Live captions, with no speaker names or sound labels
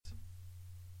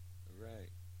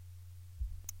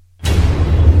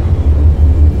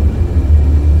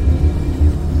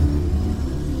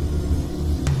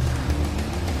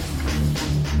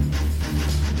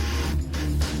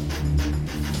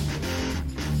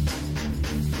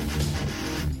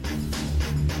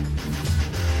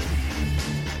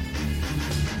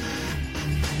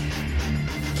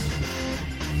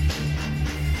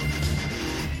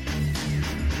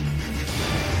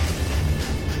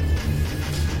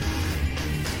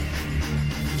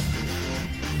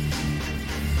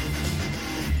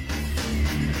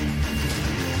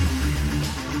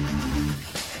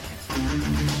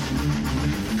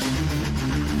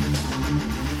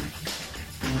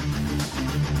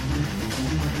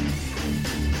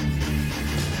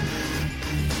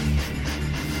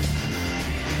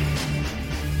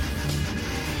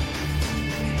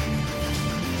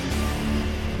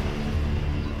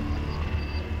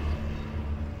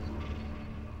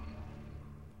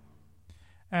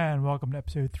And welcome to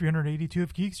episode 382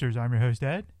 of Geeksters. I'm your host,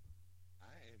 Ed. I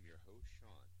am your host,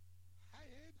 Sean. Hi,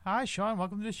 Ed. Hi, Sean.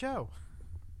 Welcome to the show.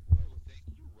 Well, thank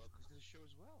you. Welcome to the show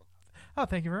as well. Oh,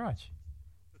 thank you very much.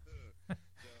 So, how's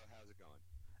it going?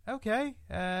 Okay.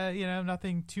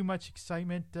 Nothing too much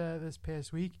excitement this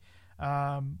past week.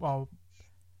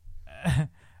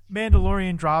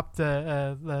 Mandalorian dropped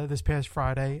this past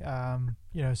Friday.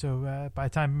 So by the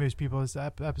time most people, this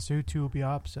episode 2 will be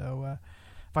up. So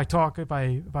if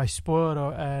I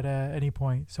spoil it at any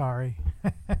point, sorry.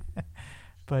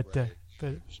 but right.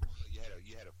 You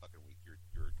had a fucking week. You're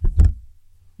done.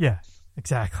 Yeah,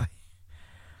 exactly.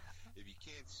 If you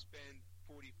can't spend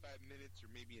 45 minutes or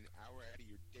maybe an hour out of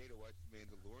your day to watch The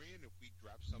Mandalorian, if we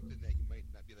drop something that you might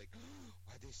not be like, oh,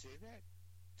 why'd they say that?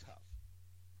 Tough.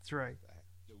 That's right. I have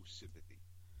no sympathy.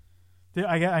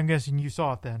 I'm guessing you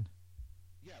saw it then.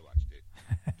 Yeah, I watched it.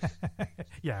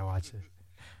 Yeah, I watched it.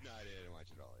 No, I didn't watch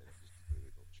it all. I just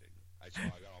completely bullshit. I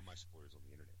got all my spoilers on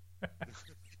the internet.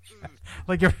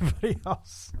 Like everybody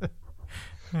else.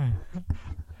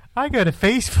 I go to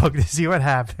Facebook to see what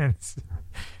happens.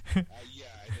 Yeah,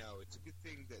 I know. It's a good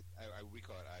thing that I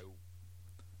recall it. I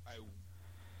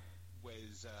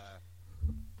was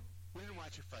we didn't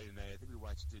watch it Friday night. I think we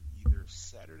watched it either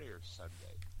Saturday or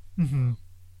Sunday. Mm-hmm.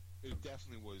 It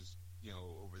definitely was,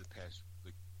 over the past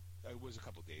it was a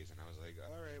couple days, and I was like,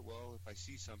 all right, well, if I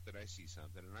see something, I see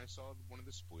something, and I saw one of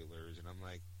the spoilers, and I'm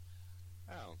like,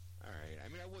 oh, all right. I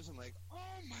mean, I wasn't like,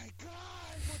 oh my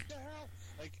god, what the hell?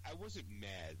 Like, I wasn't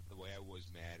mad the way I was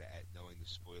mad at knowing the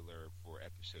spoiler for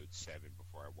episode 7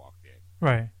 before I walked in.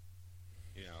 Right.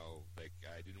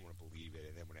 I didn't want to believe it,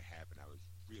 and then when it happened, I was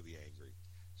really angry.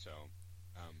 So,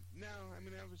 no, I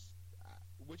mean,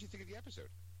 what'd you think of the episode?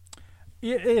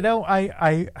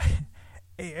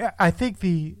 I think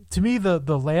to me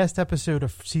the last episode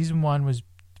of season 1 was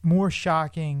more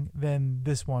shocking than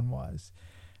this one was,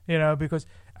 because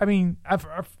I mean I've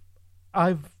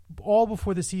all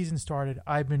before the season started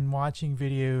I've been watching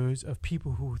videos of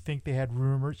people who think they had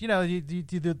rumors. You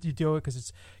do it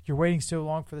because you're waiting so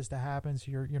long for this to happen, so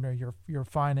you're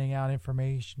finding out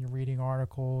information, you're reading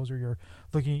articles, or you're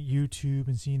looking at YouTube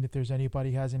and seeing if there's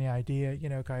anybody has any idea,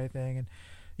 kind of thing. And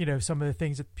some of the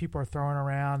things that people are throwing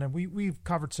around, and we've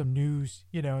covered some news,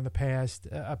 in the past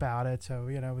about it. So,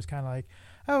 it was kind of like,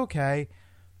 okay.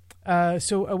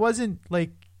 So I wasn't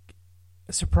like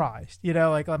surprised,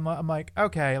 like I'm like,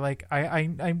 okay, like I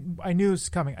knew it was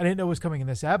coming. I didn't know it was coming in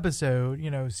this episode,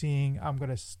 seeing, I'm going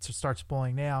to start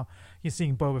spoiling now. You're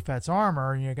seeing Boba Fett's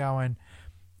armor and you're going,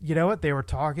 you know what they were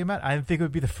talking about? I didn't think it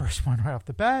would be the first one right off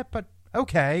the bat, but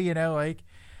okay.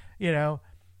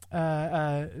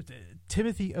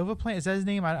 Timothy Olyphant, is that his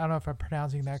name? I don't know if I'm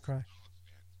pronouncing that correct.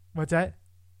 What's that?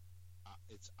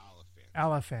 It's Oliphant.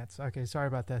 Oliphants. Okay, sorry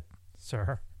about that,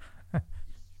 sir. Right.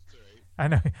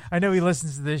 I know he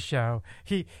listens to this show.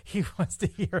 He wants to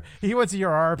hear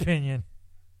our opinion.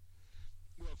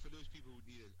 Well, for those people who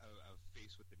need a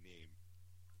face with the name,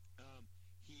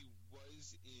 he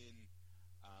was in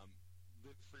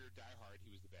Live Free or Die Hard. He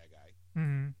was the bad guy.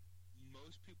 Mm-hmm.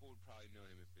 Most people would probably know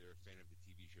him if they're a fan of the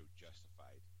TV show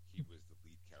Justified. He was the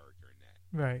lead character in that.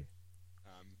 Right.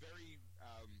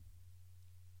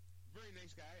 Very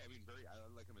nice guy. I mean, I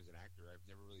like him as an actor. I've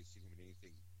never really seen him in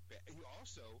anything bad. He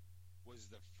also was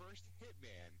the first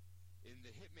Hitman in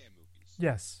the Hitman movies.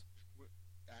 Yes.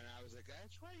 And I was like,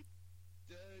 that's right.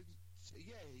 Yeah,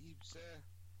 he's.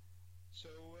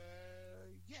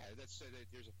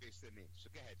 There's a face to the name. So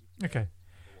go ahead. Okay.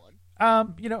 Go on.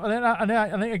 And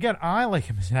then again, I like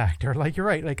him as an actor. Like, you're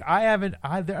right. Like, I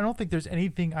don't think there's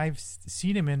anything I've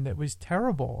seen him in that was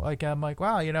terrible. Like, I'm like,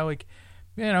 wow,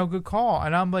 good call.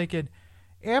 And I'm like,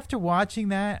 after watching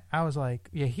that, I was like,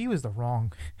 yeah, he was the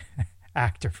wrong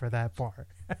actor for that part.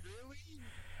 Really?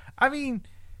 I mean,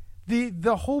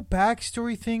 the whole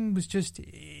backstory thing was just,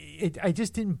 I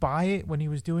just didn't buy it when he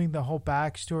was doing the whole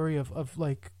backstory of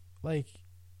like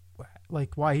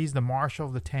why he's the marshal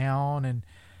of the town, and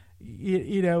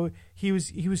he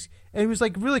was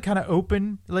like really kind of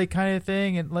open, like, kind of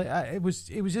thing, and like it was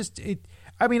just it.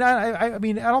 I mean, I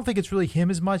don't think it's really him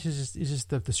as much as just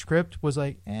the script was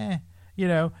like, and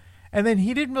then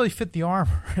he didn't really fit the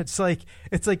armor. It's like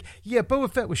yeah, Boba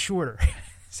Fett was shorter,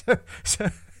 so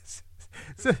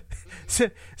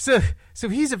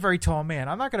he's a very tall man.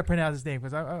 I'm not going to pronounce his name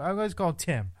because I always call him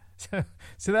Tim.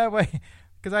 So that way,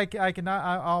 because I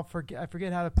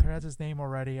forget how to pronounce his name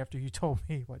already after you told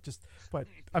me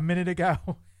a minute ago.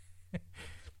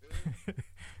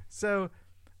 So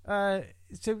it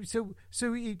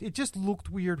just looked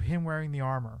weird him wearing the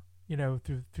armor,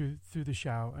 through the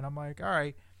show, and I'm like, all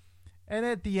right. And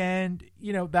at the end,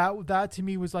 that to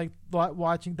me was like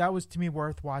watching. That was to me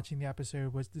worth watching the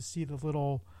episode, was to see the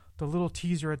little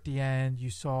teaser at the end. You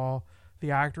saw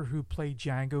the actor who played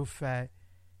Jango Fett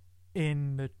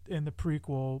in the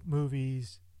prequel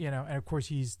movies, and of course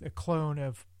he's a clone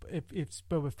of, if it's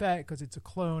Boba Fett, because it's a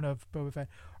clone of Boba Fett,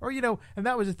 or and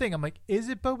that was the thing. I'm like, is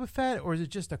it Boba Fett or is it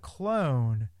just a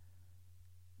clone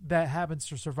that happens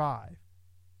to survive?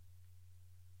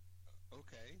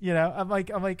 Okay. I'm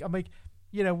like,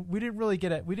 we didn't really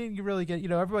get it. We didn't really get,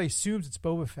 everybody assumes it's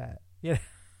Boba Fett.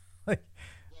 Like,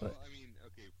 well, I mean,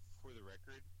 okay, for the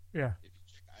record, yeah. if you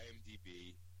check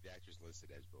IMDb, the actor's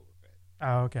listed as Boba Fett.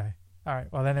 Oh, okay. All right.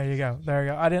 Well, then there you go. There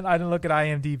you go. I didn't look at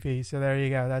IMDb, so there you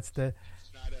go. That's the.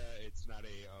 It's not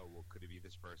a. Oh, well, could it be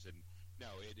this person? No,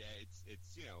 it's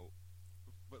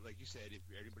but like you said, if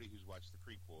anybody who's watched the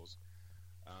prequels,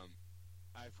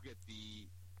 I forget the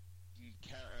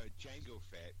Jango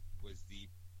Fett was the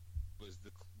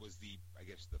I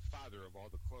guess the father of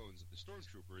all the clones of the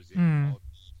stormtroopers in all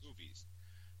the movies,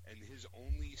 and his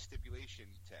only stipulation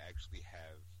to actually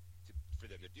for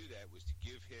them to do that was to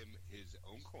give him his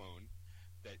own clone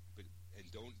and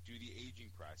don't do the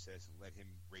aging process and let him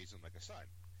raise him like a son,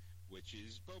 which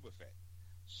is Boba Fett.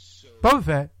 So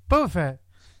Boba Fett.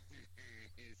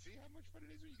 See how much fun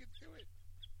it is when you get to do it.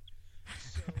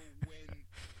 So when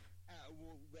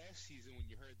last season when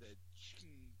you heard the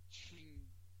ching,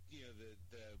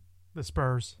 the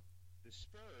Spurs. The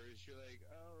Spurs, you're like,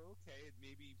 oh, okay,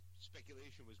 maybe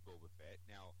speculation was Boba Fett.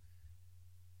 Now,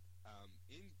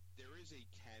 there is a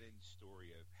canon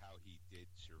story of how he did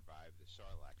survive the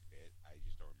Sarlacc pit. I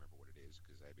just don't remember what it is,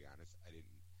 because I'll be honest,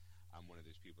 I'm one of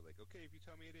those people like, okay, if you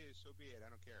tell me it is, so be it.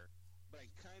 I don't care. But I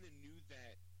kind of knew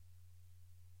that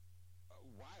a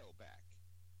while back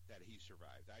that he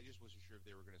survived. I just wasn't sure if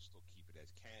they were going to still keep it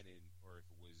as canon or if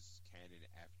it was canon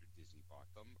after Disney bought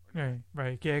them. Or not.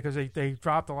 Right. Yeah, because they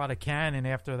dropped a lot of canon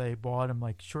after they bought them,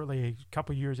 like shortly, a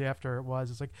couple years after it was.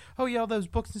 It's like, oh yeah, all those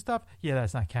books and stuff. Yeah,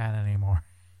 that's not canon anymore.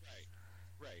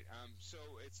 Right. So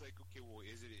it's like, okay, well,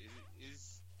 is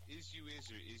you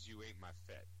or is you ain't my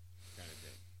Fett kind of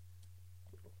thing.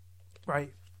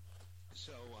 Right.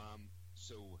 So I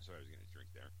was going to drink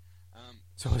there.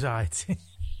 So was I.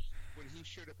 When he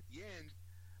showed up at the end,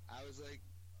 I was like,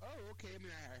 oh, okay. I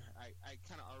mean, I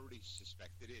kind of already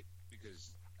suspected it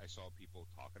because I saw people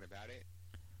talking about it.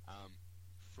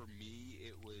 For me,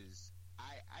 it was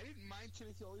I didn't mind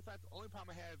Timothy Olyphant. The only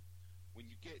problem I have when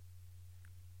you get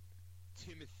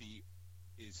Timothy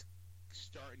is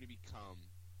starting to become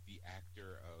the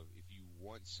actor of, if you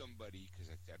want somebody, because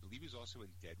I believe he's also in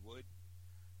Deadwood.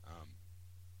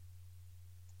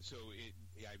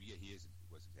 He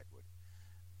was in Deadwood.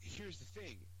 Here's the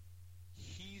thing.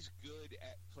 He's good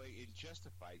at in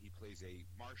Justified. He plays a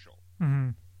marshal. Mm-hmm.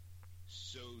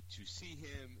 So to see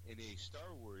him in a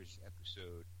Star Wars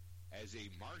episode as a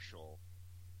marshal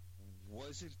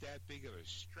wasn't that big of a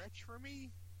stretch for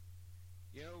me.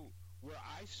 Where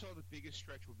I saw the biggest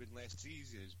stretch would have been last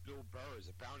season is Bill Burr as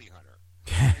a bounty hunter.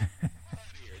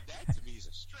 That to me is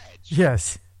a stretch.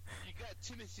 Yes. You got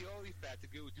Timothy Olyphant to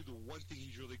go do the one thing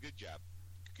he's really good job.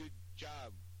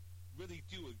 Really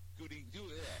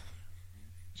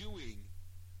doing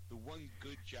the one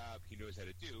good job he knows how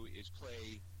to do is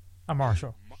play a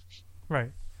marshal.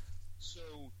 Right.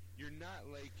 So you're not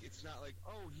like, it's not like,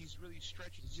 oh, he's really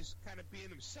stretching. He's just kind of being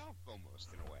himself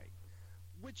almost in a way,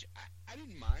 which I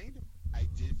didn't mind. I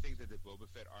did think that the Boba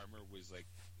Fett armor was like,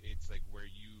 it's like where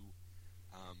you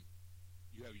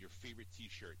have your favorite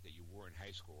T-shirt that you wore in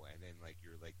high school, and then like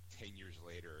you're like 10 years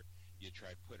later, you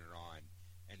try putting it on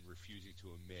and refusing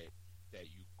to admit that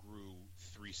you grew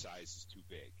 3 sizes too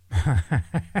big.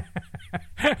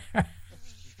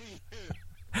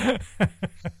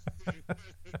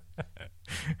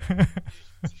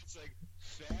 It's like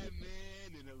fat man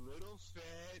and a little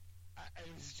fat. I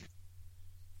was just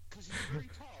because he's very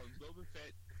tall, and Boba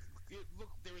Fett.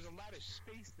 There was a lot of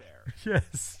space there.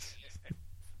 Yes.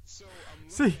 So I'm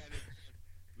looking at it.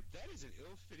 That is an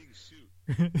ill-fitting suit.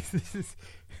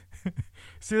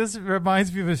 See, this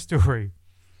reminds me of a story.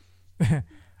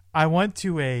 I went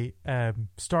to a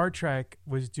Star Trek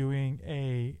was doing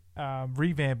a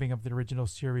revamping of the original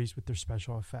series with their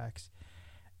special effects,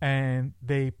 and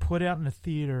they put out in the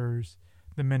theaters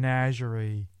the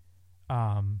Menagerie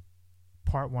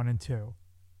part 1 and 2.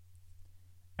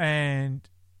 And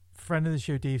friend of the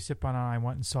show Dave Sipon and I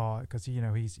went and saw it because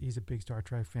he's a big Star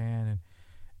Trek fan,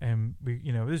 and we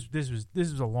this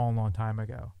was a long time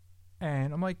ago,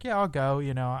 and I'm like, yeah, I'll go.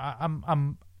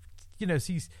 I'm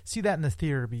see that in the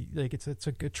theater be like it's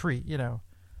a good treat,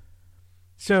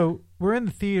 So we're in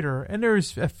the theater, and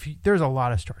there's a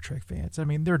lot of Star Trek fans. I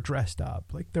me're dressed up,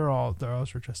 like they're all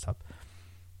dressed up.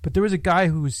 But there was a guy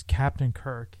who was Captain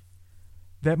Kirk,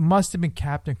 that must have been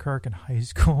Captain Kirk in high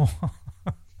school,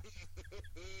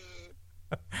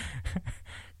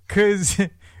 because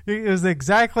it was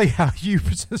exactly how you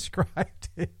described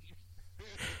it.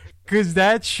 Because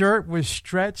that shirt was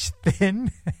stretched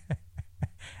thin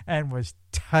and was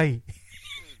tight.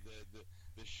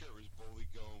 The shirt was boldly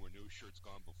going where no shirt's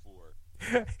gone before.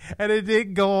 And it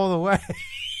didn't go all the way.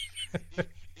 If it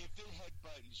had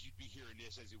buttons, you'd be hearing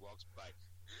this as he walks by.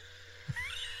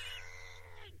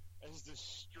 As the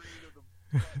strain of the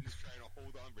buttons trying to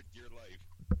hold on for dear life.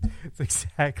 That's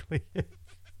exactly it.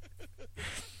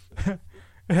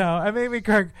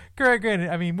 Kirk,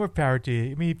 granted, more power to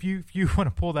you. If you want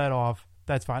to pull that off,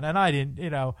 that's fine. And I didn't,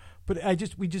 but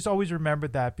we just always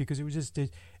remembered that because it was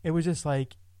just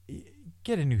like,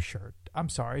 get a new shirt. I'm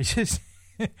sorry. It's just,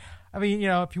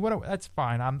 if you want to, that's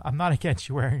fine. I'm not against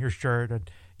you wearing your shirt. And,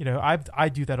 I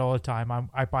do that all the time.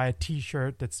 I buy a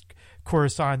T-shirt that's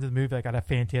corresponds to the movie. I got a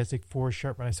Fantastic Four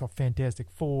shirt when I saw Fantastic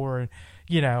Four, and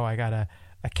I got a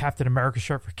Captain America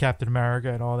shirt for Captain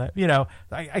America and all that.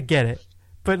 I get it,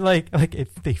 but like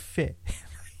if they fit,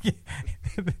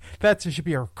 that should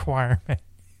be a requirement.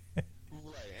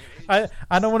 Right.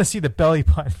 I don't want to see the belly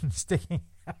button sticking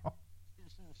out.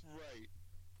 Right.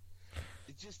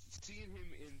 Just seeing him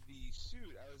in the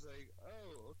suit, I was like,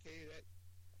 oh, okay, that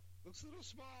looks a little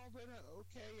small, but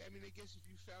okay. I guess if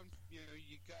you found, you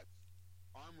got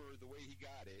armor the way he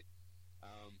got it,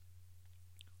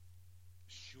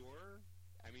 sure.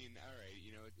 All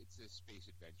right, it's a space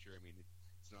adventure.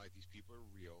 It's not like these people are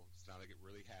real. It's not like it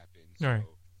really happened. So right.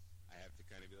 I have to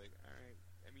kind of be like, all right.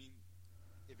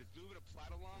 If it's moving a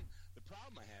plot along, the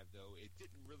problem I have, though, it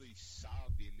didn't really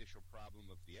solve the initial problem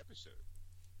of the episode.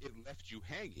 It left you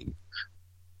hanging.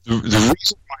 The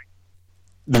reason why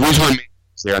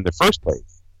Mando's there in the first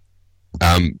place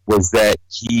was that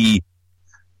he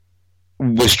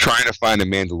was trying to find a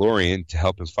Mandalorian to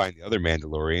help him find the other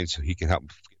Mandalorian so he can help him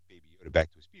get Baby Yoda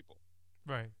back to his people.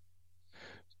 Right.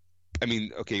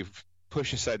 Okay,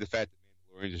 push aside the fact that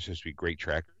Mandalorians are supposed to be great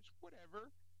trackers. Whatever.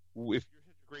 If you're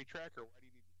such a great tracker,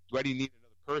 why do you need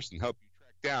another person to help you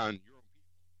track down your own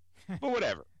people? But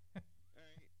whatever. All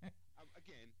right.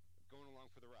 Again, going along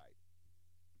for the ride.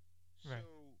 Right.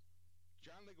 So,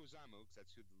 John Leguizamo, because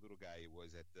that's who the little guy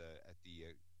was at the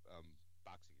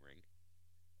boxing ring.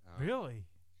 Really?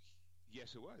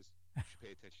 Yes, it was. You should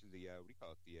pay attention to the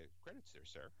the credits there,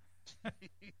 sir.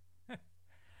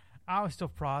 I was still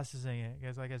processing it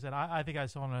because, like I said, I think I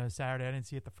saw it on a Saturday. I didn't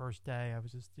see it the first day. I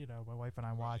was just, my wife and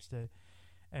I watched it,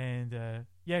 and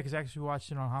because actually we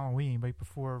watched it on Halloween right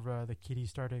before the kiddies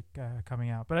started coming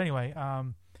out. But anyway,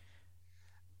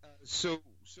 so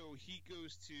he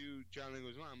goes to John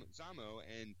Leguizamo,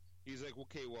 and he's like,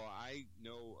 okay, well, I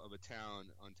know of a town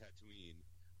on Tatooine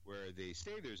where they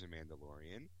say there's a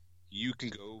Mandalorian. You can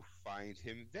go find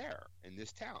him there in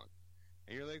this town.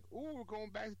 And you're like, oh, we're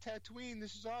going back to Tatooine.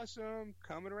 This is awesome.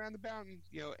 Coming around the mountain,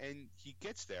 and he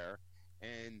gets there,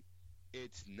 and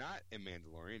it's not a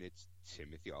Mandalorian. It's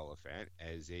Timothy Olyphant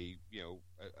as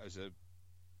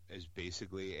as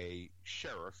basically a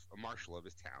sheriff, a marshal of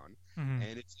his town. Mm-hmm.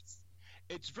 And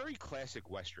it's very classic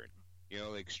Western.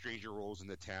 Like stranger rolls in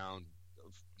the town,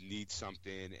 needs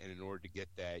something, and in order to get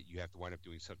that, you have to wind up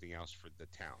doing something else for the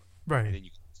town. Right. And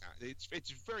then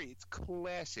it's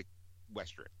classic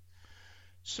Western.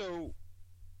 So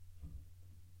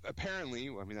apparently,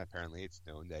 not apparently, it's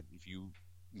known that if you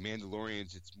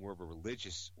Mandalorians, it's more of a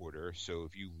religious order. So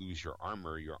if you lose your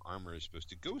armor is supposed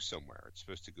to go somewhere. It's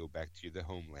supposed to go back to the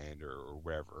homeland or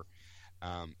wherever.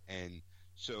 And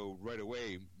so right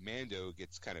away, Mando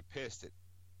gets kind of pissed at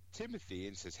Timothy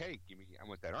and says, "Hey, I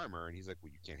want that armor." And he's like,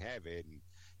 "Well, you can't have it." And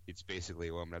it's basically,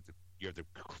 "Well, you have to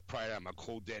pry it out of my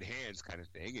cold dead hands," kind of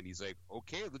thing. And he's like,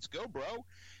 "Okay, let's go, bro."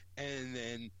 And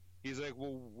then he's like,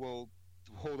 well,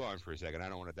 hold on for a second. I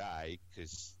don't want to die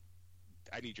because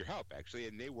I need your help, actually.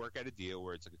 And they work out a deal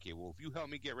where it's like, okay, well, if you help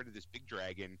me get rid of this big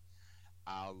dragon,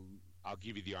 I'll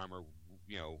give you the armor.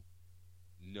 No,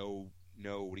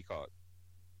 what do you call it?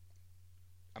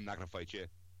 I'm not going to fight you.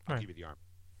 I'll give you the armor.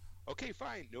 Okay,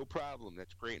 fine, no problem.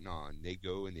 That's great and all. And they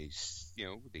go and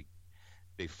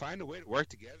they find a way to work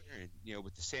together and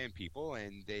with the Sand People,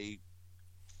 and they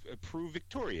prove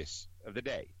victorious of the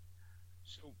day.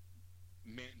 So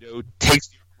Mando takes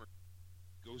the armor,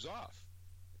 goes off,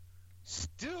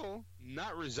 still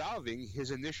not resolving his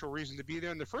initial reason to be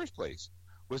there in the first place,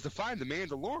 was to find the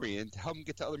Mandalorian to help him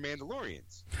get to other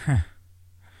Mandalorians.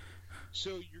 So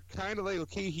you're kind of like,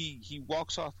 okay, he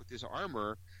walks off with his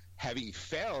armor, having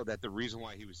failed at the reason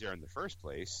why he was there in the first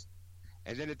place.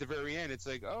 And then at the very end, it's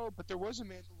like, oh, but there was a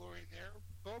Mandalorian there.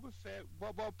 Boba Fett,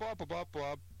 blah, blah, blah, blah, blah,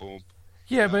 blah, boom.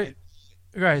 Yeah, but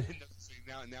right.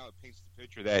 Now it paints the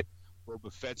picture that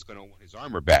Boba Fett's going to want his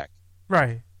armor back.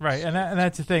 Right, and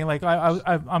that's the thing. Like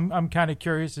I'm kind of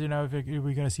curious, if are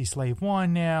we going to see Slave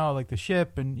One now, like the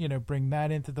ship, and bring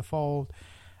that into the fold,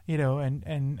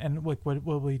 and like what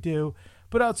will we do?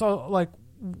 But also like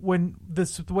when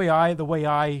the way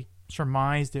I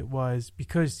surmised it was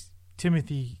because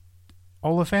Timothy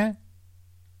Olyphant.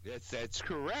 That's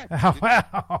correct. Oh,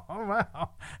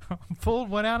 wow, pulled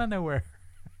one out of nowhere,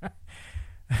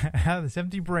 out of this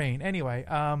empty brain. Anyway,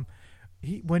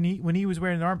 when he was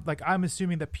wearing the armor, like I'm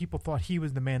assuming that people thought he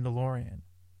was the Mandalorian,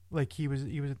 like he was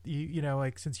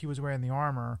like since he was wearing the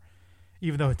armor,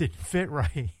 even though it didn't fit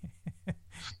right.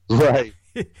 Right.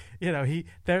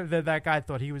 That guy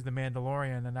thought he was the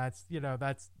Mandalorian, and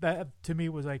that to me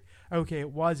was like, okay,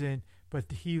 it wasn't,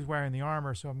 but he's wearing the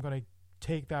armor, so I'm gonna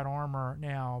take that armor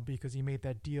now because he made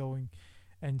that deal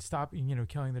and stop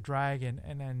killing the dragon,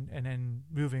 and then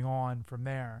moving on from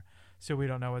there. So we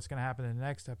don't know what's going to happen in the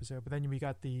next episode. But then we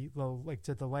got the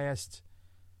last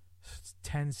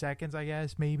 10 seconds, I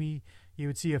guess, maybe, you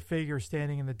would see a figure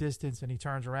standing in the distance, and he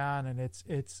turns around, and it's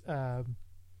I'm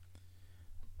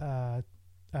not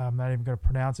even going to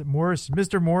pronounce it,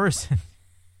 Mr. Morrison,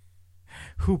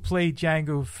 who played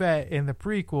Jango Fett in the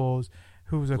prequels,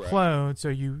 who was a clone. So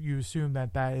you assume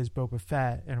that is Boba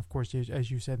Fett, and of course,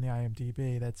 as you said in the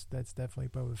IMDb, that's definitely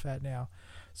Boba Fett now.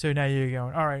 So now you're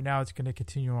going, all right, now it's going to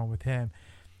continue on with him.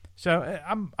 So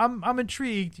I'm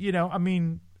intrigued. I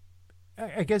mean,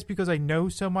 I guess because I know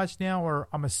so much now, or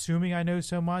I'm assuming I know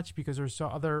so much because there's so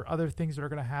other things that are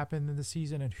going to happen in the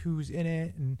season and who's in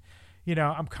it, and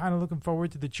I'm kind of looking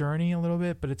forward to the journey a little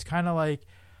bit. But it's kind of like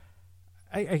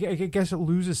I guess it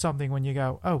loses something when you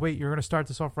go, oh wait, you're going to start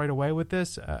this off right away with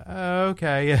this.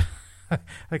 Okay.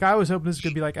 Like I was hoping this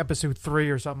could be like episode 3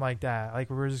 or something like that. Like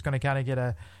we're just going to kind of get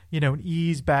an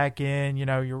ease back in.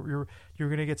 You're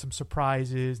going to get some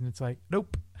surprises, and it's like,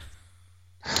 nope.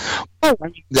 Well, I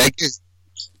mean, that just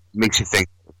makes you think.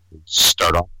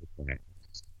 Start off with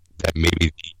that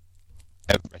maybe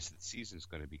the rest of the season is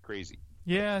going to be crazy.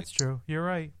 Yeah, that's true. You're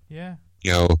right. Yeah.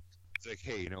 It's like,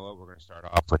 hey, you know what? We're going to start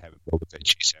off with having Boba Fett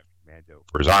chase after Mando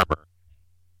for his armor.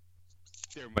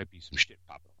 There might be some shit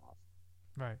popping off.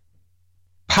 Right.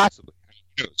 Possibly.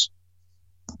 Who knows?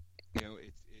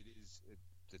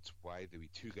 That's why we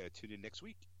got to tune in next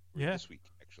week. Yeah. This week,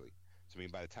 actually. So, I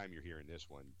mean, by the time you're hearing this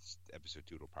one, episode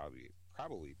 2 will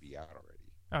probably be out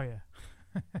already. Oh, yeah.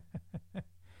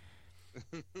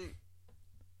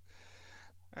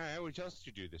 All right, what else did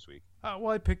you do this week? Well,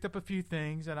 I picked up a few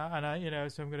things, and I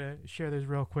so I'm gonna share those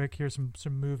real quick. Here's some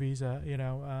movies.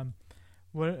 One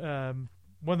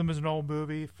of them is an old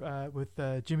movie with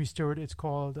Jimmy Stewart. It's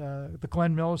called The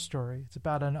Glenn Miller Story. It's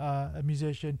about a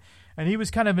musician, and he was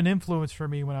kind of an influence for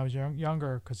me when I was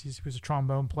younger because he was a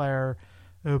trombone player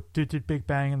who did Big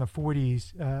Bang in the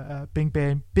 40s. Big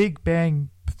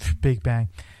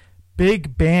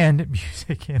band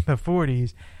music in the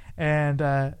 40s,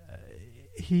 and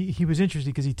he was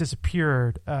interesting because he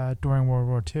disappeared during World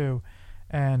War II,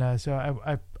 and so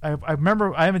I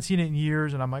remember, I haven't seen it in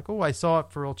years, and I'm like, oh, I saw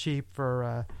it for real cheap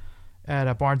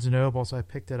at Barnes and Noble, so I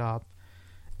picked it up,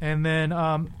 and then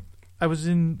I was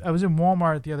in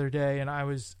Walmart the other day, and I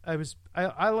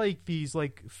like these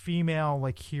like female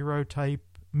like hero type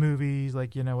movies,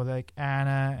 like with like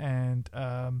Anna and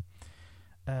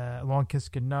Long Kiss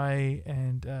Goodnight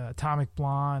and Atomic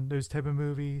Blonde, those type of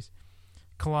movies.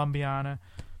 Columbiana.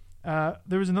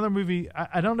 There was another movie.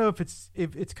 I don't know if it's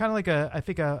kind of like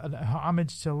a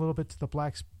homage to a little bit to the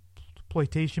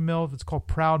blaxploitation mill. It's called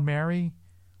Proud Mary.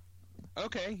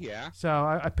 Okay, yeah. So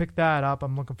I picked that up.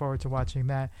 I'm looking forward to watching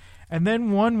that. And then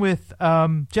one with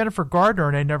Jennifer Gardner,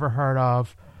 and I never heard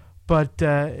of, but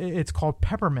it's called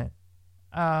Peppermint.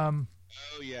 Oh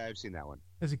yeah, I've seen that one.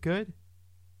 Is it good?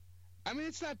 I mean,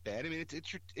 it's not bad. I mean,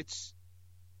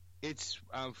 it's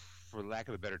for lack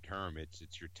of a better term, it's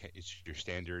your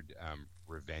standard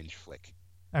revenge flick.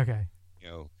 Okay.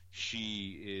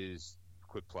 She is,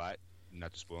 quick plot,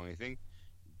 not to spoil anything,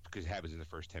 because it happens in the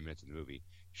first 10 minutes of the movie.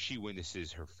 She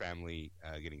witnesses her family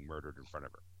getting murdered in front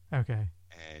of her. Okay.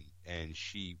 And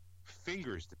she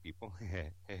fingers the people.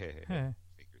 Fingers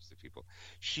the people.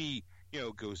 She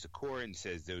goes to court and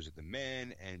says those are the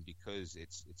men, and because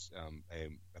it's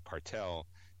a cartel,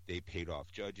 they paid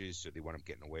off judges, so they wound up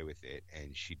getting away with it,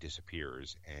 and she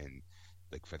disappears, and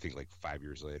I think 5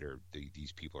 years later,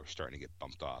 these people are starting to get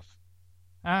bumped off.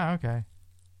 Ah, okay.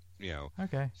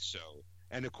 Okay. So,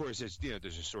 And of course, there's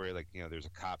a story like there's a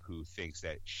cop who thinks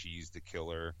that she's the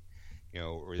killer,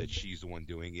 or that she's the one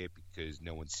doing it because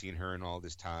no one's seen her in all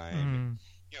this time. And,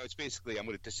 it's basically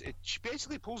she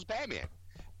basically pulls Batman.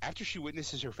 After she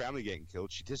witnesses her family getting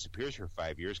killed, she disappears for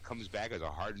 5 years, comes back as a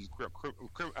hardened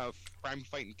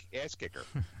crime-fighting ass kicker.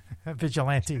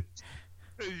 Vigilante.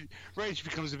 Right, she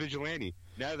becomes a vigilante.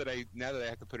 Now that I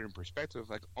have to put it in perspective,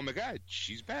 like, oh my God,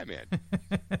 she's Batman.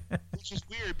 Which is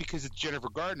weird because it's Jennifer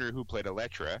Gardner who played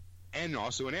Elektra and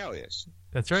also an Alias.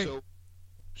 That's right.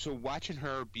 So watching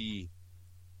her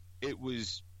it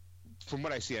was, from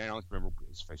what I see, I don't remember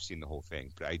if I've seen the whole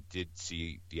thing, but I did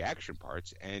see the action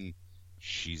parts, and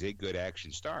she's a good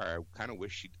action star. I kind of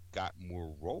wish she'd got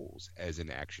more roles as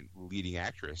an leading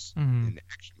actress in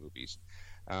action movies.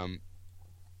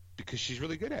 Because she's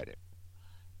really good at it,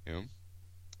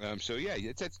 So yeah,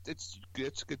 it's a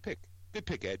good pick. Good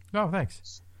pick, Ed. Oh,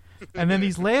 thanks. And then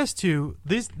these last two,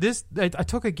 I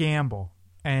took a gamble,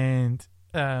 and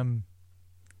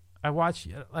I watch.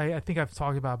 I think I've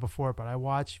talked about it before, but I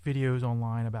watch videos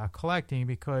online about collecting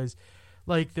because,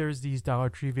 like, there's these Dollar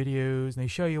Tree videos, and they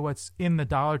show you what's in the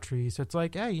Dollar Tree. So it's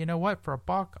like, hey, you know what? For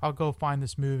 $1, I'll go find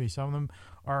this movie. Some of them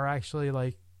are actually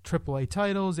like AAA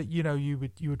titles that you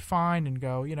would find and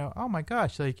go, oh my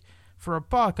gosh, like for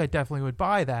 $1 I definitely would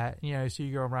buy that, so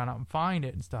you go around out and find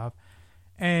it and stuff.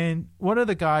 And one of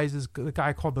the guys is the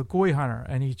guy called the Goy Hunter,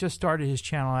 and he just started his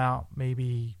channel out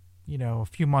maybe a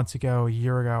few months ago, a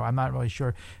year ago, I'm not really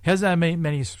sure. He hasn't had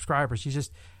many subscribers. He's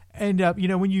just end up,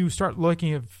 when you start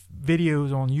looking at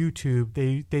videos on YouTube,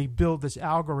 they build this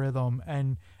algorithm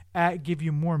and give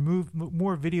you more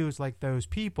videos like those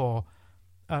people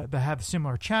that have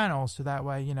similar channels, so that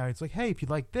way, it's like, hey, if you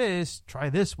like this, try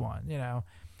this one,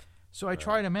 So I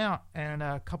tried him out and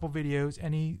a couple videos,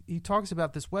 and he talks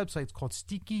about this website. It's called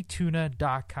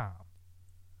StinkyTuna.com.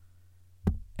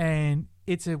 And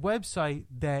it's a website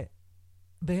that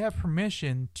they have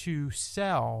permission to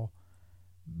sell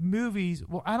movies.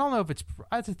 Well, I don't know if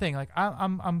that's the thing. Like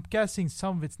I'm guessing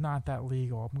some of it's not that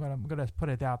legal. I'm gonna put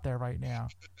it out there right now.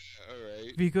 All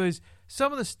right. Because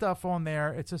some of the stuff on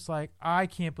there, it's just like, I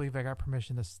can't believe I got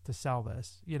permission to sell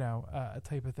this,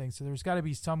 type of thing. So there's got to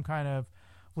be some kind of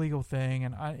legal thing,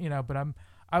 and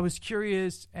I was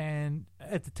curious, and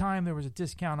at the time there was a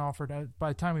discount offered. By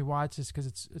the time we watch this, because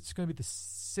it's going to be the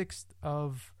 6th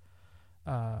of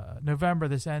November.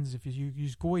 This ends. If you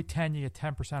use GOY10, you get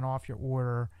 10% off your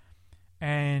order.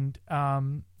 And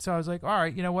so I was like, all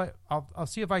right, you know what? I'll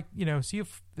see if see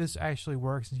if this actually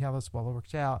works and see how this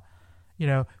works out.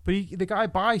 But the guy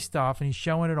buys stuff and he's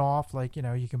showing it off like,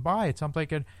 you can buy it. So I'm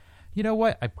thinking, you know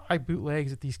what? I buy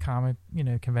bootlegs at these comic,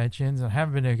 conventions, and I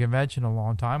haven't been to a convention in a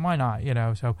long time. Why not?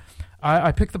 So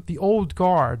I picked up the Old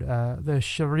Guard, the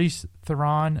Charlize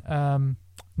Theron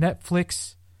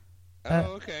Netflix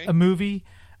a movie.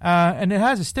 And it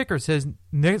has a sticker. It says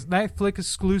Netflix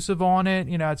exclusive on it.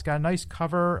 It's got a nice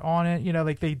cover on it.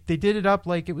 Like they did it up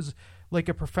like it was like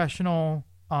a professional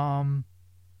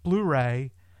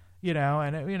Blu-ray.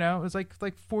 And it was like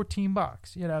 $14.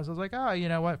 So I was like, oh, you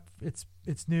know what?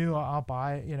 It's new. I'll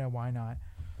buy it. Why not?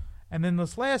 And then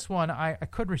this last one, I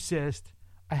couldn't resist.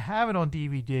 I have it on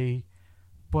DVD,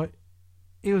 but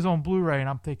it was on Blu-ray, and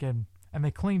I'm thinking, and they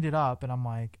cleaned it up, and I'm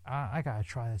like, I gotta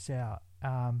try this out.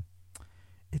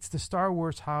 It's the Star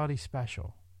Wars Holiday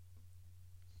Special.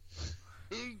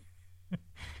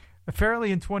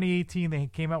 Apparently, in 2018, they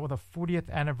came out with a 40th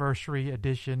anniversary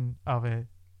edition of it.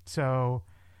 So,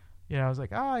 I was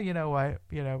like, you know what?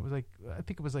 It was like, I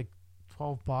think it was like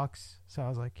 $12. So I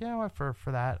was like, what? For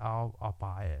that, I'll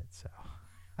buy it.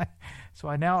 So,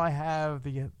 I now have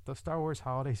the Star Wars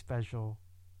Holiday Special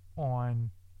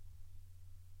on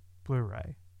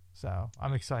Blu-ray. So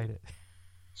I'm excited.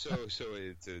 So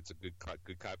it's a good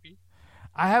copy.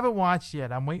 I haven't watched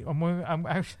yet. I'm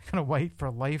actually gonna wait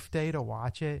for Life Day to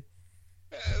watch it.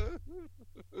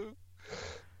 All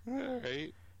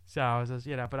right. So I was just,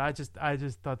 but I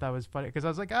just thought that was funny because I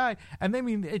was like, and I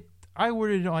mean, I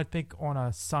ordered it, I think, on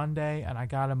a Sunday, and I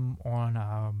got them on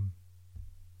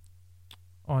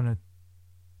a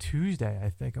Tuesday, I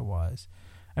think it was.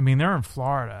 I mean, they're in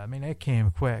Florida. I mean, it came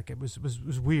quick. It was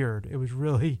weird. It was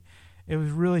really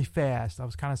fast. I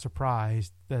was kind of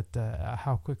surprised that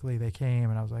how quickly they came,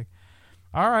 and I was like,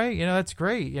 all right, that's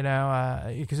great,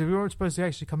 because we weren't supposed to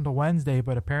actually come to Wednesday,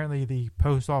 but apparently the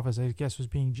post office, I guess, was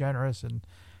being generous and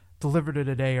delivered it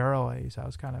a day early, so I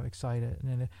was kind of excited. And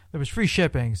then there was free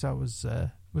shipping, so it was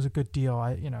a good deal.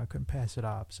 I couldn't pass it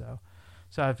up, so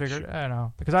I figured, I don't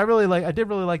know, because I did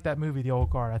really like that movie, The Old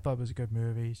Guard. I thought it was a good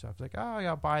movie, so I was like, oh yeah,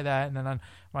 I'll buy that. And then when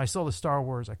I saw the Star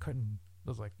Wars, I couldn't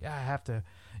was like, yeah, I have to,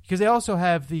 because they also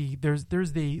have there's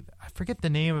the, I forget the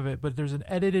name of it, but there's an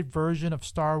edited version of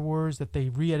Star Wars that they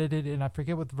re-edited, and I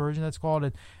forget what the version that's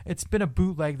called. It's been a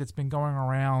bootleg that's been going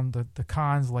around the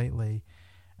cons lately,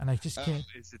 and I just can't.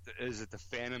 Is it the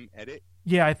Phantom edit?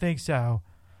 Yeah, I think so.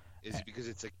 Is it because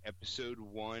it's like episode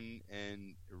 1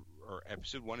 or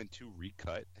episode 1 and 2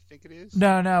 recut? I think it is.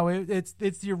 No, it's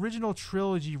the original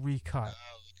trilogy recut.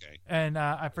 Oh, okay. And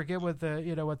I forget what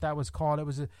what that was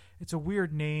called. It's a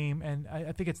weird name, and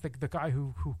I think it's the guy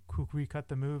who recut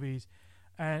the movies,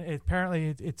 and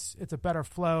apparently it's a better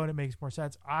flow and it makes more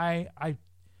sense. I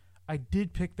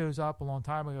did pick those up a long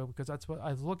time ago because that's what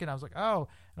I was looking. I was like, oh,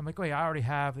 and I'm like, wait, I already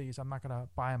have these. I'm not gonna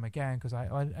buy them again because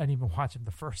I didn't even watch them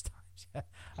the first time.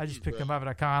 I just picked them up at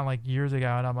a con like years ago,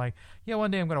 and I'm like, yeah, one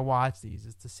day I'm gonna watch these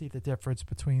is to see the difference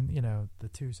between the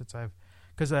two, since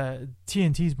because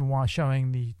TNT's been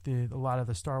showing a lot of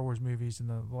the Star Wars movies in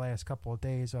the last couple of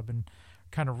days. I've been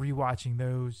kind of rewatching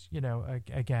those,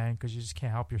 again, because you just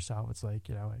can't help yourself. It's like,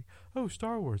 like, oh,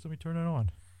 Star Wars, let me turn it on,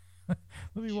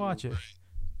 let me watch it.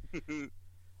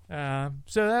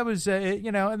 So that was and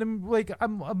then like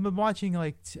I'm watching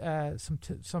like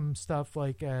some stuff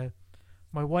like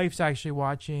my wife's actually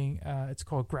watching it's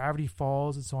called Gravity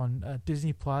Falls. It's on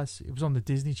Disney Plus. It was on the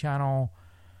Disney Channel.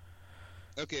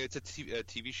 Okay, it's a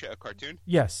TV show, a cartoon.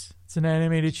 Yes, it's an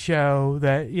animated show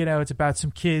that it's about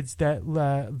some kids that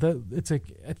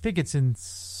I think it's in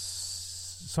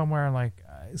somewhere in like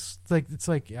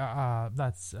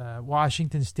that's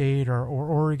Washington State or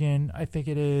Oregon, I think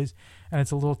it is, and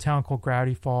it's a little town called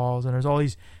Gravity Falls, and there's all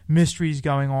these mysteries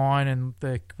going on, and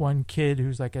the one kid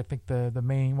who's like, I think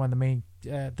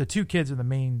the two kids are the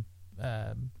main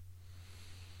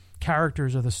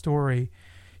characters of the story.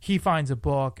 He finds a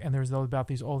book, and there's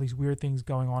about all these weird things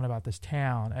going on about this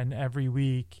town, and every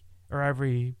week or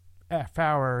every half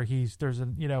hour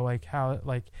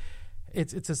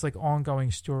it's this like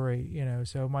ongoing story,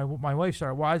 So my wife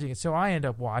started watching it, so I end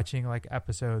up watching like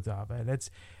episodes of it.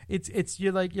 It's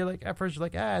you're like at first you're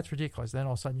like, it's ridiculous. Then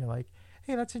all of a sudden you're like,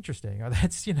 hey, that's interesting, or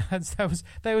that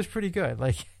was pretty good.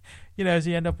 Like, so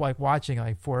you end up like watching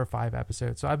like 4 or 5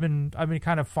 episodes. So I've been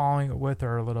kind of following it with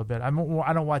her a little bit. I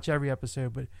don't watch every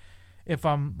episode, but if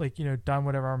I'm like done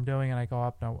whatever I'm doing and I go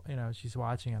up and she's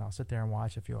watching it, I'll sit there and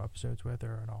watch a few episodes with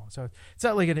her and all. So it's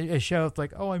not like a show. It's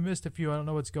like, oh, I missed a few, I don't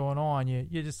know what's going on.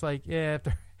 You just like, yeah,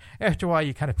 after a while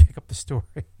you kind of pick up the story.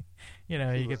 You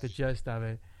get the gist of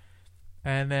it.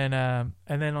 And then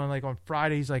on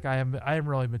Fridays, like I haven't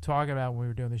really been talking about when we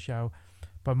were doing the show,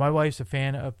 but my wife's a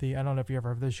fan of I don't know if you ever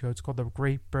heard of this show. It's called The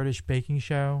Great British Baking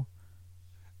Show.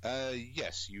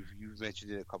 Yes, you've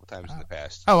mentioned it a couple times in the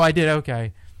past. Oh, I did.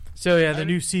 Okay. So yeah, the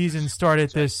new season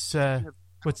started this.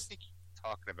 What's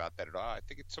talking about that at all? I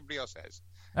think it's somebody else has.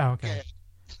 Oh, okay.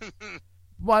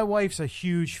 My wife's a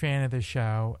huge fan of the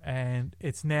show, and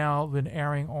it's now been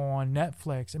airing on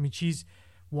Netflix. I mean, she's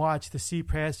watched the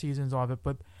past seasons of it,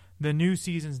 but the new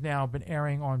season's now been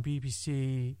airing on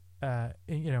BBC,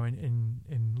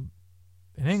 in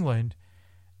England.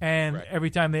 And right.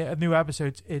 Every time they new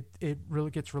episodes, it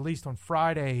really gets released on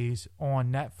Fridays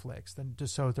on Netflix. Then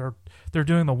just so they're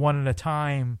doing the one at a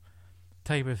time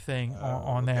type of thing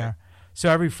on okay. there.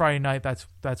 So every Friday night, that's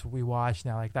what we watch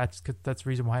now. Like that's the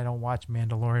reason why I don't watch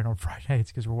Mandalorian on Fridays,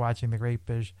 because we're watching the Great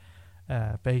British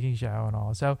Baking Show and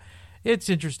all. So it's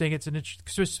interesting.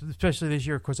 Especially this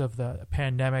year because of the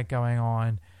pandemic going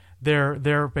on.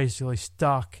 They're basically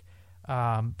stuck.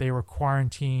 They were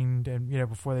quarantined, and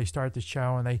before they start the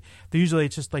show, and they usually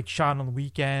it's just like shot on the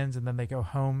weekends, and then they go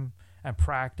home and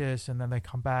practice, and then they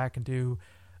come back and do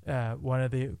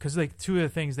because like two of the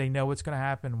things they know what's going to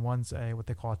happen. One's what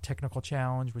they call a technical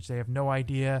challenge, which they have no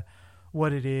idea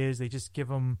what it is. They just give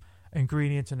them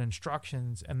ingredients and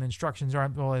instructions, and the instructions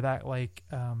aren't really that like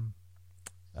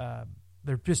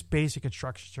they're just basic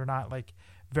instructions. They're not like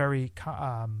very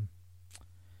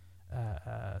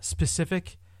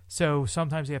specific. So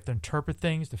sometimes they have to interpret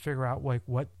things to figure out like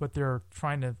what they're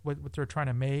trying to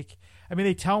make. I mean,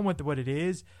 they tell them what it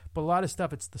is, but a lot of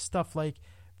stuff, it's the stuff like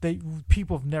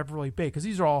people have never really baked, because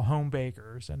these are all home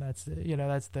bakers, and that's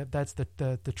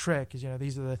the trick is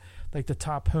these are the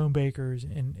top home bakers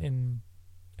in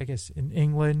I guess in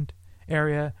England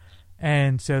area,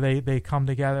 and so they come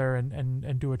together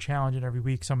and do a challenge, and every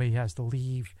week somebody has to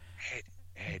leave.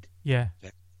 Ed. Yeah.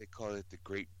 They call it the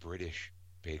Great British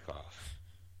Bake Off.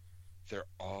 They're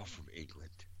all from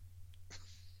England.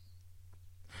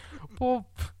 Well,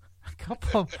 a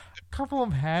couple of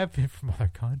them have been from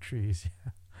other countries,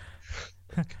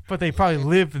 yeah. But they probably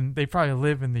live in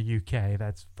the UK.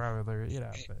 That's probably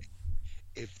But.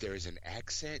 if there's an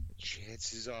accent,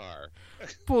 chances are.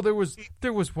 Well, there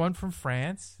was one from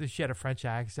France. She had a French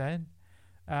accent.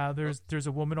 There's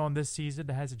a woman on this season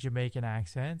that has a Jamaican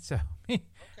accent. So Okay.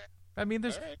 I mean,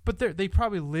 there's, All right. but they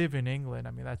probably live in England.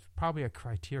 I mean, that's probably a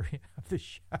criterion of the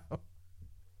show.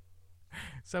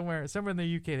 somewhere in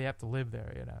the UK, they have to live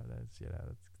there.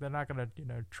 They're not going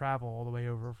to travel all the way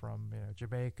over from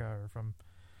Jamaica or from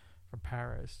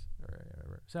Paris or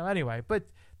whatever. So anyway, but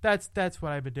that's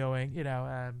what I've been doing.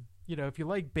 If you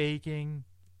like baking,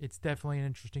 it's definitely an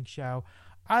interesting show.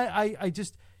 I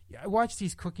watch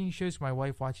these cooking shows. My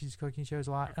wife watches these cooking shows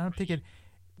a lot. And I'm thinking,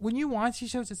 when you watch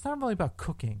these shows, it's not really about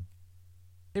cooking.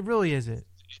 It really isn't.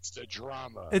 It's the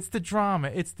drama. It's the drama.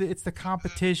 It's the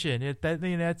competition.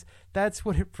 That's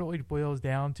what it really boils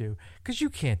down to. Because you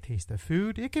can't taste the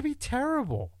food. It could be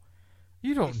terrible.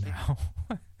 You don't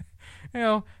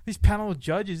know. These panel of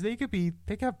judges, they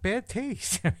got bad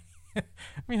taste. I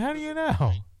mean, how do you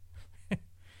know?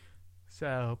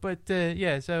 So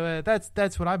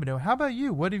that's what I've been doing. How about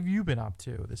you? What have you been up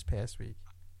to this past week?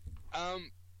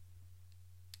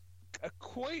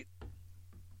 Quite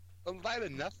a lot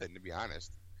of nothing, to be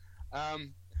honest.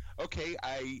 Okay,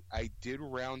 I did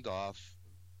round off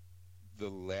the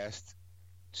last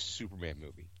Superman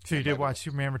movie. So you did watch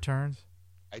Superman Returns?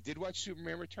 I did watch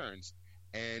Superman Returns,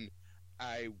 and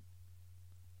I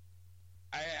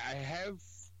have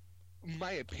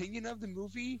my opinion of the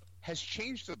movie has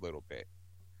changed a little bit,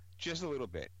 just a little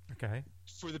bit. Okay.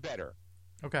 For the better.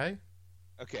 Okay.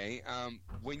 Okay.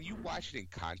 When you watch it in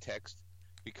context,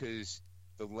 because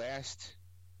the last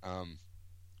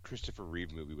Christopher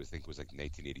Reeve movie was like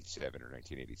 1987 or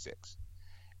 1986,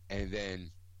 and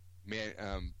then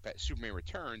Superman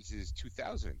Returns is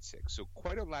 2006. So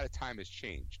quite a lot of time has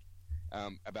changed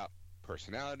about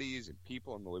personalities and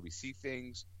people and the way we see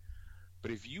things. But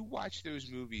if you watch those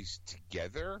movies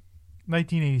together,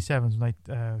 1987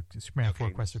 is Superman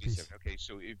 4: Quest for Peace. Okay,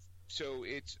 so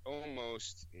it's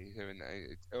almost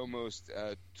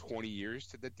 20 years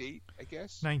to the date, I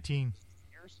guess. 19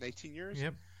 years.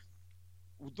 Yep.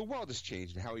 The world has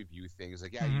changed in how we view things.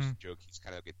 Like, I used to joke he's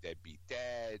kind of like a deadbeat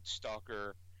dad,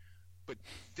 stalker, but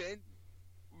then,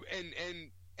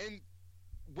 and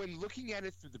when looking at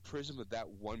it through the prism of that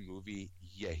one movie,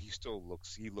 yeah, he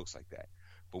looks like that.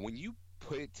 But when you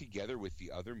put it together with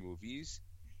the other movies,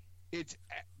 it's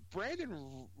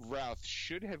Brandon Routh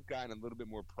should have gotten a little bit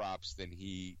more props than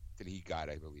he got,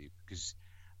 I believe, because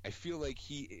I feel like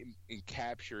he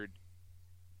captured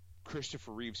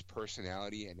Christopher Reeve's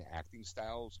personality and acting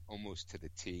styles almost to the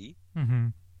T.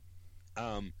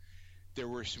 Mm-hmm. There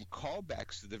were some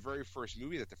callbacks to the very first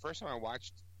movie that the first time I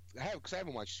watched, because I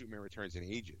haven't watched Superman Returns in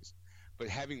ages, but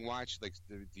having watched like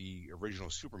the original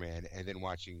Superman and then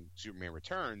watching Superman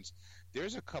Returns,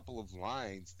 there's a couple of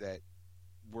lines that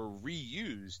were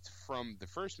reused from the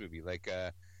first movie, like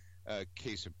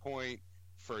case in point.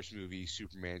 First movie,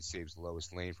 Superman saves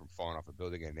Lois Lane from falling off a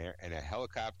building in a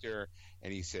helicopter,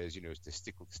 and he says,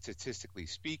 statistically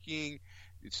speaking,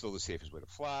 it's still the safest way to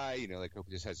fly.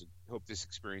 Hope this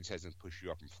experience hasn't pushed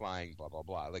you off from flying. Blah blah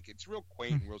blah. Like, it's real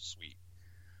quaint and real sweet.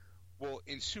 Well,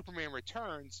 in Superman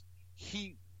Returns,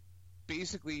 he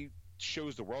basically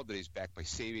shows the world that he's back by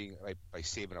saving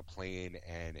a plane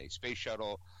and a space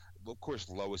shuttle. Well, of course,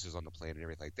 Lois is on the plane and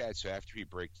everything like that. So after he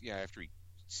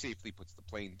safely puts the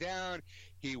plane down,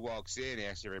 he walks in,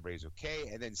 asks if everybody's okay,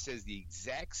 and then says the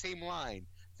exact same line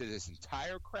to this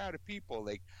entire crowd of people,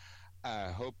 like,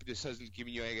 hope this hasn't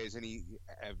given you guys any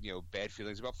bad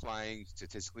feelings about flying.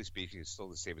 Statistically speaking, it's still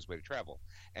the safest way to travel.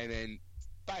 And then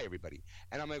bye, everybody.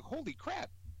 And I'm like, holy crap,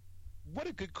 what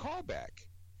a good callback.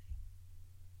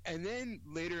 And then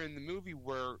later in the movie,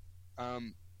 where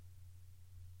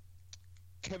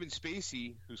Kevin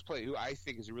Spacey, who I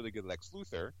think is a really good Lex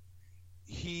Luthor,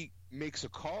 he makes a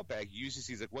callback,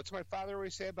 he's like, what's my father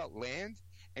always say about land?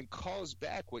 And calls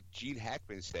back what Gene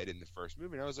Hackman said in the first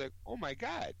movie. And I was like, oh my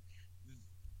God.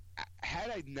 Had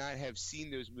I not have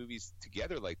seen those movies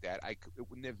together like that, it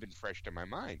wouldn't have been fresh to my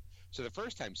mind. So the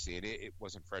first time seeing it, it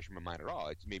wasn't fresh in my mind at all.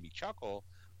 It made me chuckle,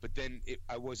 but then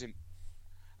I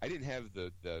didn't have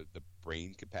the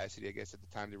brain capacity, I guess, at the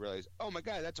time to realize, oh my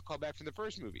God, that's a callback from the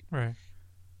first movie. Right.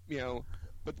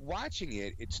 But watching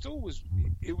it,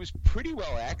 it was pretty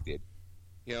well acted.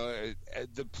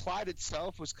 The plot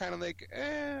itself was kind of like,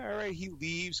 all right, he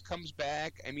leaves, comes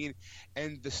back. I mean,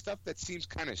 and the stuff that seems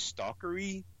kind of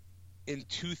stalkery in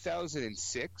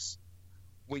 2006,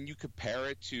 when you compare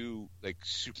it to like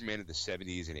Superman of the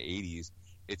 70s and 80s,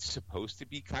 it's supposed to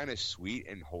be kind of sweet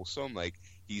and wholesome. Like,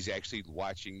 he's actually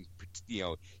watching,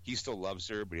 he still loves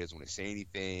her, but he doesn't want to say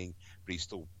anything, but he's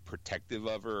still protective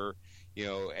of her.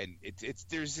 And it's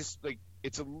there's this like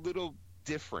it's a little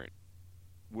different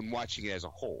when watching it as a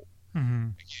whole. Mm-hmm.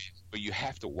 But you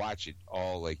have to watch it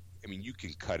all. Like, I mean, you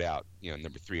can cut out,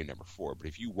 number 3 and number 4, but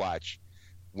if you watch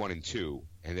 1 and 2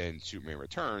 and then Superman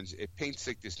Returns, it paints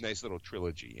like this nice little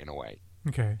trilogy in a way.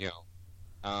 Okay.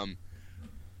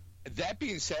 That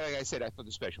being said, like I said, I thought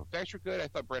the special effects were good. I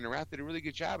thought Brandon Routh did a really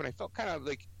good job, and I felt kind of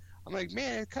like, I'm like,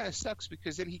 man, it kind of sucks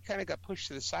because then he kind of got pushed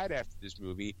to the side after this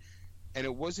movie, and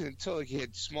it wasn't until he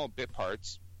had small bit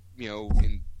parts,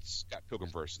 in Scott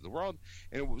Pilgrim vs. the World,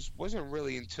 and it wasn't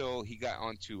really until he got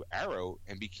onto Arrow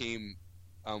and became,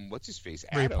 what's his face,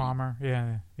 Ray Adam. Palmer,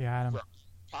 yeah, Adam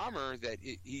Palmer, that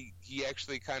he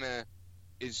actually kind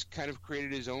of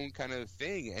created his own kind of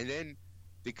thing, and then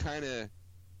he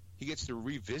gets to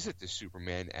revisit the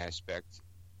Superman aspect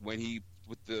with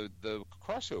the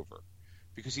crossover,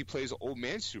 because he plays old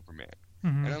man Superman,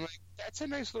 Mm-hmm. and I'm like, that's a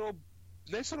nice little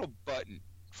button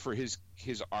for his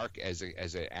arc as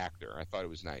an actor. I thought it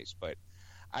was nice, but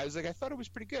I thought it was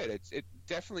pretty good. It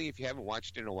definitely, if you haven't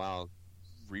watched it in a while,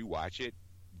 rewatch it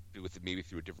maybe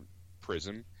through a different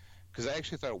prism, because I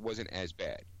actually thought it wasn't as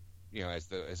bad,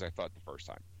 as I thought the first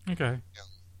time. Okay.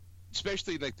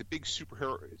 Especially like the big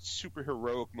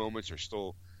superheroic moments are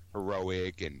still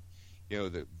heroic, and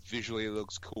visually it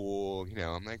looks cool.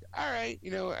 I'm like, all right,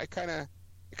 I kind of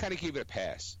gave it a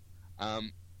pass.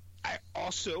 I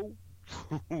also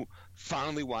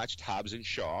finally watched Hobbs and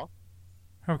Shaw.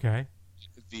 Okay.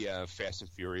 The Fast and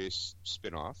Furious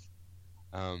spinoff.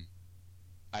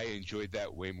 I enjoyed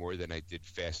that way more than I did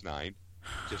Fast 9,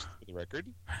 just for the record.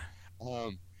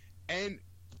 And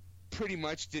pretty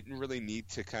much didn't really need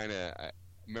to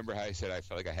remember how I said I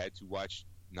felt like I had to watch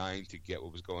 9 to get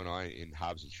what was going on in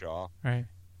Hobbs and Shaw. Right.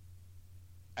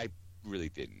 I really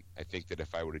didn't. I think that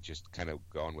if I would have just kind of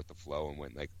gone with the flow and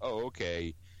went like, oh,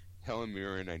 okay, Helen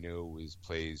Mirren I know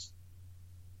plays,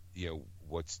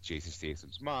 what's Jason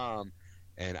Statham's mom,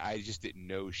 and I just didn't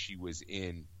know she was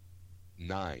in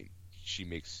 9. She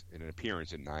makes an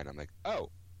appearance in 9. I'm like,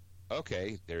 oh,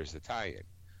 okay, there's the tie-in.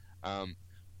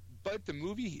 But the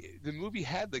movie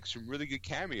had like some really good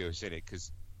cameos in it,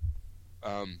 because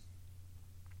Ryan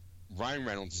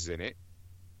Reynolds is in it.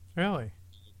 Really?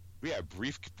 Yeah,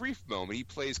 brief moment. He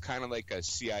plays kind of like a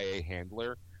CIA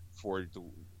handler for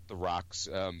the Rock's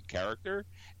character,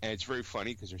 and it's very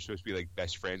funny because they're supposed to be like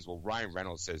best friends. Well, Ryan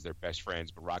Reynolds says they're best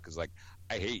friends, but Rock is like,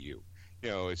 I hate you.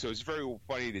 So it's very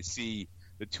funny to see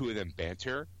the two of them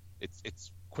banter.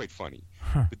 It's quite funny.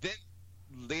 Huh. But then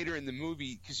later in the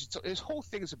movie, because this whole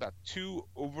thing is about two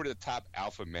over-the-top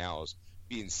alpha males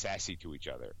being sassy to each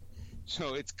other,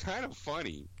 so it's kind of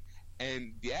funny,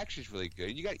 and the action's really good.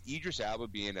 And you got Idris Elba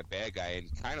being a bad guy, and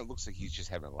kind of looks like he's just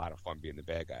having a lot of fun being the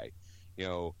bad guy.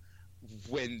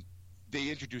 When they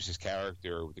introduce his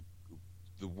character,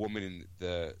 the woman in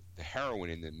the heroine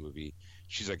in the movie,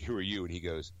 she's like, "Who are you?" And he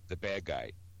goes, "The bad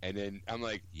guy." And then I'm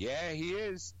like, "Yeah, he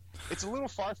is." It's a little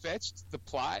far-fetched, the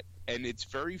plot, and it's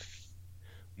very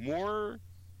more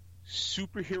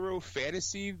superhero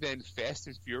fantasy than Fast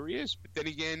and Furious. But then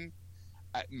again,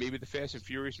 maybe the Fast and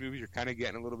Furious movies are kind of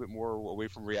getting a little bit more away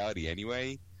from reality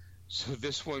anyway. So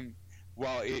this one,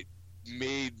 while it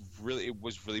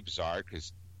was really bizarre,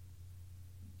 because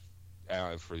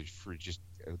for just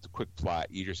the quick plot,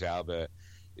 Idris Elba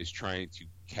is trying to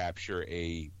capture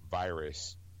a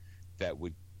virus that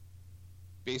would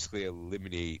basically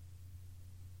eliminate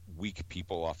weak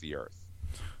people off the earth.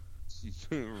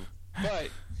 But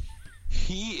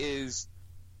he is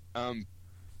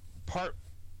part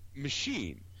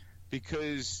machine,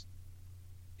 because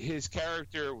his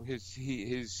character,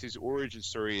 his origin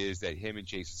story is that him and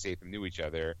Jason Statham knew each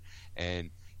other,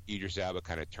 and Idris Elba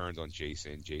kind of turned on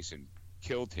Jason. Jason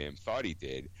killed him, thought he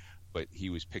did, but he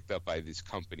was picked up by this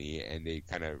company, and they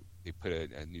put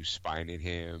a new spine in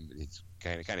him. It's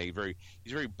kind of he's very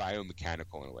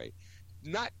biomechanical in a way,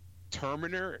 not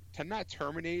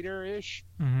Terminator-ish,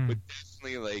 Mm-hmm. but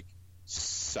definitely like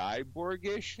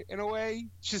cyborg-ish in a way.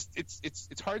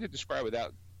 It's hard to describe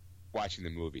without watching the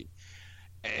movie,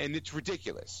 and it's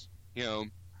ridiculous,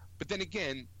 But then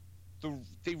again,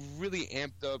 they really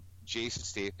amped up Jason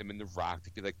Statham and The Rock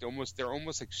to be like they're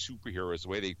almost like superheroes, the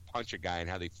way they punch a guy and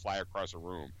how they fly across a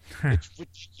room. It's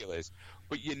ridiculous,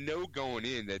 but going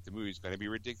in that the movie's going to be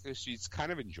ridiculous. It's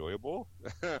kind of enjoyable.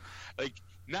 Like,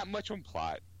 not much on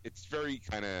plot. It's very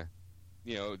kind of,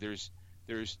 there's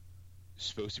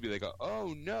supposed to be like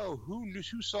oh no, who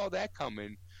saw that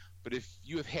coming? But if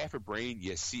you have half a brain,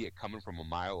 you see it coming from a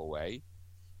mile away.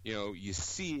 You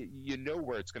see it,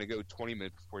 where it's going to go 20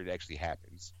 minutes before it actually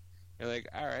happens. You're like,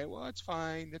 all right, well, it's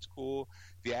fine, that's cool.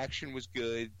 The action was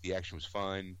good, the action was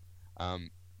fun.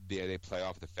 they play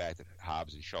off the fact that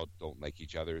Hobbs and Shaw don't like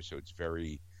each other, so it's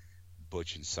very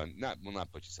Butch and not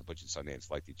Butch and Sundance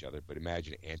liked each other, but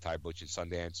imagine anti-Butch and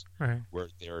Sundance, Right. where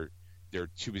they're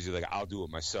too busy, like, I'll do it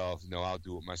myself. No, I'll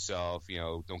do it myself.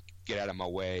 Don't get out of my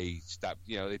way. Stop.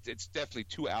 It's definitely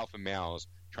two alpha males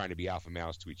trying to be alpha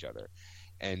males to each other,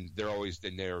 and they're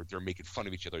making fun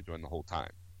of each other during the whole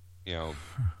time.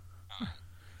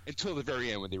 Until the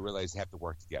very end when they realize they have to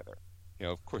work together.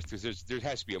 Of course, there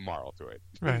has to be a moral to it.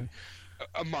 Right.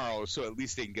 A moral, so at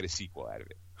least they can get a sequel out of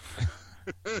it.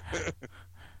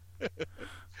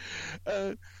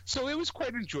 So it was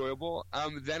quite enjoyable.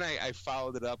 Then I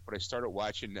followed it up, but I started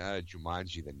watching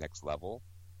Jumanji: The Next Level,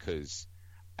 because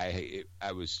I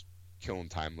was killing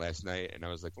time last night, and I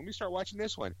was like, let me start watching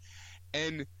this one.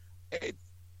 And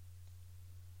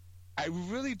I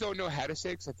really don't know how to say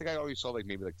it, because I think I only saw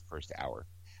maybe the first hour.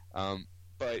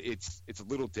 But it's a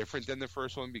little different than the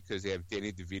first one, because they have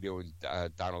Danny DeVito and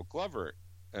Donald Glover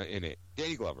in it.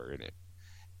 Danny Glover in it.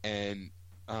 And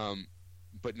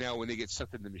but now when they get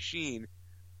sucked in the machine,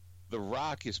 The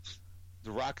Rock is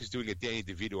doing a Danny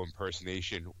DeVito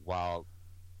impersonation while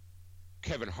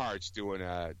Kevin Hart's doing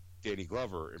a Danny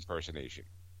Glover impersonation.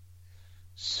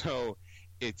 So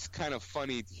it's kind of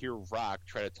funny to hear Rock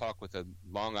try to talk with a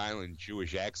Long Island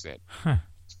Jewish accent.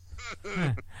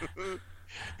 And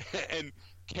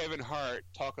Kevin Hart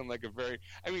talking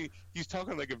he's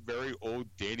talking like a very old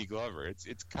Danny Glover.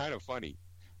 It's kind of funny,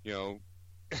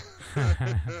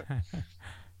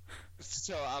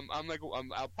 So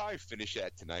I'll probably finish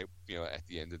that tonight. At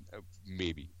the end of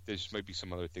maybe there's might be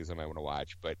some other things I might want to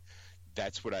watch, but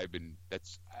that's what I've been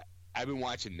watching. I've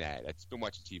been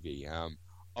watching TV.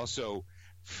 Also,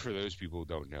 for those people who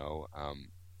don't know,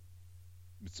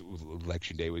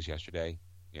 Election Day was yesterday.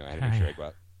 I had to make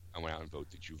sure I went out and vote.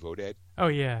 Did you vote, Ed? Oh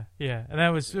yeah, and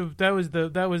that was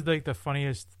the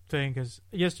funniest thing, because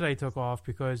yesterday I took off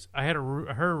because I had heard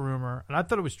a rumor, and I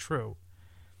thought it was true.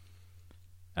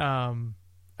 And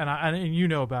you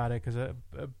know about it because I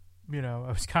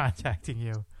was contacting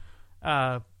you.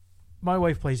 My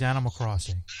wife plays Animal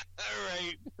Crossing. All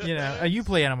right. You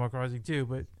play Animal Crossing too,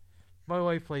 but my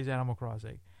wife plays Animal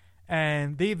Crossing,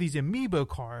 and they have these amiibo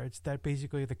cards that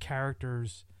basically are the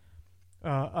characters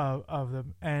of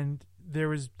them. And there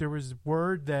was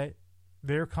word that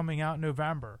they're coming out in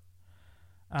November.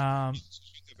 November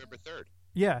 3rd.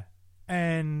 Yeah,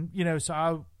 and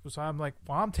so I'm like,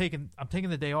 well, I'm taking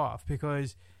the day off,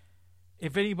 because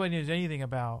if anybody knows anything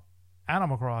about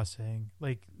Animal Crossing,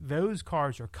 those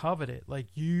cards are coveted.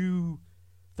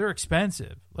 They're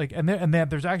expensive. And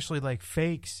there's actually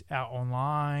fakes out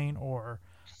online, or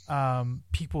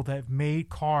people that have made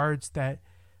cards that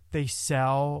they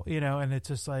sell, and it's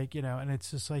just and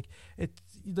it's just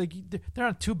they're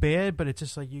not too bad, but it's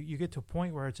just you get to a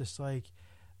point where it's just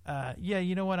yeah,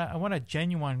 you know what, I want a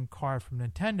genuine card from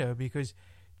Nintendo, because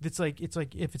it's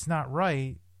if it's not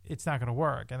right, it's not going to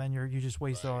work, and then you just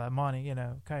wasted all that money,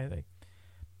 kind of thing.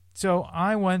 So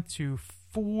I went to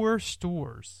 4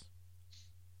 stores,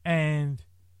 and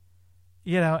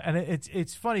and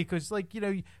it's funny because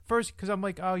first, because I'm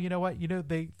like, oh, you know what,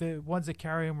 the ones that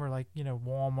carry them were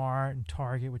Walmart and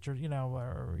Target, which are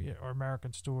or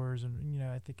American stores, and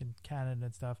I think in Canada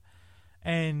and stuff,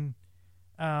 and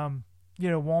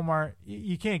Walmart,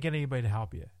 you can't get anybody to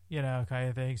help you, kind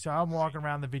of thing. So I'm walking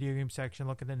around the video game section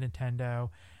looking at Nintendo,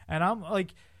 and I'm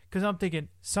because I'm thinking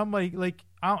somebody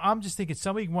I'm just thinking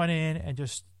somebody went in and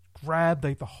just grabbed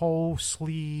the whole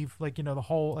sleeve, the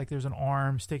whole, there's an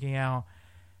arm sticking out,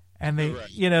 and they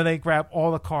they grab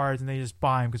all the cards and they just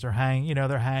buy them because they're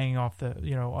hanging off the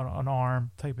on an arm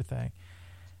type of thing.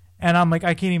 And I'm like,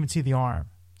 I can't even see the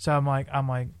arm, so I'm like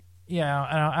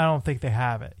yeah, I don't think they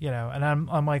have it, and I'm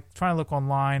trying to look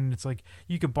online, and it's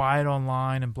you could buy it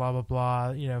online and blah blah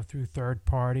blah, through third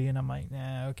party, and I'm like,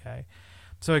 nah, okay.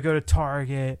 So I go to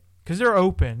Target because they're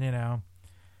open,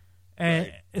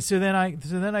 and so then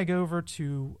I go over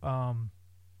to one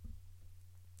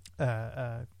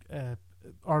of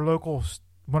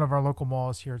our local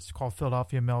malls here. It's called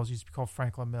Philadelphia Mills. It used to be called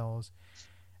Franklin Mills,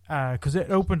 because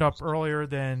it opened up earlier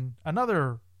than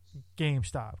another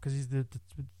GameStop, because the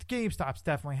GameStops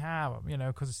definitely have them,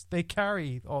 because they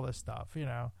carry all this stuff,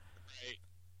 Right.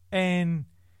 And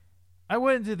I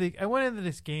went into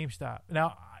this GameStop.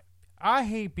 Now, I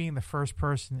hate being the first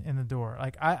person in the door.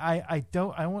 I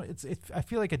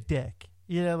feel like a dick.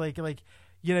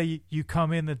 You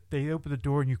come in, they open the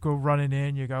door and you go running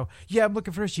in. You go, yeah, I'm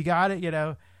looking for this. You got it,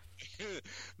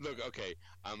 Look, okay,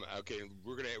 okay.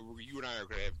 You and I are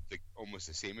gonna have almost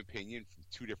the same opinion from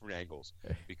 2 different angles.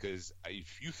 Because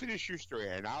if you finish your story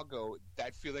and I'll go,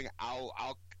 that feeling, I'll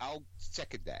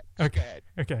second that. Okay. Go ahead.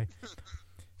 Okay.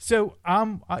 So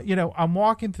I'm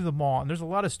walking through the mall, and there's a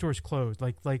lot of stores closed.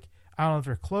 Like I don't know if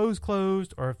they're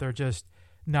closed, or if they're just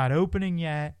not opening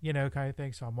yet, kind of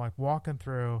thing. So I'm like walking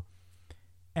through,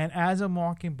 and as I'm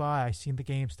walking by, I see the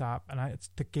GameStop, and it's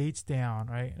the gate's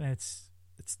down, right, and it's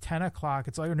 10 o'clock.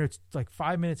 It's like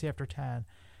 5 minutes after 10,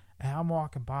 and I'm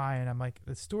walking by, and I'm like,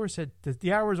 the store said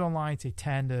the hours online say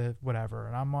 10 to whatever,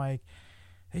 and I'm like,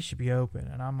 they should be open,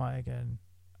 and I'm like,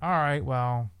 all right,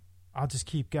 well, I'll just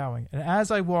keep going. And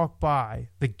as I walk by,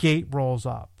 the gate rolls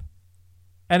up.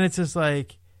 And it's just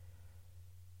like,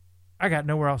 I got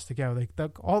nowhere else to go. Like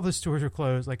all the stores are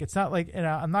closed. Like, it's not like,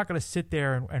 I'm not going to sit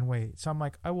there and wait. So I'm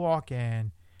like, I walk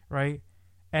in, right?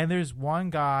 And there's one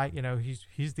guy,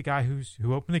 he's the guy who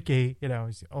opened the gate.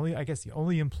 He's the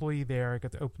only employee there. I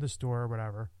got to open the store or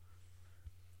whatever.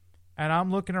 And I'm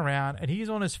looking around, and he's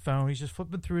on his phone. He's just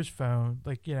flipping through his phone,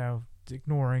 like,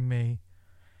 ignoring me.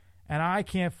 And I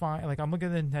can't find, like, I'm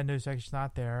looking at the Nintendo section, it's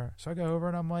not there. So I go over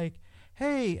and I'm like,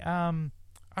 hey,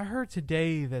 I heard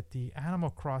today that the Animal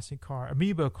Crossing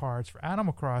Amiibo cards for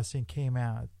Animal Crossing came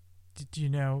out. Do you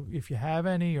know if you have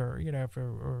any, or if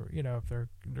they're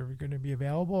going to be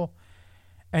available?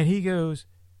 And he goes,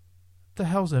 "What the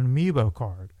hell's an Amiibo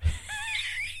card?"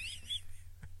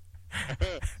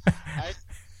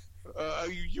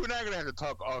 You and I are going to have to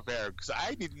talk off air, because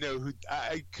I need to know who.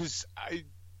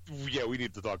 Yeah, we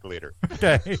need to talk later.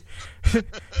 Okay.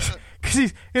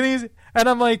 And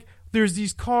I'm like, there's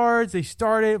these cards. They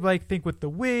started, like, think with the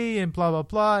Wii and blah, blah,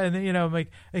 blah. And then, I'm like,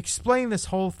 explain this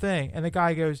whole thing. And the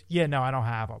guy goes, yeah, no, I don't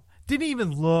have them. Didn't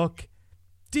even look.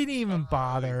 Didn't even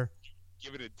bother.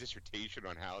 Given a dissertation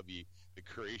on how the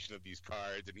creation of these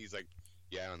cards. And he's like,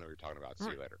 yeah, I don't know what you're talking about. See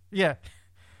you later. Yeah.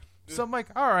 So I'm like,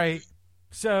 all right.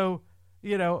 So,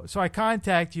 so I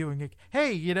contact you and like,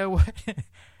 hey, you know what?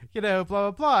 Blah,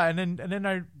 blah, blah. And then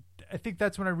I think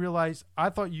that's when I realized I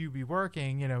thought you'd be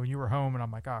working, when you were home, and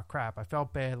I'm like, oh crap, I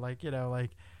felt bad, like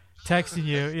texting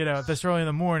you, this early in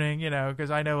the morning, because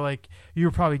I know, like, you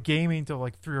were probably gaming till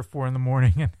like 3 or 4 in the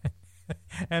morning,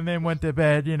 and then went to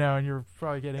bed, and you're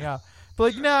probably getting up. But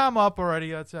like, no, I'm up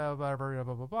already. That's whatever,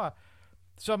 blah blah blah.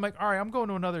 So I'm like, all right, I'm going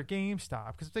to another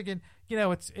GameStop, because I'm thinking,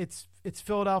 it's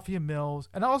Philadelphia Mills,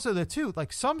 and also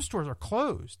like some stores are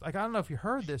closed. Like, I don't know if you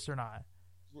heard this or not.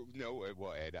 No,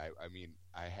 well, Ed, I mean,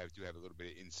 I do have a little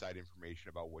bit of inside information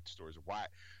about what stores are. Why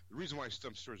the reason why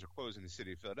some stores are closed in the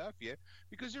city of Philadelphia,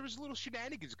 because there was little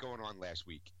shenanigans going on last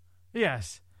week.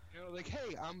 Yes. Like,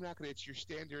 hey, I'm not gonna. It's your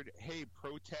standard, hey,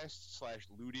 protest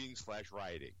 / looting /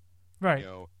 rioting. Right.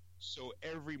 So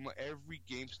every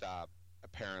GameStop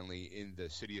apparently in the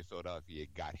city of Philadelphia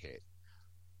got hit,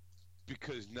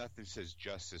 because nothing says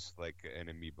justice like an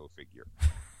Amiibo figure.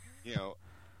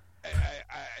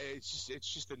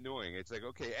 It's just annoying. It's like,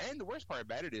 okay, and the worst part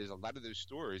about it is a lot of those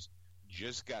stores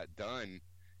just got done,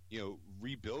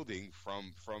 rebuilding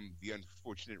from the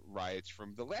unfortunate riots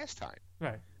from the last time.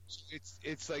 Right. So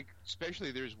it's like,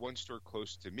 especially there's one store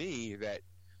close to me that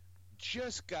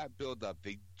just got built up.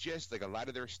 They just, like, a lot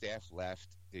of their staff left.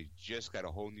 They just got a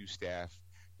whole new staff.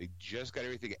 They just got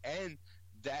everything. And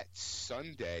that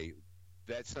Sunday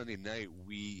night,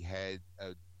 we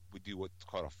do what's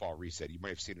called a fall reset. You might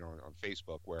have seen it on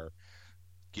Facebook, where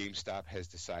GameStop has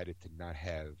decided to not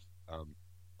have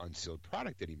unsealed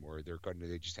product anymore.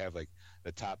 They just have, like,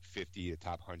 the top 50, the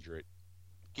top 100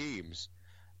 games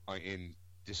in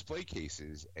display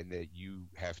cases, and that you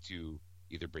have to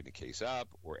either bring the case up,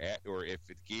 or if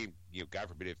the game, God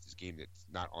forbid, if this game that's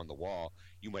not on the wall,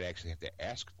 you might actually have to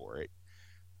ask for it,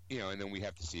 and then we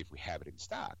have to see if we have it in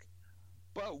stock.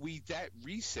 But that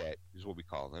reset is what we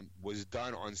call them, was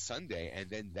done on Sunday, and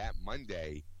then that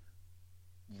Monday,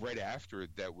 right after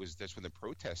that's when the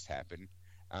protest happened.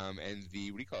 And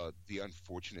the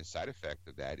unfortunate side effect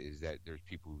of that is that there's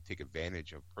people who take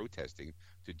advantage of protesting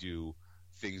to do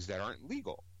things that aren't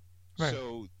legal. Right.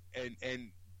 So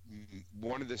and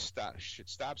one of the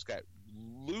stops got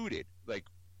looted, like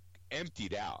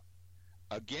emptied out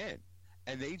again,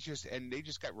 and they just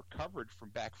got recovered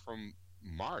from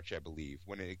March, I believe,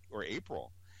 or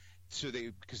April. So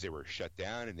because they were shut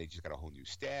down, and they just got a whole new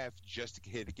staff just to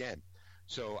hit again.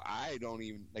 So I don't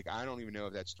even know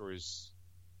if that store is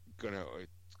gonna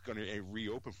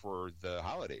reopen for the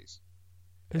holidays.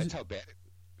 That's how bad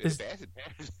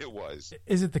it was.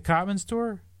 Is it the Cotman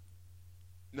store?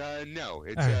 No,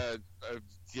 it's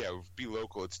be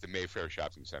local. It's the Mayfair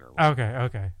Shopping Center.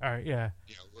 Okay, all right, yeah.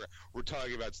 We're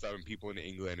talking about stuff, and people in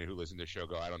England and who listen to the show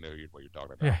go, I don't know what you're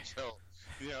talking about. Yeah. So,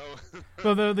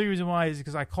 Well, the reason why is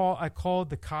because I called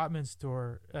the Cotman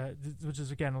store, which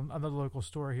is again another local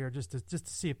store here, just to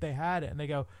see if they had it, and they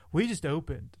go, we just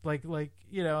opened, like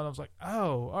and I was like,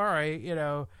 oh, all right,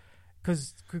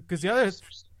 because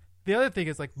the other thing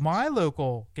is like my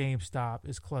local GameStop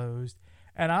is closed,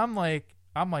 and I'm like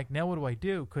now what do I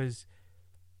do? Because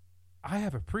I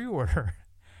have a pre-order.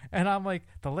 And I'm like,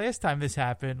 the last time this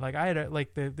happened, like I had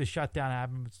the shutdown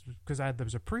happened because there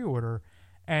was a pre-order,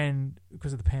 and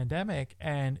because of the pandemic,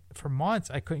 and for months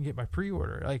I couldn't get my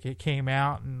pre-order. Like it came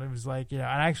out, and it was like, and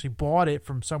I actually bought it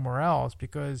from somewhere else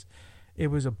because it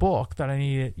was a book that I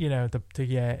needed, to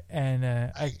get. And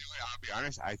I'll be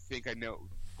honest, I think I know.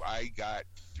 I got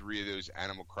 3 of those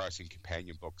Animal Crossing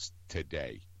companion books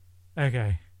today.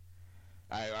 Okay.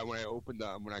 When I opened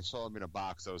them, when I saw them in a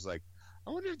box, I was like, I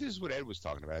wonder if this is what Ed was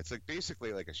talking about. It's like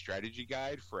basically like a strategy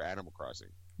guide for Animal Crossing.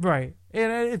 Right.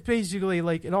 And it's basically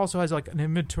like, it also has like an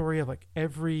inventory of like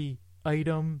every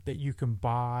item that you can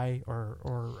buy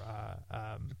or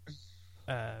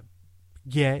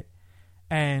get.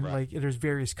 And right. like there's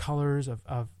various colors of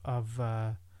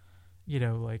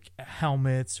like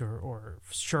helmets or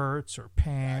shirts or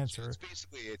pants. It's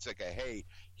basically, it's like hey,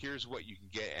 here's what you can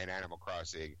get in Animal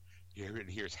Crossing.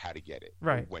 Here's how to get it.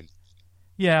 Right. When.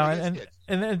 Yeah,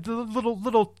 and the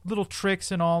little tricks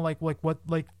and all, like what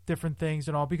different things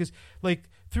and all, because like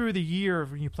through the year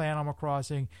when you play Animal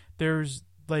Crossing, there's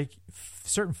like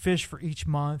certain fish for each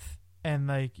month, and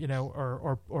like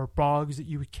or bugs that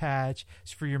you would catch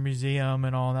for your museum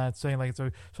and all that. So like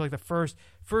the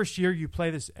first year you play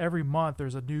this, every month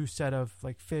there's a new set of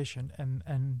like fish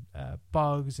and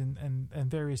bugs and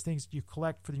various things that you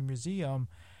collect for the museum,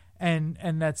 and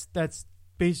that's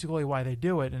basically why they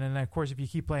do it. And then of course if you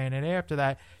keep playing it after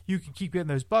that, you can keep getting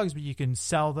those bugs, but you can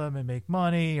sell them and make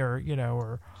money, or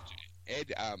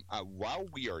Ed, while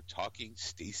we are talking,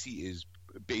 Stacy is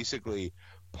basically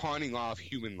pawning off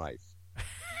human life.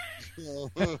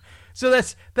 So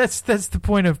that's the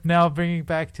point of now bringing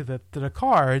back to the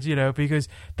cards, because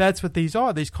that's what these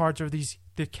are. These cards are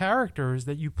the characters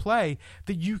that you play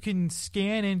that you can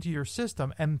scan into your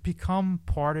system and become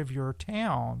part of your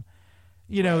town.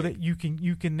 Right. That you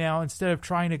can now, instead of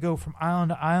trying to go from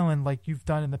island to island like you've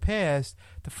done in the past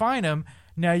to find them,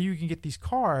 now you can get these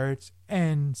cards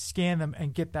and scan them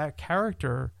and get that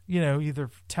character, either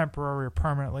temporary or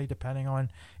permanently, depending on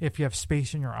if you have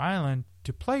space in your island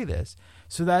to play this.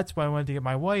 So that's why I wanted to get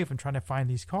my wife and trying to find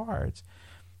these cards.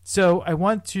 So I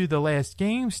went to the last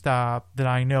GameStop that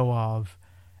I know of,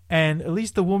 and at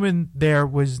least the woman there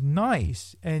was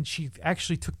nice, and she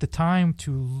actually took the time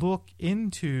to look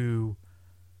into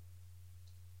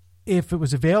if it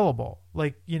was available,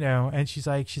 and she's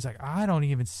like, I don't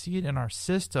even see it in our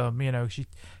system. She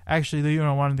actually, went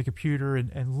on the computer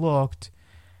and looked,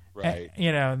 right.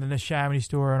 And then the Chamonix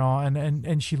store and all,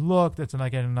 and she looked. That's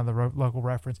again another local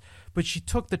reference, but she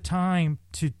took the time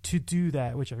to do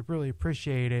that, which I really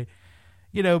appreciated.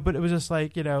 But it was just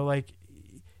like,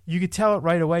 you could tell it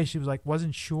right away. She was like,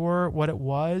 wasn't sure what it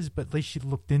was, but at least she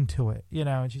looked into it,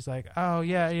 and she's like, oh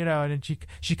yeah, and then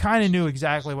she kind of knew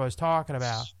exactly what I was talking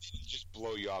about. Just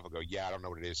blow you off and go, yeah, I don't know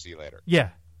what it is. See you later. Yeah.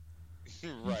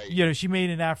 Right. She made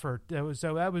an effort. That was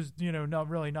not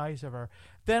really nice of her.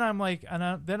 Then I'm like,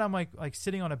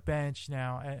 sitting on a bench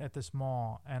now at this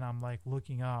mall, and I'm like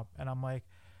looking up, and I'm like,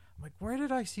 where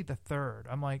did I see the third?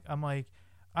 I'm like.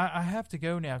 I have to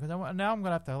go now, because now I'm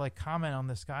gonna have to comment on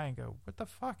this guy and go, what the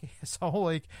fuck,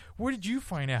 asshole? Where did you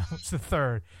find out it's the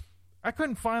third? I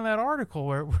couldn't find that article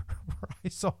where I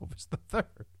saw it was the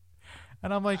third,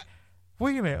 and I'm like,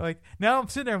 wait a minute. Now I'm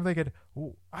sitting there, I'm thinking,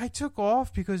 I took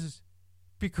off because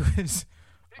you leave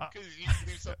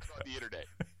something on the internet.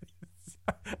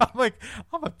 I'm like,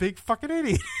 I'm a big fucking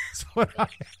idiot. That's what I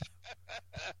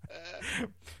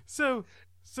am. So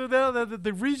now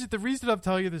the reason I'm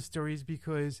telling you this story is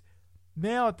because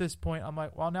now at this point I'm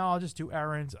like, well, now I'll just do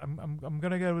errands. I'm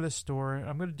gonna go to the store.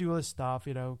 I'm gonna do all this stuff.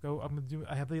 I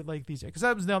have these, because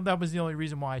that was the only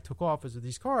reason why I took off, is with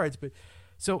these cards. But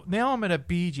so now I'm at a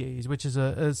BJ's, which is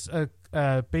a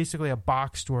basically a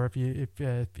box store. If you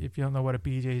don't know what a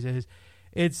BJ's is,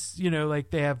 it's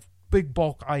they have big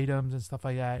bulk items and stuff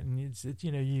like that, and it's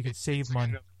you can save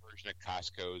money. Another version of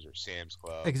Costco's or Sam's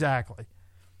Club. Exactly.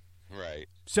 Right.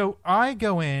 So I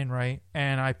go in, right,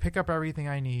 and I pick up everything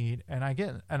I need, and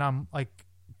I'm like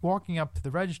walking up to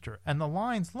the register, and the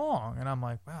line's long, and I'm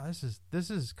like, wow, this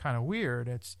is kind of weird.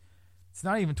 It's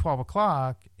not even 12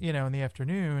 o'clock, in the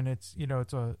afternoon. It's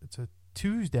it's a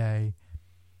Tuesday,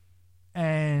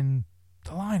 and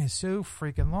the line is so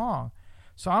freaking long.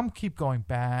 So I'm keep going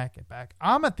back and back.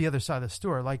 I'm at the other side of the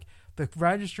store, like the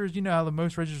registers. How the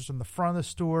most registers in the front of the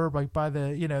store, right by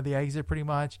the the exit, pretty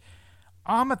much.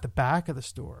 I'm at the back of the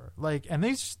store, and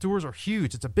these stores are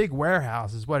huge. It's a big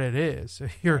warehouse, is what it is.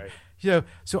 So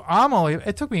so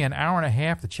it took me an hour and a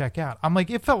half to check out. I'm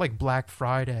like, it felt like Black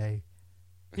Friday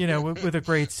with a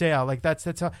great sale. Like that's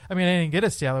how. I mean, I didn't get a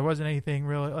sale. There wasn't anything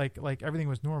really like everything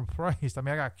was normal priced. I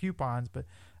mean, I got coupons, but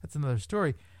that's another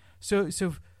story. So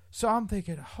I'm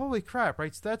thinking, holy crap,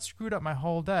 right? So that screwed up my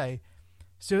whole day.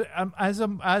 So as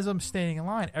I'm standing in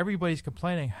line, everybody's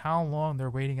complaining how long they're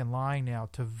waiting in line now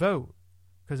to vote,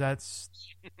 because that's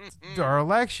our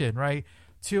election, right?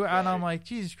 And I'm like,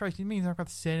 Jesus Christ, it means I'm going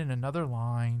to sit in another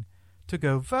line to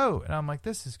go vote, and I'm like,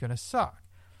 this is going to suck.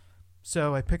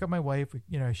 So I pick up my wife,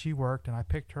 she worked, and I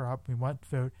picked her up. We went to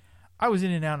vote. I was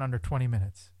in and out in under 20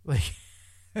 minutes. Like,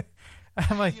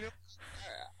 I'm like,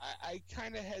 I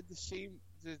kind of had the same.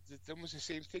 Almost the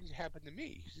same thing happened to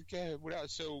me. Okay,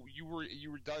 so you were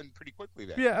done pretty quickly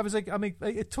then. Yeah, I mean,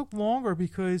 it took longer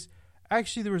because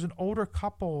actually there was an older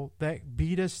couple that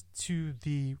beat us to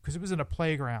because it was in a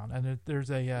playground, and there's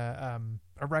a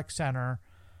rec center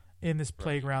in this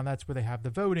playground. That's where they have the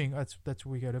voting. That's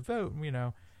where we go to vote.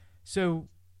 So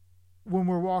when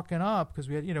we're walking up, because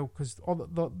we had because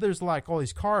there's like all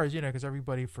these cars, because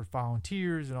everybody for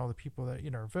volunteers and all the people that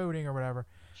are voting or whatever.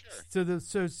 Sure.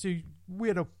 So we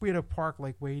had to park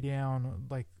like way down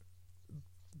like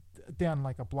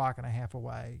a block and a half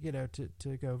away,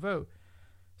 to go vote.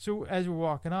 So as we're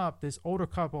walking up, this older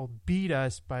couple beat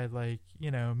us by like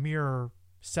mere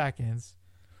seconds,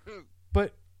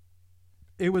 but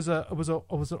it was an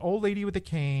old lady with a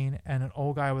cane and an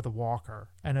old guy with a walker,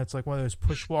 and it's like one of those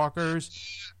push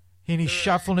walkers, and he's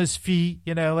shuffling his feet,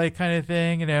 like kind of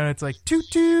thing, and it's like toot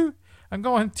toot, I'm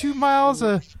going 2 miles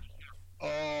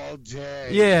all day.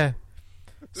 Yeah.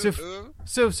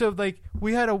 So like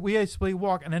we had to split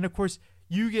walk, and then of course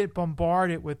you get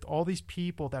bombarded with all these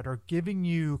people that are giving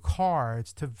you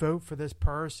cards to vote for this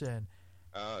person.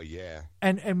 Oh yeah.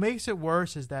 And it makes it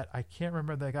worse is that I can't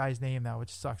remember the guy's name now, which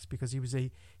sucks because he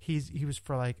was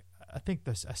for like I think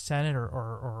a senator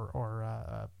or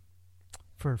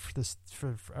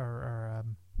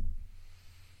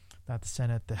not the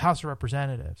Senate, the House of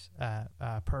Representatives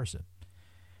person.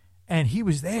 And he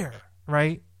was there,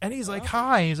 right? And he's like,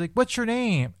 hi. He's like, what's your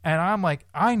name? And I'm like,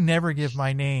 I never give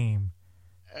my name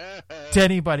to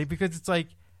anybody because it's like,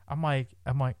 I'm like,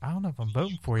 I don't know if I'm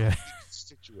voting for you.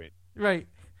 Constituent. Right.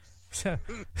 So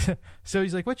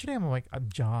he's like, what's your name? I'm like, I'm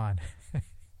John.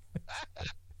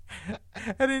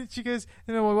 And then she goes,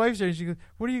 and then my wife's there, and she goes,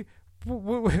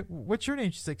 what's your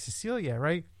name? She's like, Cecilia,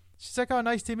 right? She's like, oh,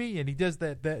 nice to meet you. And he does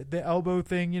the elbow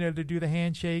thing, to do the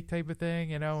handshake type of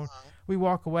thing, We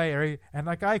walk away, right? And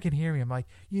like I can hear me. I'm like,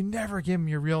 you never give him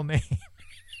your real name.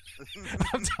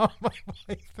 I'm telling my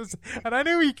wife this, and I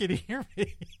knew he could hear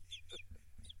me.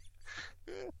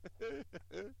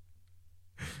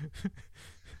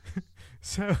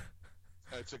 So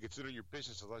it's like it's none of your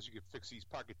business unless you can fix these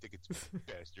pocket tickets,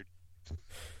 bastard.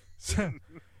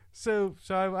 So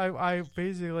I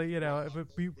basically, you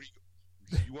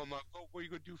want my vote? What are you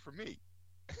gonna do for me?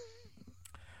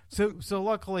 So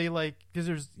luckily, like, because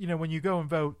there's, when you go and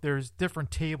vote, there's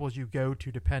different tables you go to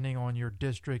depending on your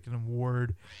district and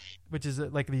ward, which is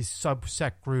like these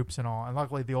subset groups and all. And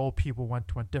luckily, the old people went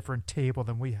to a different table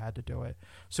than we had to do it.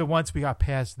 So once we got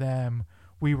past them,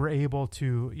 we were able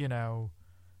to,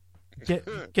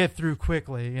 get through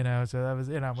quickly, So that was,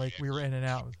 like we were in and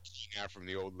out. From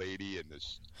the old lady and the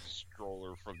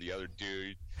stroller from the other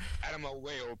dude. Out of my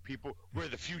way, old people. We're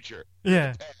the future. Yeah.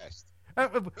 We're the past.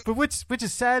 But which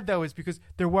is sad though is because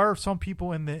there were some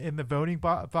people in the voting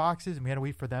boxes and we had to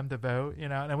wait for them to vote,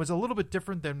 and it was a little bit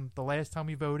different than the last time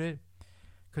we voted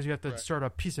because you have to start a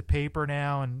piece of paper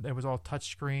now and it was all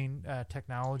touchscreen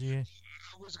technology.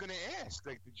 I was going to ask,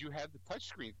 like, did you have the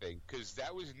touchscreen thing? Because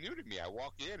that was new to me. I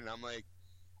walk in and I'm like,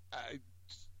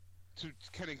 to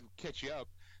kind of catch you up,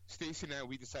 Stacey and I,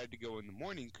 we decided to go in the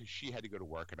morning because she had to go to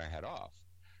work and I had off.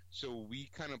 So we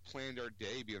kind of planned our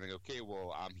day being like, okay,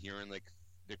 well, I'm hearing like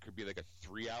there could be like a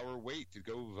 3-hour wait to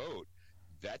go vote.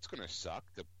 That's going to suck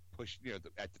to push,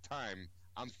 at the time,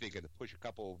 I'm thinking to push a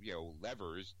couple,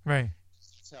 levers. Right.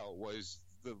 That's how it was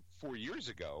 4 years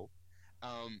ago.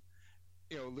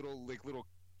 Little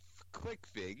click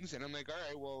things. And I'm like, all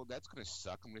right, well, that's going to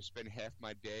suck. I'm going to spend half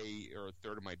my day or a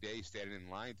third of my day standing in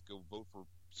line to go vote for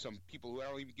some people who I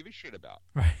don't even give a shit about.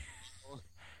 Right.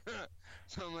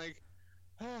 So I'm like,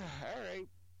 all right.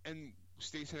 And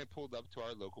Stacey and I pulled up to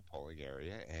our local polling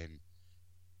area, and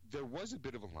there was a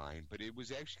bit of a line, but it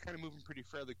was actually kind of moving pretty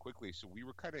fairly quickly. So we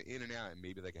were kind of in and out in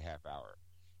maybe like a half hour.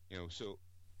 So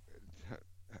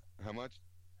how much?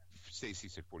 Stacey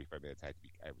said 45 minutes. I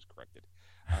was corrected.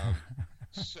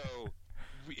 So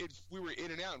we were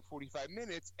in and out in 45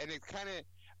 minutes, and it kind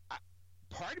of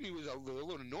part of me was a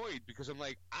little annoyed because I'm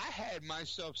like, I had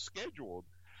myself scheduled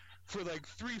for like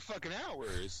 3 fucking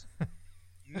hours.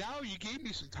 now you gave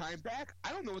me some time back.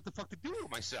 I don't know what the fuck to do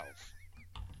with myself.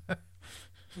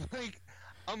 Like,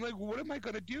 I'm like, what am I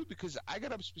going to do? Because I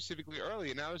got up specifically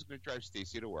early, and I was going to drive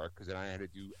Stacy to work because then I had to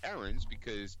do errands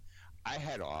because I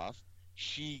had off.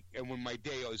 And when my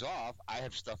day is off, I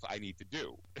have stuff I need to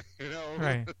do. You know?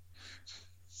 Right.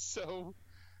 So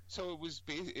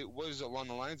it was along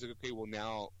the lines of, okay, well,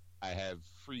 now I have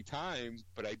free time,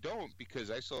 but I don't because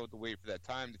I still have to wait for that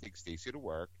time to take Stacy to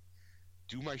work,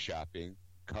 do my shopping,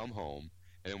 come home,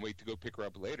 and then wait to go pick her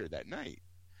up later that night.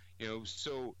 You know,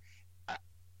 so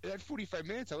at 45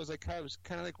 minutes, I was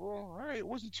kind of like, well, all right, it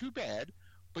wasn't too bad.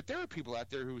 But there are people out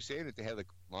there who were saying that they had like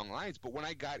long lines. But when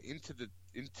I got into the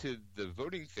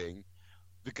voting thing,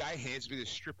 the guy hands me this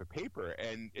strip of paper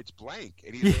and it's blank,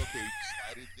 and he's like, okay,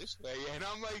 slide it this way, and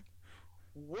I'm like,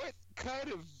 what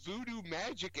kind of voodoo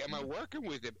magic am I working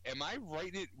with? Am I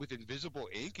writing it with invisible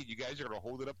ink and you guys are going to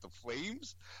hold it up to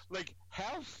flames? Like,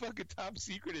 how fucking top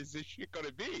secret is this shit going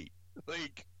to be?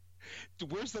 Like,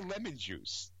 where's the lemon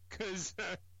juice? Because,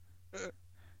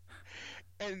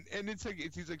 and he's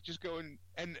like, just going,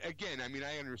 and again, I mean,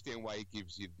 I understand why he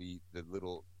gives you the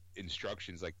little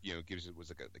instructions, like, you know, it looks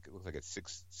like a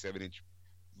 6-7 inch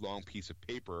long piece of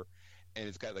paper, and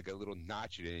it's got like a little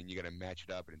notch in it, and you got to match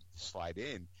it up and slide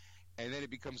in, and then it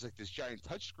becomes like this giant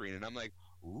touch screen, and I'm like,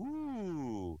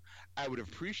 ooh, I would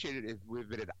appreciate it if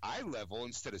with it at eye level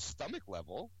instead of stomach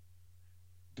level,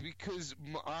 because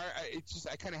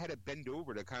I kind of had to bend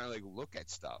over to kind of like look at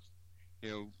stuff, you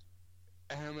know,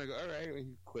 and I'm like, all right,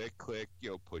 click, you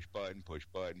know, push button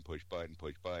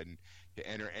to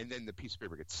enter, and then the piece of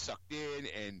paper gets sucked in,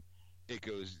 and it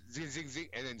goes zing, zing, zing,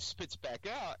 and then spits back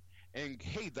out. And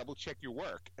hey, double check your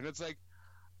work. And it's like,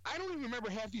 I don't even remember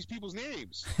half these people's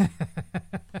names.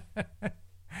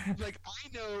 Like,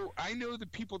 I know the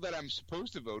people that I'm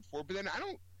supposed to vote for, but then I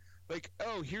don't, like,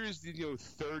 oh, here's the, you know,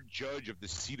 third judge of the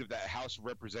seat of that House of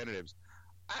Representatives.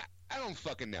 I don't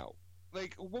fucking know.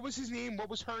 Like, what was his name? What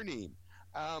was her name?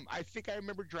 I think I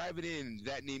remember driving in.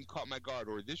 That name caught my guard.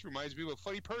 Or this reminds me of a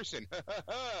funny person.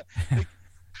 Like,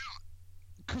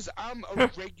 because I'm a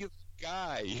regular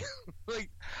guy. Like,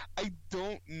 I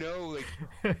don't know,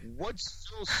 like, what's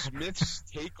Phil Smith's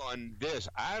take on this?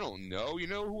 I don't know. You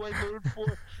know who I voted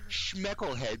for?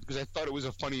 Schmecklehead, because I thought it was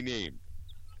a funny name.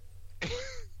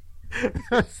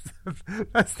 That's the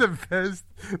best.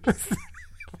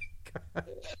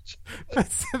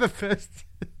 That's the best.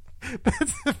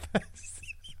 That's the best.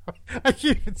 I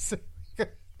can't even say.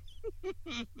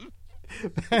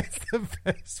 That's the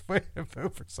best way to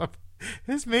vote for something.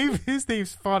 His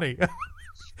name's funny.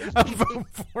 I'll vote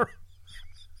for him.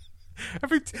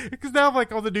 Because now I'm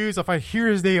like on the news, if I hear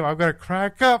his name, I'm gonna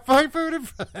crack up. I voted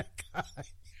for that guy.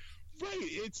 Right.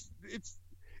 It's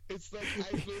like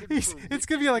I voted for. It's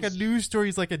gonna be like a news story.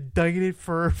 He's like indicted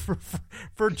for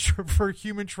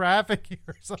human trafficking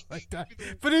or something like that.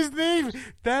 But his name,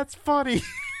 that's funny.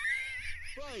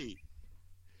 Right.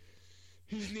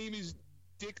 His name is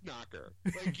Dick Knocker.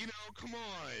 Like, you know, come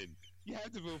on. You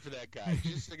have to vote for that guy.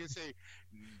 Just like I say,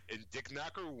 and Dick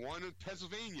Knocker won in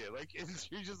Pennsylvania. Like, and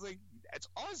you're just like, that's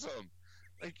awesome.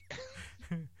 Like,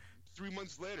 3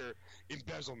 months later,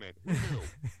 embezzlement. Who knew?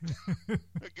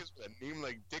 I guess with a name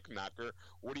like Dick Knocker,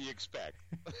 what do you expect?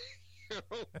 You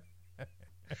know?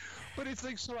 But it's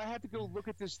like, so I had to go look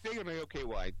at this thing. I'm like,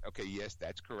 okay, yes,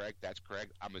 that's correct.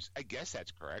 I guess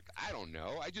that's correct. I don't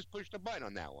know. I just pushed a button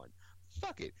on that one.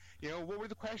 Fuck it. You know, what were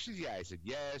the questions? Yeah, I said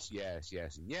yes,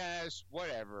 and yes,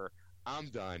 whatever. I'm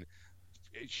done.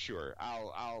 Sure,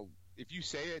 I'll. If you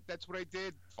say it, that's what I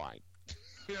did. Fine.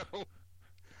 You know,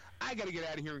 I got to get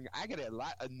out of here. And I got a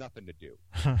lot of nothing to do.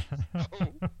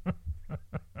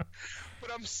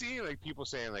 But I'm seeing like people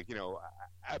saying like, you know,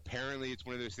 apparently it's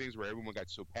one of those things where everyone got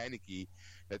so panicky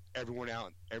that everyone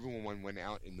went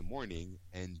out in the morning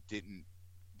and didn't.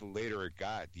 The later it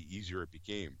got, the easier it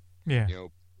became. Yeah. You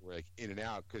know, we're like in and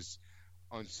out because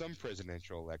on some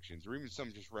presidential elections or even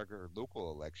some just regular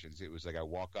local elections, it was like I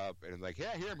walk up and I'm like,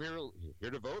 yeah, I'm here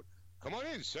to vote. Come on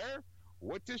in, sir.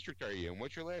 What district are you in?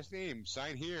 What's your last name?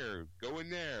 Sign here. Go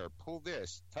in there. Pull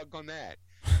this. Tug on that.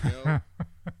 You know,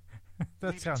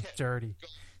 that sounds dirty.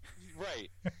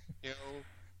 Right. You know,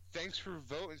 thanks for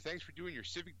voting. Thanks for doing your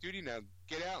civic duty. Now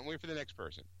get out and wait for the next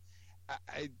person.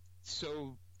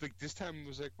 So like this time it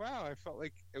was like, wow, I felt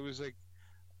like it was like,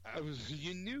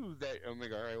 you knew that. I'm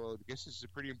like, all right, well, I guess this is a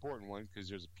pretty important one because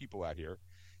there's people out here,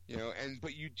 you know.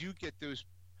 But you do get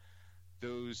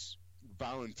those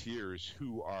volunteers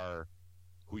who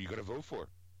you going to vote for.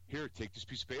 Here, take this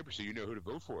piece of paper so you know who to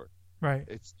vote for. Right.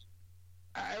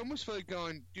 I almost feel like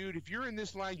going, dude, if you're in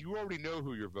this line, you already know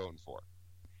who you're voting for.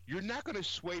 You're not going to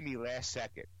sway me last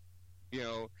second. You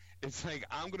know, it's like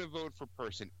I'm going to vote for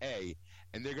person A,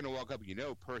 and they're going to walk up.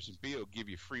 Person B will give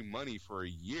you free money for a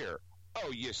year.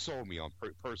 Oh, you sold me on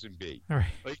person B. Right.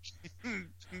 Like,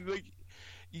 like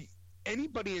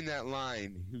anybody in that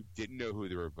line who didn't know who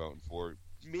they were voting for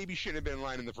maybe shouldn't have been in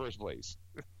line in the first place.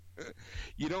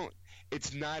 You don't.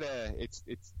 It's not a. It's.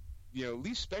 At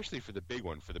least especially for the big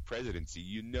one, for the presidency,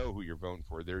 you know who you're voting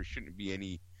for. There shouldn't be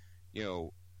any.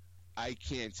 I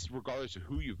can't, regardless of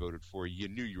who you voted for, you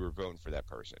knew you were voting for that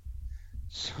person.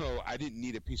 So I didn't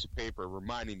need a piece of paper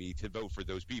reminding me to vote for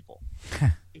those people.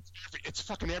 It's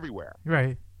fucking everywhere.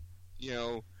 Right.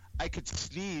 I could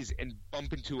sneeze and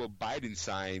bump into a Biden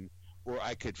sign, or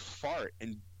I could fart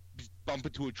and bump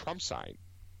into a Trump sign.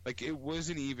 Like, it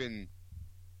wasn't even,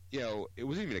 it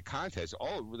wasn't even a contest.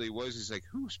 All it really was is like,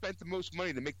 who spent the most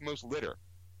money to make the most litter?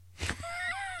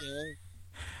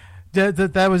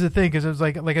 That was the thing, because it was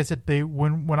like I said,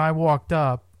 when I walked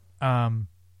up, I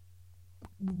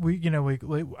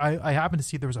happened to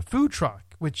see there was a food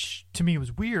truck, which to me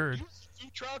was weird.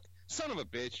 Food truck, son of a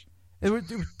bitch.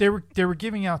 They were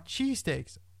giving out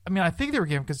cheesesteaks. I mean, I think they were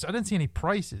giving, because I didn't see any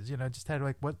prices. Just had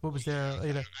like what was there.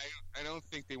 I don't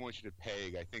think they want you to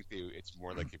pay. I think it's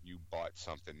more like if you bought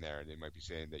something there, they might be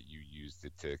saying that you used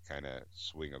it to kind of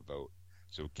swing a vote.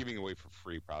 So giving away for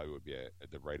free probably would be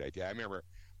the right idea. I remember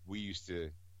we used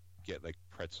to get like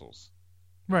pretzels.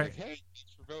 Right. Like, hey,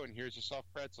 thanks for voting. Here's a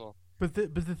soft pretzel. But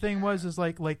the thing was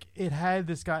like it had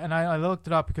this guy, and I looked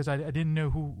it up because I didn't know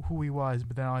who he was.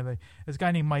 But then this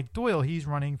guy named Mike Doyle. He's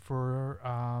running for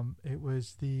it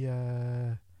was the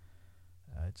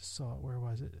I just saw it. Where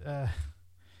was it?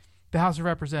 The House of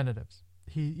Representatives.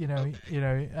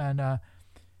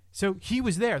 So he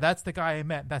was there. That's the guy I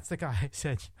met. That's the guy I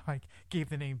said, I gave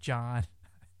the name John.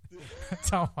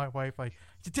 Tell my wife, like,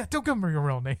 don't give him your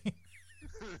real name. You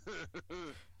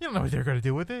don't know what they're going to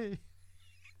do with it.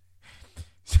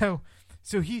 So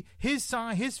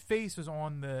his face was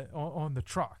on the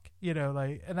truck,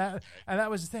 and that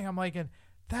was the thing. I'm like, and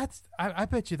I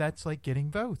bet you that's like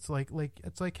getting votes. Like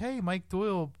it's like, hey, Mike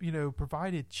Doyle,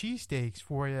 provided cheesesteaks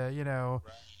for you, Right.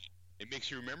 It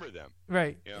makes you remember them.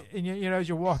 Right. And as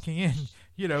you're walking in,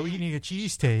 eating a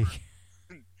cheesesteak.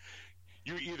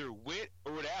 You're either with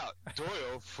or without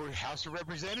Doyle for House of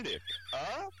Representative.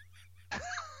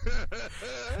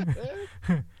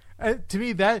 To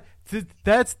me, this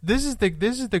is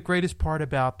the greatest part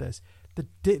about this.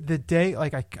 The day,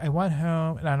 like I went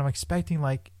home and I'm expecting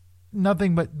like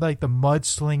nothing but like the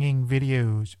mudslinging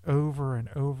videos over and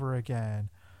over again.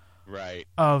 Right.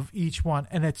 Of each one,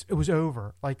 and it was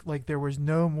over. Like there was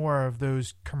no more of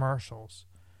those commercials,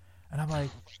 and I'm like,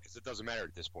 because it doesn't matter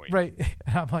at this point, right?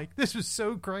 And I'm like, this was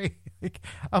so great.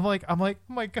 I'm like, oh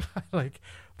my god, like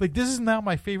this is now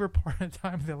my favorite part of the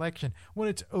time of the election when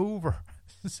it's over.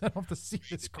 So I don't have to see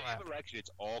this crap. The election,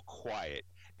 it's all quiet,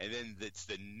 and then it's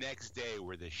the next day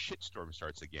where the shitstorm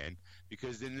starts again,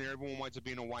 because then everyone wants to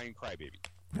be in a whine crybaby,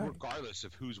 right. Regardless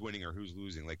of who's winning or who's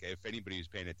losing. Like if anybody who's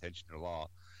paying attention to law.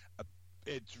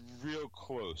 It's real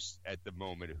close at the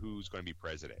moment who's going to be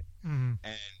president,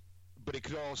 but it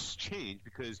could all change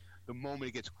because the moment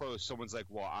it gets close, someone's like,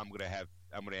 "Well, I'm going to ask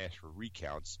for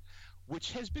recounts,"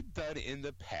 which has been done in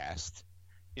the past.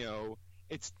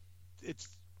 It's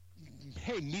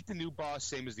hey, meet the new boss,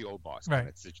 same as the old boss, right? Kind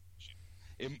of situation.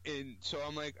 And so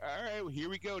I'm like, all right, well, here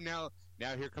we go. Now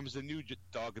here comes the new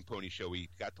dog and pony show. We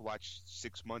got to watch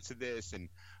 6 months of this, and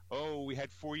we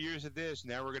had 4 years of this.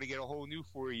 Now we're going to get a whole new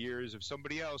 4 years of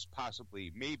somebody else,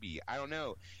 possibly, maybe. I don't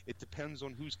know. It depends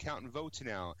on who's counting votes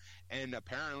now. And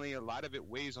apparently a lot of it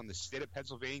weighs on the state of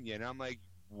Pennsylvania. And I'm like,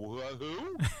 who?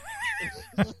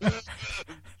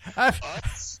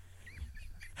 Us?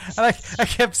 And I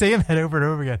kept saying that over and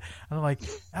over again. And I'm like,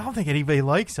 I don't think anybody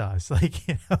likes us. Like,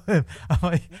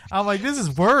 I'm like, this is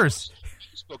worse.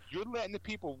 Look, you're letting the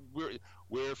people.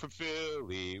 We're from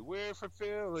Philly. We're from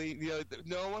Philly.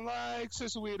 No one likes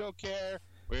us. We don't care.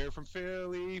 We're from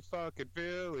Philly, fucking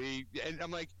Philly. And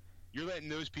I'm like, you're letting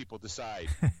those people decide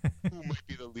who might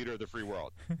be the leader of the free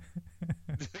world.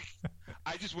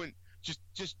 I just went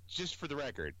just for the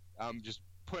record. I'm just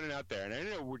putting it out there, and I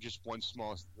know we're just one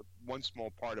small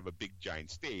part of a big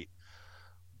giant state.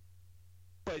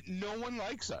 But no one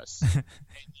likes us. And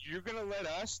you're gonna let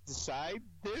us decide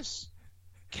this?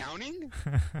 Counting?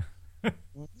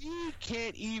 We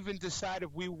can't even decide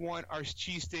if we want our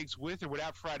cheesesteaks with or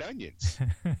without fried onions.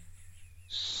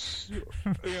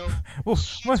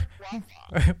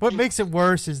 What makes it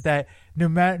worse is that no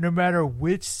matter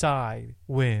which side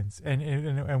wins,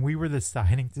 and we were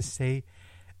deciding to say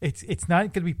it's not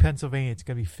going to be Pennsylvania, it's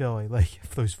going to be Philly, like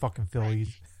those fucking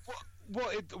Phillies.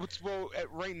 Well,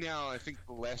 right now, I think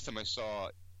the last time I saw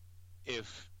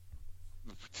if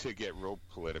to get real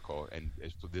political, and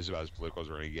this is about as political as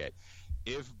we're going to get,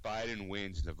 if Biden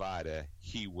wins Nevada,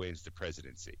 he wins the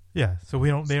presidency. Yeah, so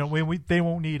they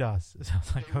won't need us. It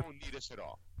sounds like they won't need us at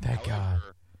all. Thank God.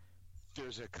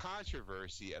 There's a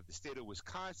controversy of the state of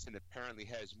Wisconsin apparently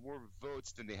has more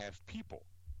votes than they have people.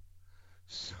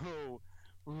 So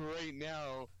right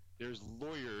now there's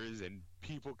lawyers and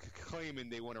people claiming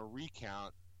they want to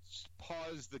recount,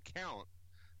 pause the count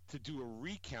to do a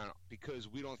recount because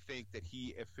we don't think that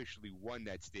he officially won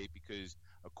that state because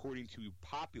according to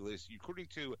according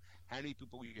to how many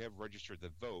people you have registered to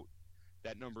vote,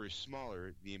 that number is smaller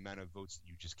than the amount of votes that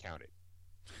you just counted.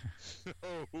 So,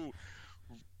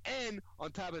 and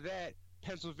on top of that,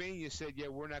 Pennsylvania said, yeah,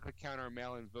 we're not going to count our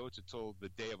mail-in votes until the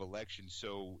day of election,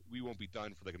 so we won't be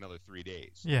done for like another 3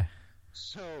 days. Yeah.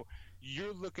 So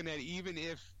you're looking at even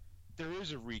if there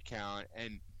is a recount,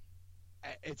 and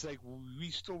it's like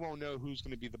we still won't know who's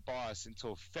going to be the boss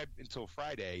until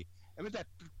Friday. I mean,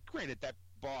 granted, that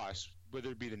boss,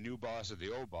 whether it be the new boss or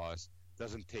the old boss,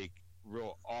 doesn't take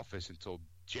real office until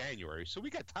January, so we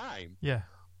got time. Yeah.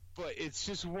 But it's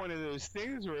just one of those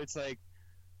things where it's like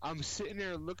I'm sitting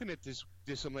there looking at this.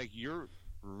 I'm like,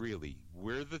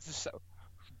 we're the.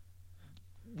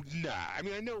 Nah, I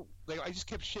mean, I know. Like, I just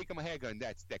kept shaking my head, going,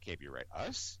 "That can't be right."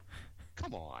 Us?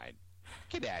 Come on,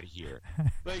 get out of here!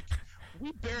 Like,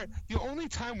 the only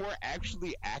time we're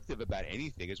actually active about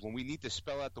anything is when we need to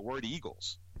spell out the word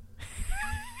Eagles.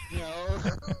 You know,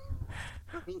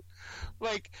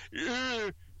 like, yeah,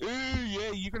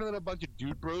 you're gonna let a bunch of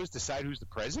dude bros decide who's the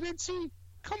presidency?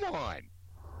 Come on.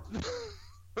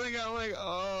 Like, I'm like,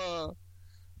 oh,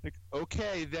 like,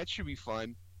 okay, that should be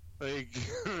fun. Like,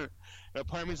 a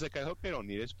part of me's like, I hope they don't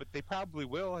need us, but they probably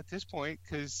will at this point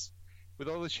because with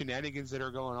all the shenanigans that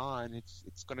are going on,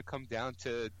 it's going to come down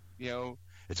to, you know,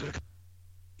 it's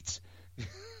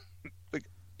like,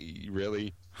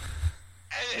 really.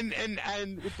 And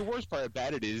the worst part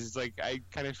about it is, like, I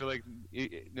kind of feel like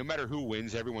no matter who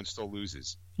wins, everyone still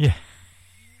loses. Yeah.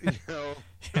 You know?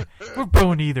 We're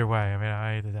boned either way. I mean,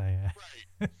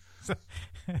 Right. So,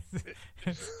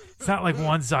 it's not like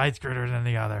one side's greater than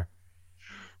the other.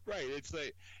 Right. It's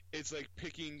like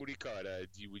picking, what do you call it?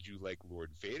 Would you like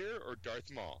Lord Vader or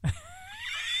Darth Maul?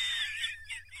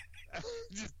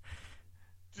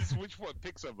 just which one?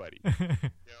 Pick somebody. You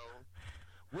know,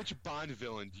 which Bond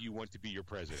villain do you want to be your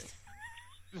president?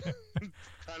 Kind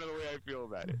of the way I feel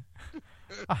about it.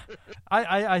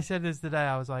 I said this today.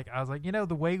 I was like, you know,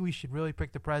 the way we should really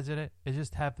pick the president is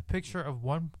just have the picture of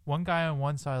one guy on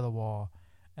one side of the wall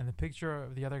and the picture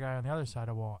of the other guy on the other side of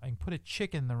the wall and put a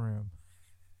chick in the room.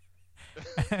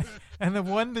 And the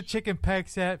one the chicken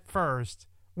pecks at first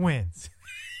wins.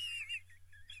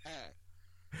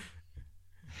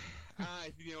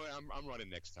 You know what? I'm running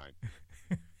next time.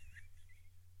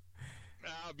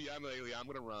 I'm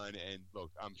gonna run, and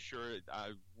look, I'm sure.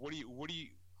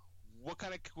 What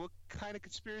kind of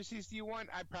conspiracies do you want?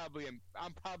 I'm probably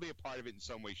a part of it in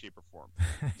some way, shape, or form.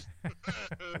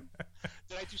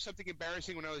 Did I do something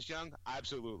embarrassing when I was young?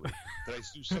 Absolutely. Did I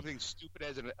do something stupid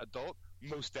as an adult?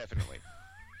 Most definitely.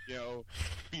 You know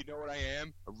what I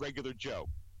am? A regular Joe.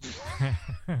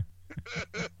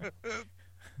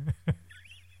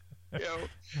 You know,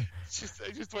 it's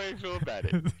just the way I feel about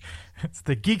it. It's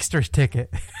the Geekster's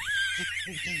ticket.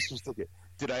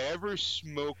 Did I ever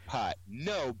smoke pot?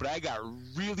 No, but I got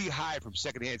really high from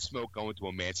secondhand smoke going to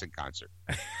a Manson concert.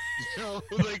 You know,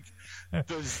 like,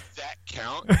 does that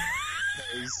count?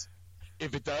 Because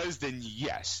if it does, then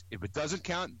yes. If it doesn't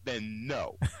count, then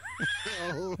no.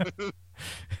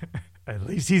 At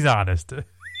least he's honest. How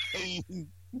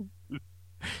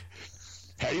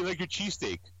do you like your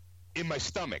cheesesteak? In my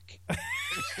stomach.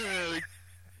 Like,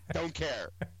 don't care.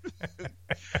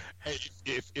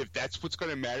 If that's what's going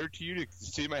to matter to you to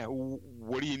see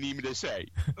what do you need me to say?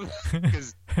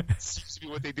 Because it seems to be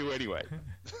what they do anyway.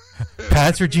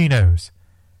 Pats or Geno's?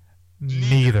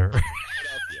 Neither.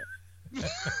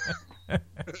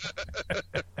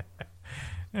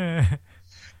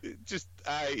 It's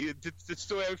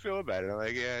the way I feel about it. I'm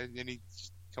like, yeah,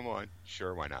 come on,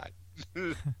 sure, why not?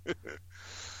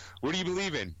 What do you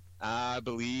believe in? I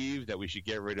believe that we should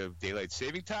get rid of daylight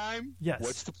saving time. Yes.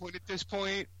 What's the point at this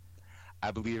point?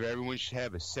 I believe everyone should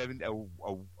have a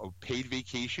paid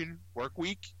vacation work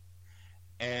week,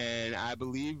 and I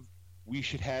believe we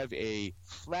should have a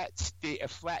flat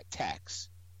tax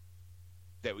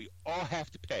that we all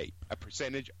have to pay a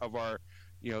percentage of our,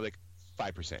 like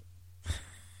 5%,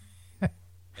 and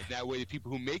that way the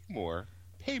people who make more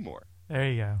pay more. There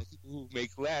you go. The people who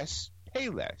make less pay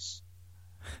less.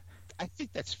 I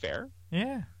think that's fair.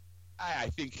 Yeah. I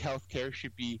think healthcare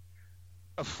should be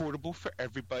affordable for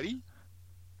everybody.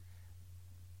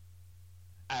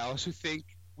 I also think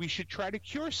we should try to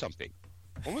cure something.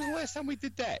 When was the last time we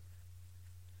did that?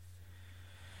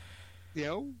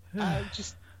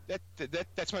 Just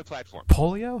that's my platform.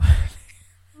 Polio?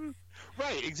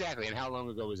 Right, exactly. And how long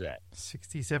ago was that?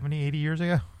 60, 70, 80 years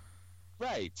ago?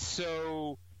 Right.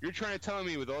 So you're trying to tell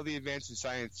me with all the advances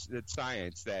in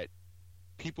science that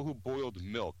people who boiled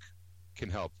milk can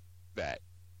help that.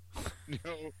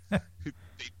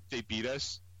 They beat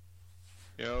us.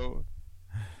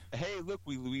 Hey, look,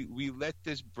 we let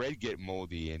this bread get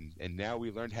moldy, and now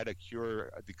we learned how to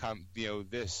cure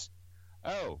this.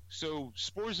 Oh, so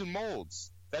spores and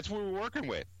molds. That's what we're working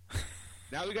with.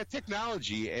 Now we got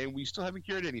technology, and we still haven't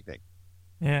cured anything.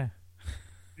 Yeah.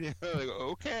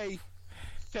 Okay.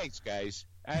 Thanks, guys.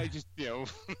 I just,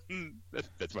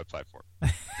 that's my platform.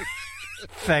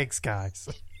 Thanks, guys.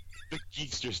 The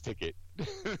Geekster's ticket.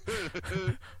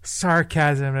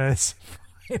 Sarcasm at its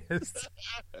finest.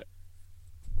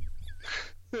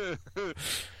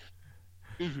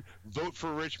 Vote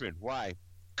for Richmond. Why?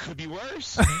 Could be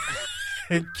worse.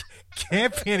 It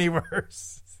can't be any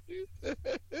worse.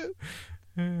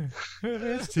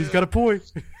 He's got a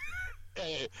point.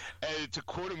 And to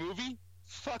quote a movie,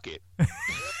 fuck it.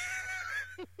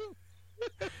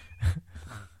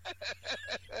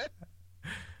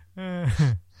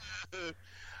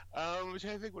 I'm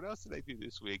trying to think, what else did I do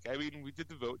this week? I mean, we did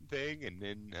the voting thing, and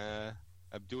then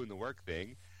I'm doing the work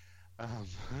thing.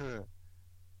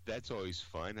 That's always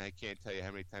fun. I can't tell you how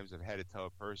many times I've had to tell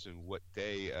a person what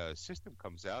day a system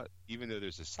comes out, even though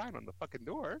there's a sign on the fucking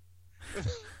door.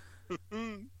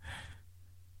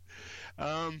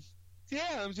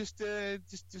 Yeah, I'm just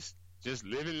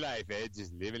living life, Ed.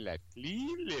 Just living life,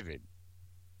 clean living.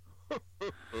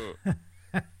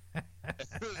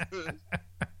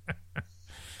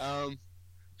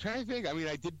 Trying to think. I mean,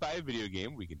 I did buy a video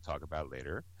game we can talk about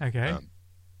later. Okay.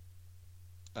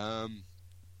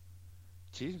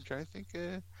 Geez, I'm trying to think.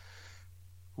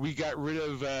 We got rid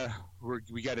of.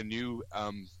 We got a new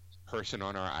person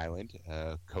on our island.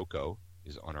 Coco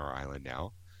is on our island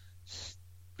now.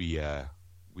 We had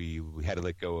to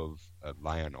let go of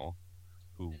Lionel,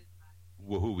 who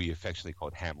we affectionately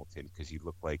called Hamilton because he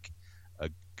looked like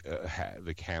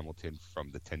like Hamilton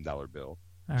from the $10 bill.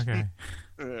 Okay.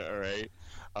 All right.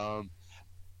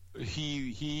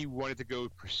 He wanted to go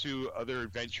pursue other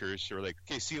adventures. So we're like,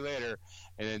 okay, see you later.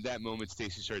 And in that moment,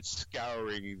 Stacy started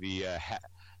scouring the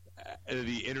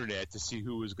internet to see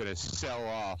who was going to sell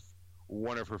off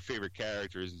one of her favorite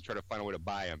characters and try to find a way to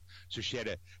buy him. So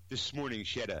this morning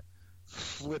she had to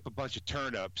flip a bunch of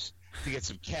turnips to get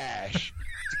some cash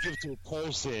to give to a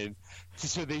person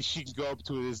so that she can go up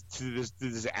to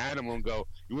this animal and go,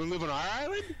 "You want to live on our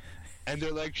island?" And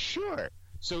they're like, "Sure."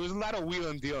 So it was a lot of wheeling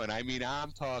and dealing. I mean,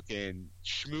 I'm talking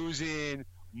schmoozing,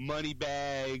 money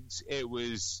bags. It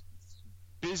was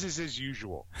business as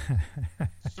usual.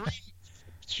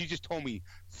 She just told me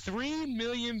 3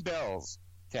 million bells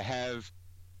to have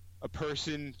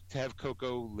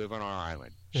Coco live on our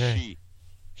island. Yeah.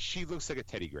 She looks like a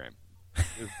Teddy Graham,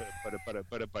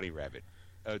 but a bunny rabbit.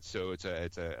 So it's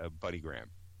a bunny Graham.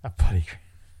 A bunny.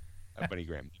 A bunny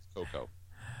Graham. Coco.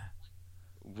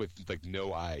 With like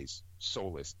no eyes,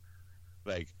 soulless,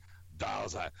 like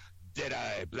doll's eye, dead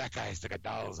eye, black eyes, like a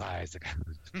doll's eyes.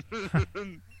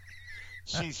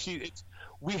 Stacy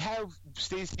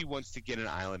wants to get an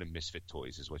island of misfit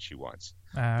toys, is what she wants.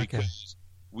 Okay. Because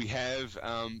we have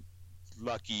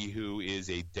Lucky, who is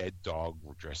a dead dog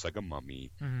dressed like a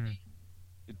mummy,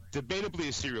 debatably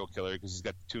a serial killer because he's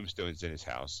got the tombstones in his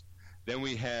house. Then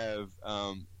we have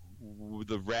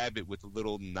the rabbit with a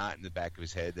little knot in the back of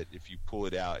his head that if you pull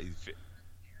it out,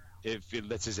 if it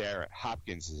lets his air,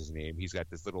 Hopkins is his name. He's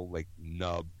got this little like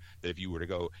nub that if you were to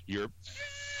go, and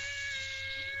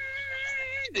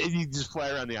you just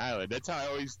fly around the island. That's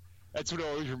what it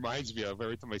always reminds me of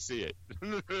every time I see it.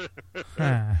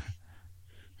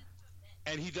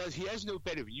 And he has no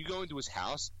bed. If you go into his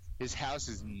house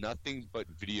is nothing but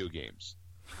video games.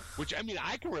 Which, I mean,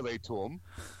 I can relate to him.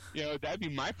 That'd be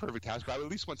my perfect house, but I would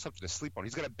at least want something to sleep on.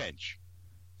 He's got a bench.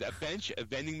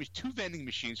 Two vending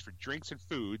machines for drinks and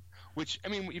food, which, I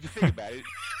mean, if you think about it,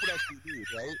 what else do you need,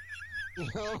 right?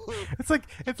 It's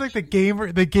like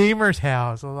the gamer's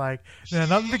house. Like,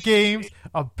 none of the games,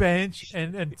 a bench,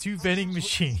 and two vending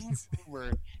machines.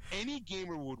 Any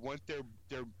gamer would want their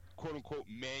quote-unquote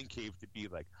man cave to be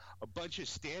like a bunch of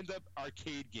stand-up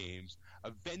arcade games, a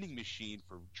vending machine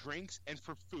for drinks and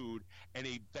for food, and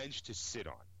a bench to sit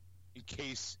on in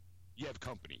case you have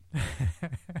company.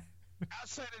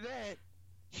 Outside of that,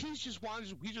 he just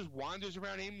wanders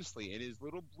around aimlessly in his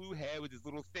little blue head with his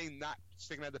little thing not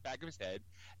sticking out the back of his head,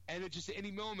 and at just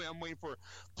any moment I'm waiting for,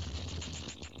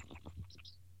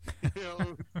 you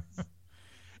know.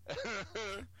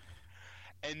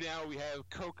 And now we have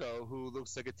Coco, who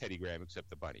looks like a Teddy Graham except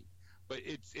the bunny. But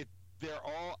they're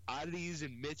all oddities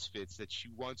and misfits that she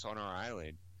wants on our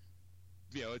island.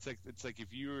 You know, it's like if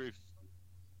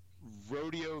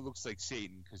Rodeo looks like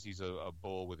Satan because he's a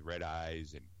bull with red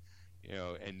eyes, and you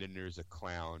know, and then there's a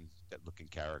clown, that looking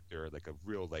character, like a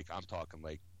real, like, I'm talking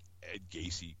like Ed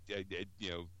Gacy,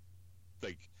 you know,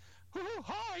 like, oh,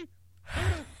 hi,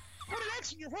 put an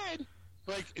X in your head,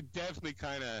 like definitely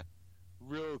kind of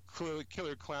real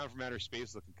killer clown from outer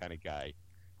space looking kind of guy.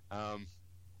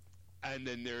 And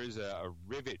then there's a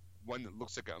rivet, one that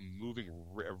looks like a moving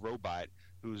robot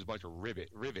who's a bunch of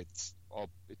rivets.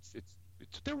 All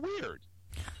they're weird.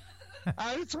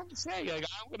 That's what I'm saying. Like,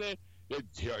 I'm gonna.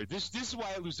 This is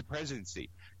why I lose the presidency,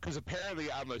 because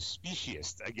apparently I'm a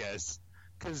speciesist, I guess,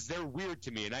 because they're weird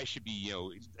to me, and I should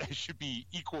be,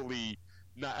 equally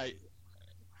not.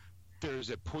 There's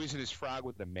a poisonous frog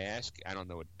with a mask. I don't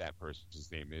know what that person's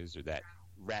name is, or that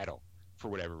rattle, for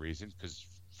whatever reason, because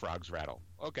frogs rattle.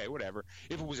 Okay, whatever.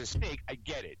 If it was a snake, I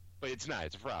get it, but it's not.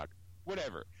 It's a frog.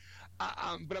 Whatever.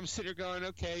 But I'm sitting there going,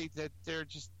 okay, that they're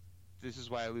just. This is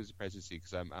why I lose the presidency,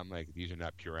 because I'm like, these are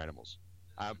not pure animals.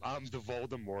 I'm the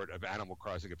Voldemort of Animal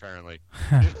Crossing, apparently.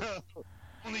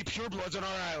 Only purebloods on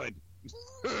our island.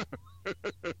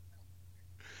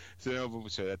 So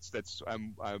that's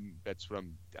what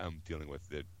I'm dealing with.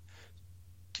 The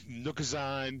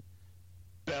Nookazon,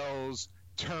 bells,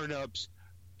 turnips,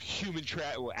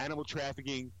 animal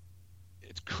trafficking.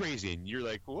 It's crazy, and you're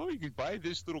like, well, you could buy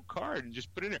this little card and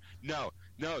just put it in there.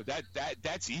 No,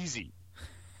 that's easy.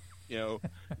 You know,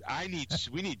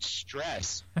 we need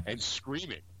stress and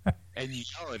screaming and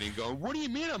yelling and going, what do you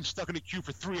mean I'm stuck in a queue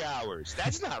for 3 hours?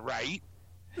 That's not right.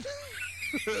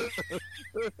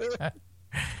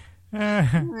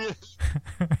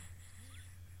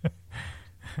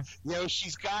 You know,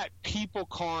 she's got people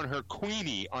calling her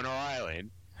Queenie on our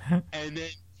island, and then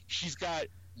she's got,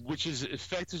 which is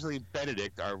effectively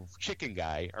Benedict, our chicken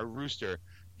guy, our rooster,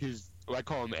 I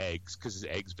call him Eggs because his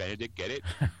Eggs Benedict, get it?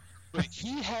 But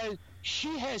she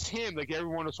has him, like, every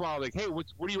once in a while, like, hey, what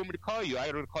do you want me to call you? I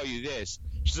don't want to call you this.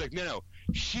 She's like, no.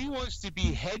 She wants to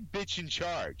be head bitch in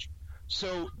charge.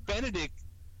 So Benedict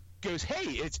goes,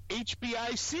 hey, it's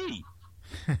HBIC.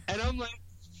 And I'm like,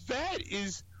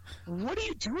 what are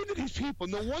you doing to these people?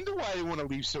 No wonder why they want to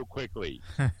leave so quickly.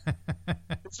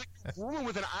 It's like a woman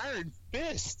with an iron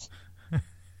fist.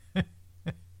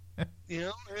 You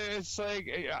know, it's like,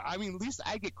 I mean, at least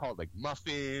I get called like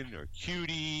Muffin or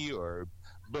Cutie or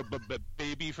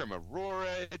Baby from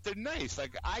Aurora. They're nice.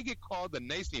 Like, I get called the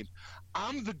nice names.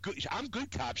 I'm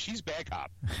good cop. She's bad cop.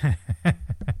 Fun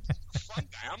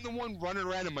guy. I'm the one running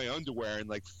around in my underwear and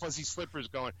like fuzzy slippers,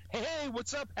 going, "Hey,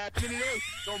 what's up? Happening today?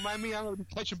 Don't mind me. I'm gonna be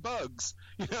catching bugs."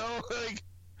 You know, like.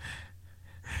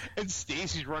 And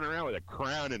Stacy's running around with a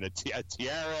crown and a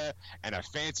tiara and a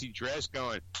fancy dress,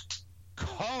 going,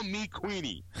 call me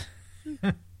Queenie.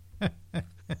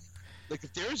 Like,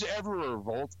 if there's ever a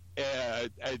revolt,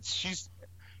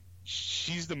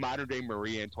 she's the modern day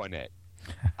Marie Antoinette.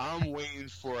 I'm waiting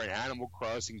for an Animal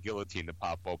Crossing guillotine to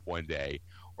pop up one day,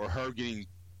 or her getting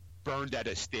burned at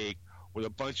a stake with a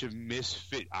bunch of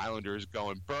misfit islanders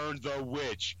going, burn the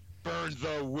witch, burn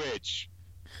the witch.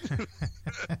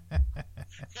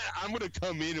 I'm gonna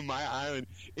come into my island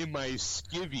in my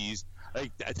skivvies.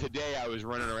 Like today, I was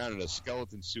running around in a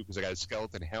skeleton suit because I got a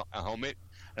skeleton helmet,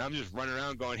 and I'm just running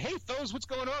around going, "Hey, fellas, what's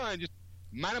going on?" Just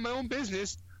minding my own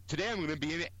business. Today, I'm going to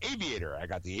be an aviator. I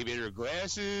got the aviator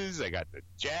glasses, I got the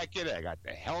jacket, I got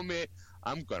the helmet.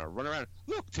 I'm going to run around.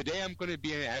 Look, today I'm going to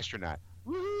be an astronaut.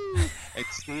 Woo! And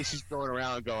Stacy's going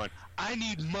around going, "I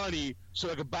need money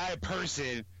so I can buy a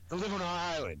person to live on our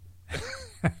island."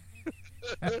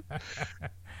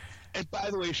 And by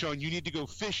the way, Sean, you need to go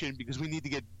fishing because we need to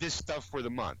get this stuff for the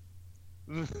month.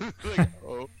 Like,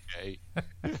 okay.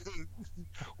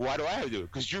 Why do I have to do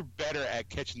it? Because you're better at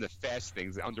catching the fast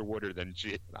things underwater than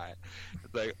she and I.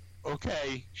 It's like,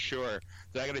 okay, sure.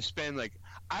 So I got to spend, like,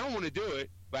 I don't want to do it,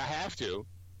 but I have to.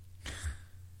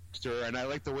 Sure, and I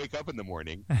like to wake up in the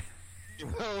morning. You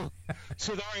know?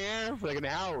 So there I am for like an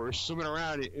hour swimming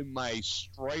around in my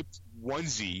striped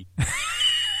onesie.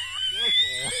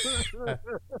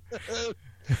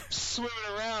 Swimming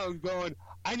around going,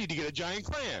 I need to get a giant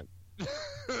clam.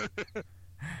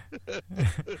 It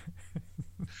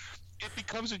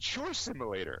becomes a chore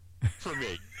simulator for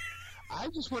me. I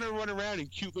just want to run around in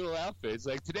cute little outfits.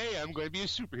 Like, today I'm going to be a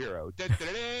superhero.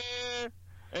 Da-da-da-da.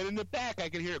 And in the back, I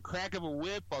can hear a crack of a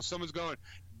whip while someone's going,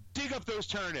 dig up those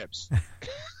turnips.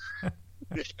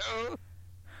 You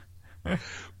know?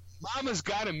 Mama's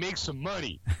got to make some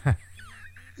money.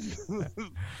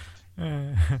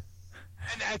 And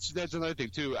that's another thing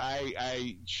too.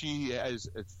 She has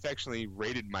affectionately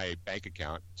rated my bank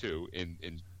account too.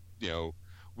 In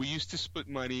we used to split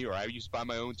money, or I used to buy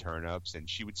my own turnips, and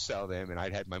she would sell them, and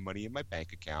I'd had my money in my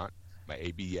bank account, my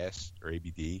ABS or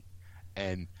ABD,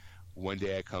 and one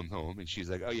day I come home and she's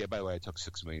like, "Oh yeah, by the way, I took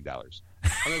 $6 million." I'm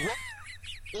like,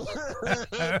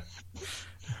 "What?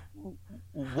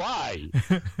 Why?"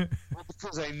 Well,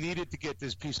 because I needed to get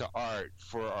this piece of art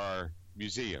for our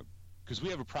museum, because we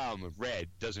have a problem of red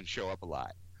doesn't show up a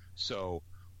lot, so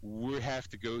we have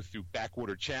to go through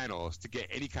backwater channels to get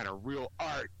any kind of real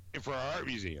art for our art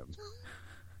museum.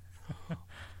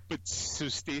 But so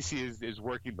Stacy is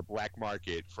working the black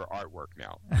market for artwork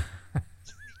now.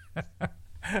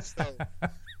 So,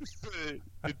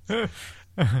 I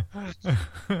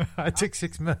took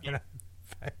 $6 million.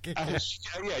 I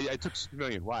took $6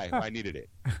 million. Why? I needed it.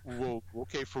 Well,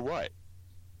 okay, for what?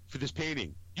 For this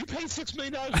painting. You paid $6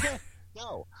 million for that?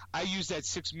 No, I used that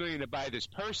 $6 million to buy this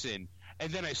person,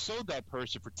 and then I sold that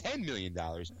person for $10 million.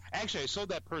 Actually, I sold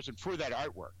that person for that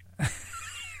artwork.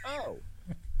 Oh,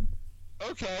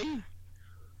 okay.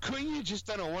 Couldn't you just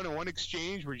done a one-on-one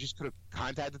exchange where you just could have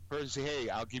contacted the person and say, "Hey,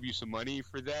 I'll give you some money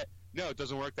for that"? No, it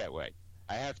doesn't work that way.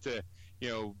 I have to,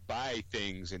 buy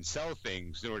things and sell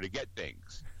things in order to get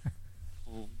things.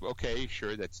 Well, okay,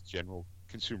 sure, that's general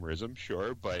consumerism,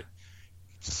 sure, but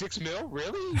 $6 million,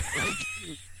 really?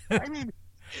 Like, I mean,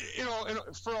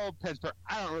 for all intents,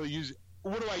 I don't really use.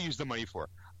 What do I use the money for?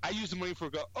 I use the money for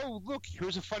oh, look,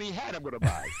 here's a funny hat I'm going to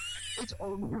buy. It's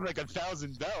only like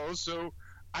 $1,000, so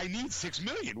I need $6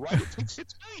 million. Why do you take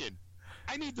 $6 million?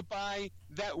 I need to buy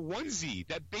that onesie,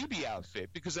 that baby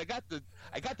outfit, because I got the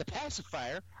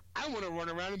pacifier. I want to run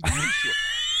around in booty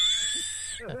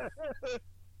shorts.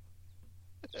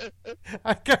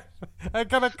 I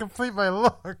gotta complete my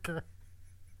look.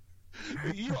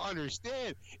 You don't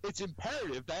understand. It's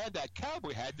imperative that I had that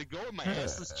cowboy hat to go with my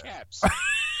assless chaps.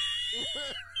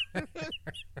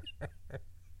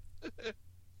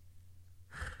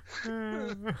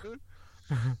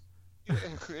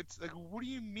 It's like, what do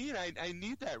you mean? I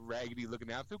need that raggedy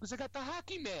looking outfit because I got the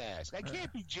hockey mask. I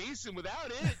can't be Jason without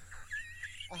it.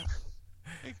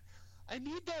 I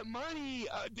need that money.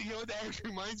 That actually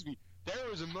reminds me. There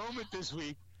was a moment this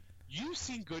week. You've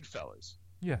seen Goodfellas.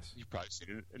 Yes. You've probably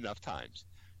seen it enough times.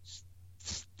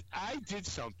 I did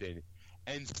something,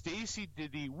 and Stacy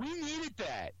did we needed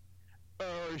that.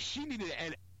 Or she needed it,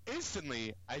 and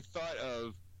instantly I thought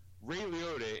of Ray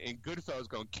Liotta in Goodfellas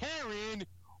going, "Karen,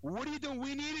 what are you doing?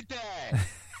 We needed that."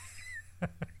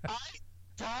 I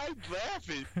died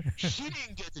laughing. She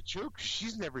didn't get the joke.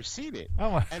 She's never seen it.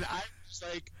 Oh my. And I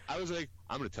was like,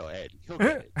 I'm going to tell Ed. He'll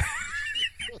get it.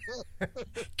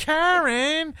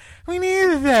 Karen, we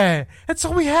needed that. That's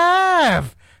all we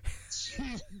have.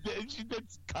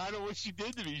 That's kind of what she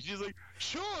did to me. She's like,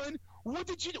 "Sean, what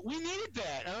did you do? We needed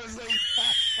that." And I was like,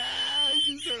 I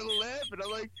just started laughing.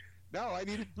 I'm like, "No, I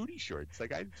needed booty shorts.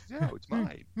 Like, it's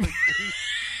mine."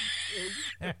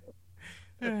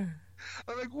 I'm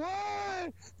like,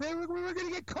 "What? We were going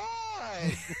to get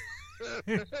caught."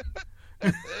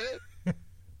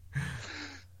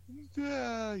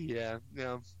 Yeah,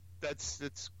 no,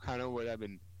 that's kind of what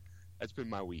that's been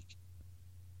my week.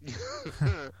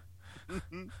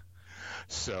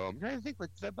 So I'm trying to think, did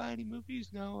I buy any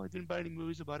movies? No, I didn't buy any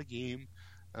movies. I bought a game.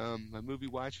 My movie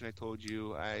watching, I told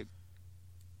you about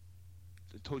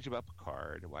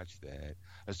Picard. I watched that.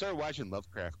 I started watching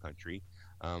Lovecraft Country.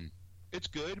 It's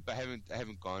good, but I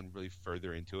haven't gone really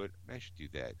further into it. I should do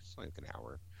that. It's only like an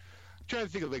hour. I'm trying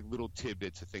to think of little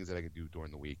tidbits of things that I could do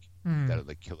during the week that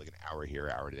would kill an hour here,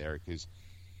 hour there. Because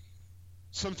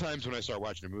sometimes when I start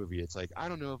watching a movie, it's like I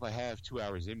don't know if I have 2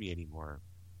 hours in me anymore.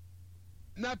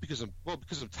 Not because I'm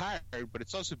tired, but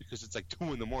it's also because it's 2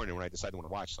 a.m. when I decide to want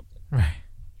to watch something. Right.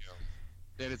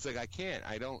 And it's I can't.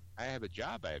 I have a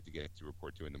job I have to get to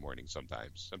report to in the morning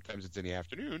sometimes. Sometimes it's in the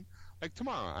afternoon. Like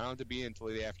tomorrow, I don't have to be in until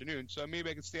the afternoon, so maybe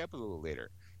I can stay up a little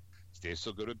later.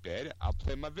 Still go to bed. I'll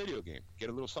play my video game. Get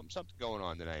a little something going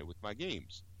on tonight with my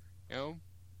games.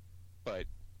 But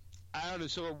I don't know.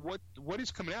 So what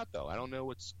is coming out though? I don't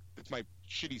know it's my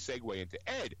shitty segue into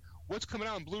Ed. What's coming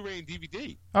out on Blu-ray and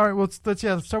DVD? All right, well let's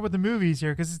start with the movies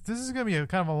here because this is going to be a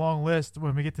kind of a long list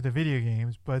when we get to the video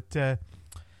games. But right,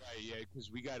 yeah,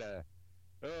 because we gotta.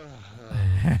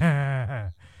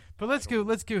 But let's go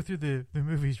through the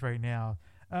movies right now.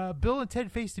 Bill and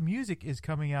Ted Face the Music is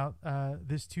coming out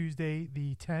this Tuesday,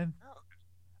 the 10th.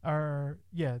 The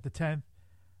 10th.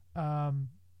 on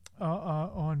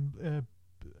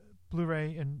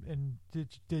Blu-ray and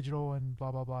digital and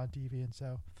blah blah blah TV, and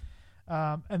so.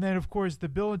 And then, of course, the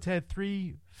Bill and Ted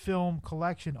 3 film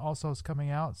collection also is coming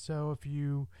out. So if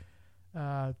you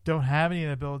don't have any of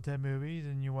the Bill and Ted movies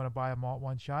and you want to buy them all at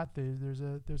one shot, there's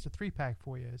a 3-pack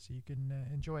for you, so you can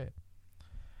enjoy it.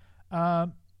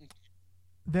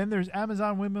 Then there's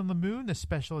Amazon Women on the Moon. The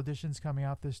special edition's coming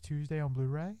out this Tuesday on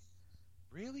Blu-ray.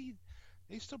 Really?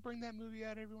 They still bring that movie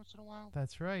out every once in a while?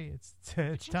 That's right.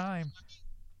 It's time.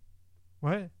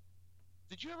 What?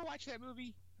 Did you ever watch that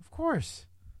movie? Of course.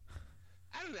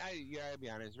 I'll be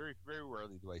honest. Very, very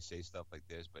rarely do I say stuff like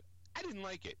this, but I didn't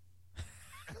like it.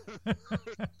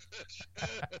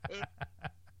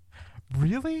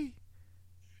 Really?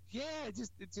 Yeah, it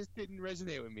just didn't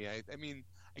resonate with me. I mean,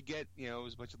 I get, it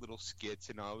was a bunch of little skits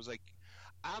and all. I was like,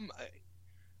 I'm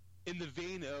in the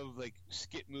vein of like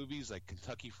skit movies, like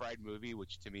Kentucky Fried Movie,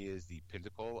 which to me is the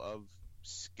pinnacle of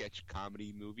sketch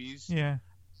comedy movies. Yeah.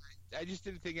 I just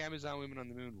didn't think Amazon Women on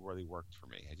the Moon really worked for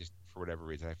me. I just, for whatever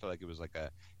reason, I felt like it was like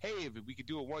hey, if we could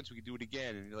do it once, we could do it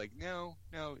again. And you're like, no,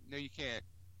 you can't.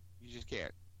 You just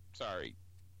can't. Sorry.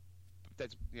 But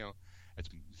that's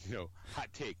hot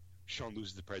take. Sean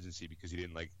loses the presidency because he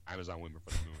didn't like Amazon Women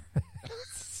for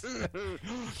the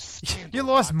Moon. You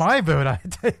lost my vote, I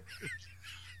think.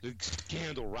 The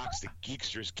scandal rocks the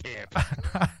geeksters camp.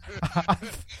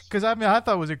 Because I thought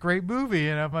it was a great movie,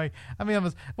 and I'm like,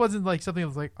 it wasn't like something that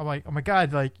was like, I'm like, oh my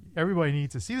god, like everybody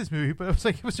needs to see this movie, but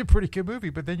it was a pretty good movie.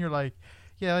 But then you're like,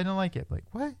 yeah, I don't like it. Like,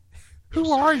 what?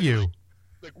 Who are you?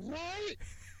 Like,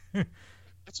 what?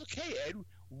 It's okay, Ed.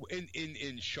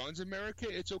 In Sean's America,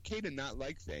 it's okay to not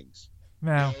like things.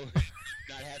 No,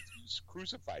 not have to be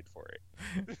crucified for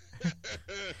it.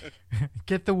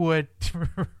 Get the wood.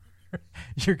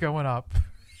 You're going up.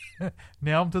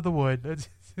 Nail him to the wood.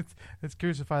 Let's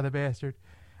crucify the bastard.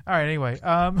 All right. Anyway,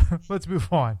 let's move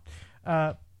on.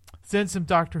 Since some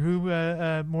Doctor Who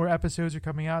more episodes are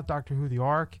coming out, Doctor Who: The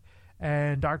Ark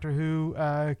and Doctor Who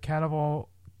Carnival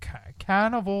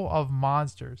of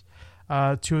Monsters.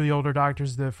 Two of the older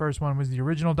Doctors. The first one was the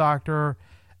original Doctor,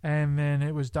 and then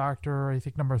it was Doctor, I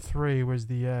think number 3 was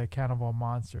the Carnival of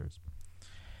Monsters.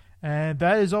 And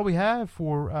that is all we have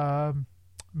for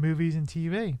movies and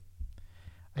TV.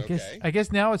 I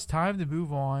guess now it's time to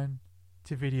move on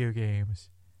to video games.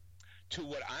 To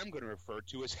what I'm going to refer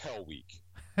to as Hell Week.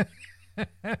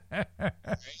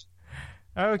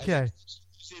 Okay.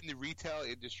 In the retail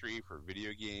industry for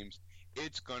video games,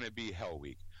 it's going to be Hell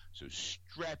Week. So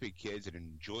strap it, kids, and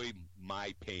enjoy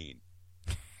my pain.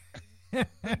 All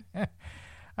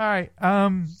right.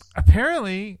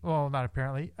 Apparently, well, not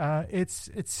apparently. It's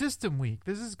System Week.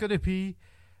 This is going to be.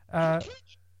 No,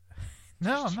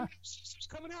 I'm not. Systems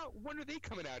coming out. When are they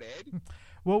coming out, Ed?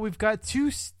 Well, we've got two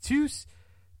systems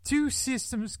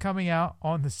coming out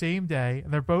on the same day.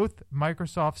 They're both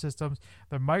Microsoft systems.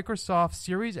 The Microsoft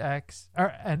Series X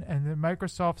and the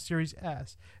Microsoft Series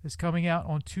S is coming out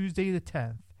on Tuesday the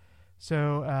 10th.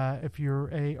 So if you're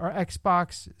or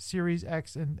Xbox Series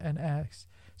X and X.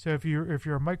 So if you're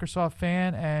a Microsoft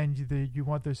fan and you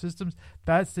want those systems,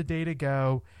 that's the day to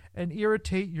go and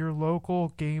irritate your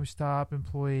local GameStop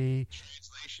employee.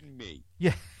 Translation me.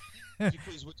 Yeah.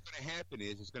 Because what's going to happen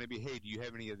is it's going to be, hey, do you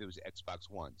have any of those Xbox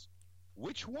Ones?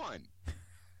 Which one?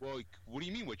 Well, what do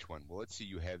you mean which one? Well, let's see.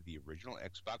 You have the original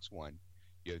Xbox One.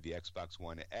 You have the Xbox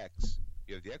One X.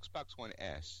 You have the Xbox One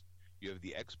S. You have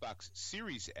the Xbox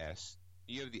Series S.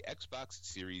 You have the Xbox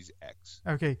Series X.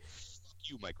 Okay. Fuck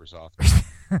you, Microsoft.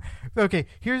 Okay,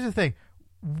 here's the thing.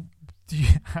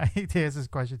 I hate to ask this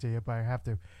question to you, but I have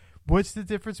to. What's the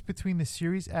difference between the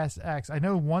Series SX? I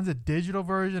know one's a digital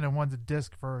version and one's a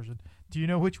disc version. Do you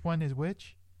know which one is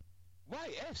which? Why,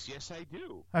 yes, I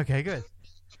do. Okay, good.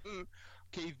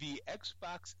 Okay, the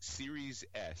Xbox Series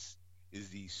S is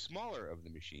the smaller of the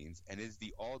machines and is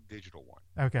the all-digital one.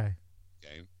 Okay.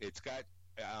 Okay, it's got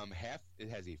it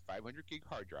has a 500 gig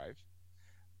hard drive,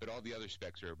 but all the other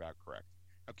specs are about correct.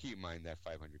 Now, keep in mind that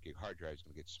 500 gig hard drive is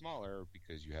going to get smaller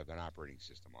because you have an operating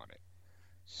system on it.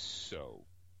 So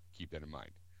keep that in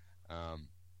mind.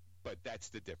 But that's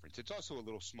the difference. It's also a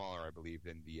little smaller, I believe,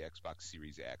 than the Xbox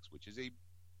Series X, which is a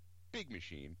big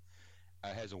machine.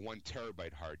 Has a 1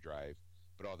 terabyte hard drive,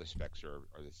 but all the specs are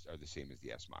the same as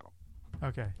the S model.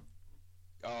 Okay.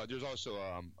 There's also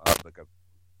like a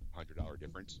 $100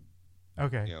 difference.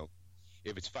 Okay. You know,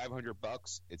 if it's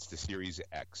 $500, it's the Series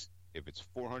X. If it's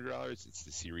 $400, it's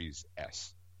the Series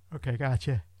S. Okay,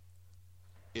 gotcha.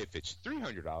 If it's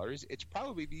 $300, it's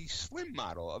probably the slim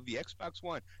model of the Xbox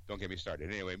One. Don't get me started.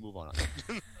 Anyway, move on.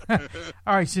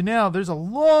 All right, so now there's a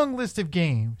long list of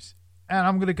games, and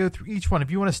I'm going to go through each one.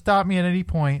 If you want to stop me at any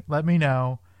point, let me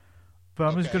know. But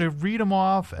I'm just going to read them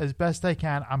off as best I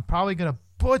can. I'm probably going to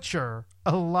butcher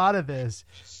a lot of this.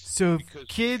 So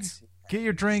kids, get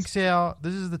your drinks out.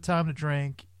 This is the time to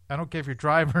drink. I don't care if you're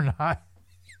driving or not.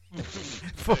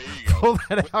 Pull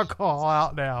that alcohol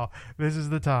out now. This is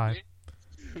the time.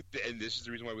 And this is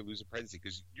the reason why we lose the presidency,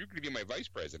 because you're going to be my vice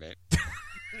president.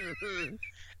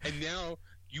 And now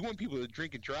you want people to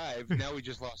drink and drive. Now we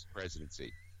just lost the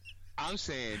presidency. I'm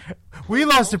saying we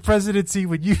lost the presidency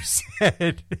when you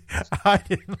said I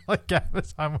didn't like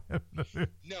Amazon.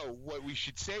 No, what we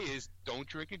should say is don't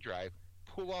drink and drive.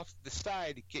 Pull off the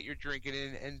side, get your drinking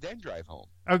in, and then drive home.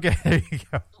 Okay, there you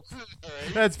go.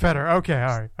 Right. That's better. Okay,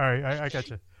 all right. I got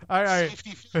you. All right.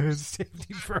 Safety first.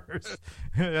 Safety first.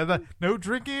 No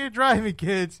drinking and driving,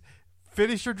 kids.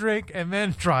 Finish your drink and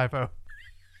then drive home.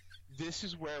 This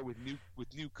is where with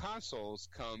new consoles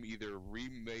come either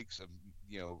remakes of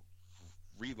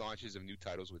relaunches of new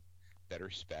titles with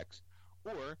better specs,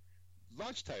 or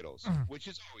launch titles, which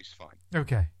is always fun.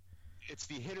 Okay. It's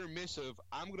the hit or miss of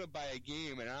I'm going to buy a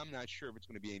game and I'm not sure if it's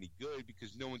going to be any good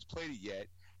because no one's played it yet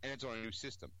and it's on a new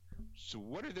system. So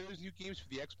what are those new games for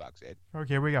the Xbox, Ed?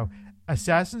 Okay, here we go.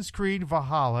 Assassin's Creed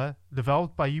Valhalla,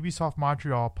 developed by Ubisoft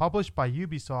Montreal, published by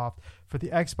Ubisoft for the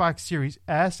Xbox Series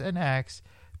S and X,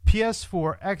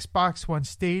 PS4, Xbox One,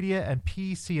 Stadia, and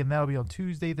PC, and that'll be on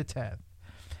Tuesday the 10th.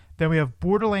 Then we have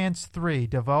Borderlands 3,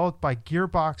 developed by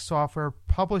Gearbox Software,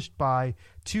 published by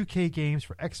 2K Games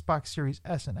for Xbox Series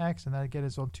S and X, and that again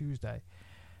is on Tuesday.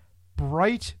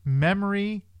 Bright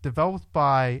Memory, developed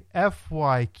by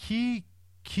FYQD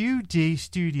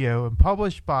Studio and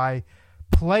published by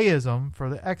Playism for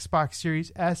the Xbox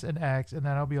Series S and X, and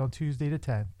that'll be on Tuesday the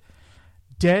 10th.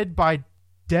 Dead by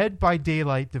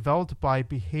Daylight, developed by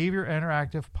Behavior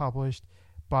Interactive, published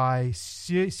by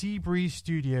Seabreeze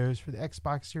Studios for the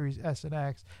Xbox Series S and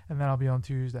X, and that'll be on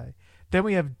Tuesday. Then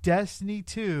we have Destiny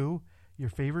 2, your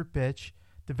favorite bitch,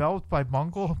 developed by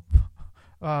Bungle,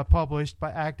 published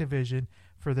by Activision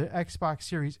for the Xbox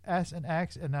Series S and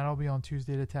X, and that'll be on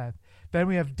Tuesday the 10th. Then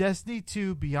we have Destiny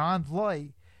 2 Beyond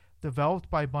Light, developed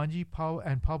by Bungie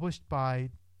and published by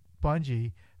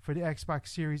Bungie for the Xbox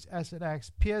Series S and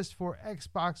X, PS4,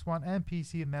 Xbox One, and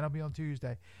PC, and that'll be on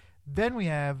Tuesday. Then we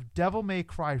have Devil May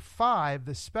Cry 5,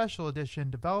 the special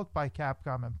edition, developed by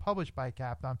Capcom and published by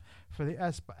Capcom for the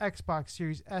Xbox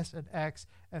Series S and X,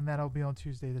 and that'll be on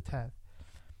Tuesday the 10th.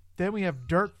 Then we have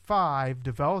Dirt 5,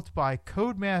 developed by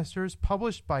Codemasters,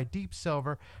 published by Deep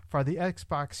Silver for the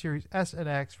Xbox Series S and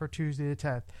X for Tuesday the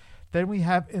 10th. Then we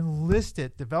have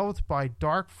Enlisted, developed by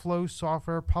Dark Flow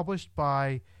Software, published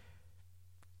by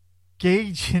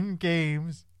Gaijin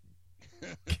Games.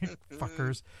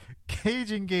 Fuckers.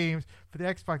 Gaijin Games for the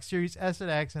Xbox Series S and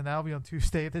X, and that'll be on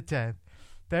Tuesday the 10th.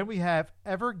 Then we have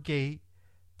Evergate,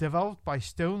 developed by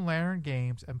Stone Lantern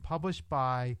Games and published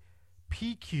by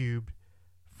P-Cubed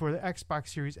for the Xbox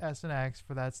Series S and X,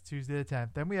 for that's Tuesday the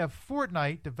 10th. Then we have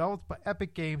Fortnite, developed by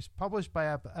Epic Games, published by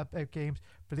Epic Games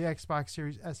for the Xbox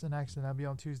Series S and X, and that'll be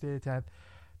on Tuesday the 10th.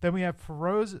 Then we have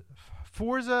Forza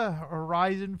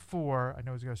Horizon 4, I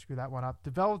know I was going to screw that one up,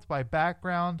 developed by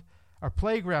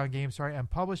Playground Games, and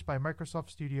published by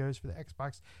Microsoft Studios for the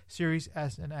Xbox Series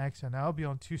S and X, and that'll be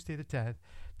on Tuesday the 10th.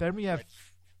 Then we have...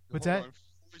 What's that?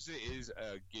 Forza is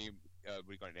a game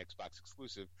we got an Xbox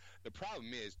exclusive. The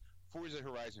problem is Forza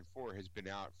Horizon 4 has been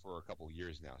out for a couple of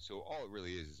years now, so all it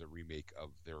really is a remake of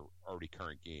their already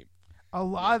current game. A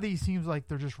lot of these seems like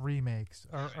they're just remakes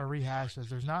or rehashes.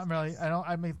 There's not really. A lot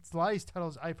of these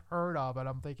titles I've heard of, and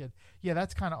I'm thinking, yeah,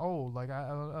 that's kind of old. Like I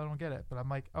don't get it. But I'm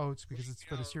like, oh, it's because it's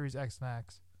for the Series X and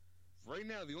X. Right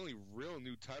now, the only real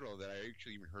new title that I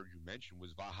actually even heard you mention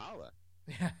was Valhalla.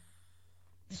 Yeah.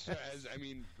 So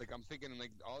I'm thinking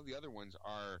like all the other ones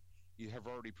are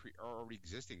already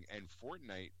existing, and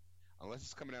Fortnite, unless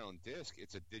it's coming out on disc,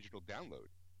 it's a digital download.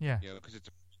 Yeah. Because it's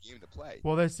a game to play.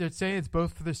 Well, they're saying it's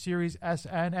both for the Series S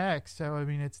and X, so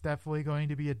it's definitely going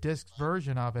to be a disc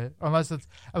version of it, unless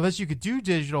you could do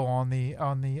digital on the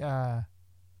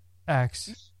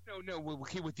X. No.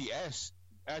 Okay, with the S,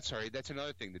 sorry, that's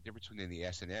another thing. The difference between the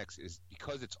S and X is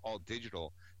because it's all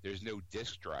digital. There's no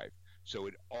disc drive, so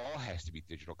it all has to be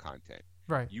digital content.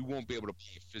 Right. You won't be able to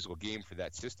play a physical game for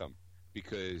that system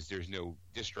because there's no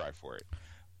disc drive for it,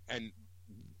 and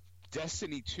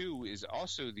Destiny 2 is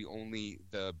also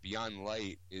the Beyond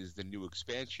Light is the new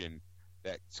expansion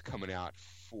that's coming out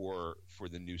for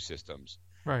the new systems.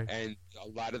 Right. And a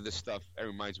lot of the stuff, it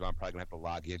reminds me, I'm probably going to have to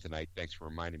log in tonight. Thanks for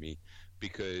reminding me,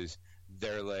 because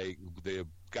they're like, the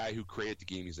guy who created the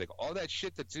game, he's like, all that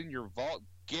shit that's in your vault,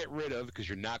 get rid of because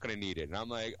you're not going to need it. And I'm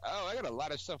like, oh, I got a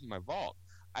lot of stuff in my vault.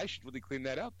 I should really clean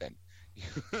that up then.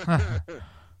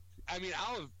 I mean,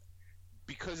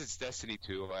 because it's Destiny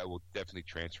 2, I will definitely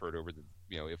transfer it over.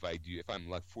 If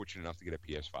I'm fortunate enough to get a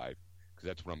PS5, because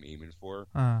that's what I'm aiming for.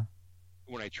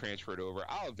 When I transfer it over,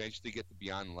 I'll eventually get the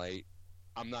Beyond Light.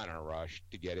 I'm not in a rush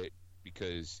to get it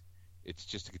because it's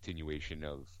just a continuation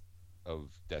of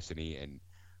Destiny, and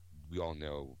we all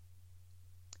know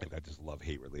I've got this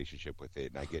love-hate relationship with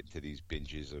it, and I get into these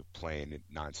binges of playing it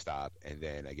nonstop, and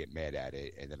then I get mad at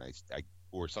it, and then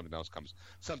or something else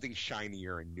something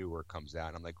shinier and newer comes out,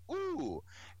 and I'm like, ooh,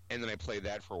 and then I play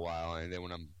that for a while, and then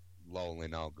when I'm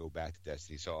lulling, I'll go back to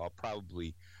Destiny. So I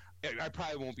probably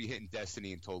won't be hitting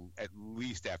Destiny until at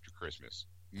least after Christmas,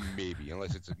 maybe,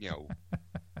 unless it's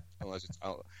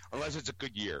unless it's a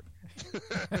good year.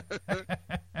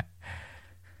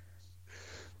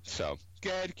 So,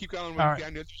 go ahead, keep going. All right.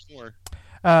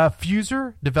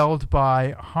 Fuser, developed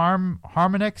by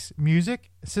Harmonix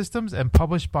Music Systems and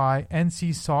published by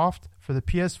NC Soft for the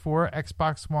PS4,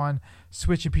 Xbox One,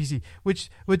 Switch, and PC.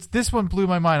 Which this one blew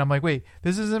my mind. I'm like, wait,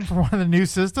 this isn't for one of the new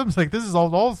systems? Like, this is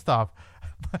old stuff.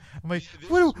 I'm like,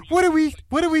 what are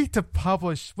we to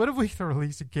publish? What are we to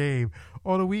release a game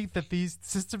on a week that these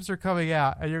systems are coming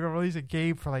out, and you're gonna release a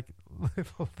game for like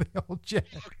the old gen?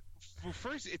 Well,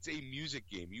 first, it's a music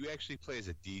game. You actually play as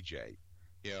a DJ.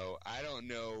 I don't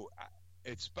know.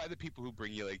 It's by the people who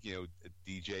bring you a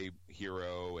DJ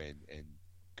Hero and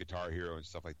Guitar Hero and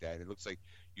stuff like that. And it looks like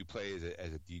you play as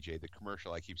a DJ. The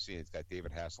commercial I keep seeing, it's got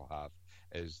David Hasselhoff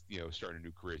as starting a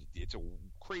new career. It's a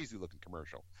crazy looking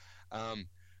commercial.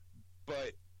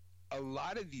 But a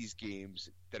lot of these games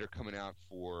that are coming out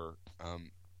for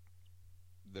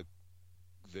the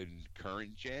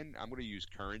current gen, I'm going to use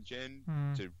current gen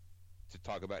to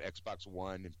talk about Xbox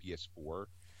One and PS4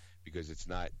 because it's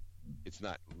not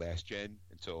last gen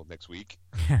until next week.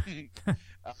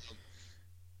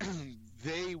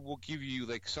 They will give you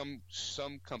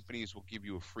some companies will give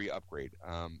you a free upgrade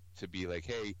to be like,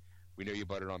 hey, we know you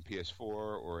bought it on PS4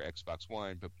 or Xbox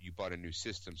One, but you bought a new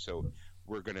system, so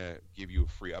we're gonna give you a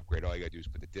free upgrade. All you gotta do is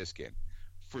put the disc in.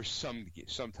 For some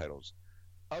titles,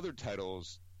 other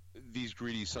titles, these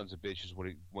greedy sons of bitches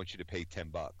want you to pay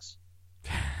 $10.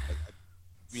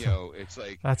 It's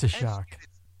like that's a shock.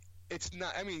 It's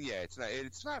not. I mean, yeah, it's not.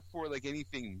 It's not for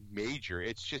anything major.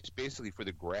 It's just basically for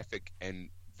the graphic and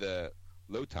the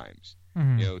load times.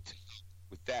 Mm-hmm.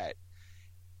 With that,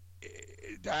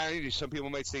 some people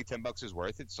might say $10 is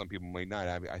worth it. Some people might not.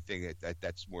 I think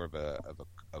that's more of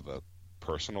a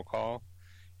personal call.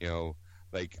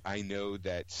 I know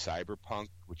that Cyberpunk,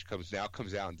 which comes out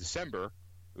in December,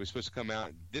 it was supposed to come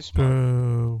out this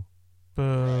month.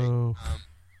 Boo. Right?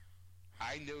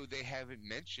 I know they haven't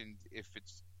mentioned if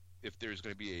there's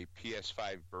going to be a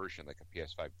PS5 version, like a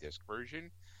PS5 disc version.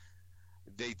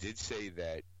 They did say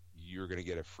that you're going to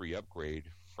get a free upgrade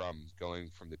from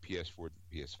going from the PS4 to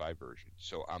the PS5 version.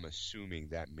 So I'm assuming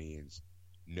that means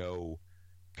no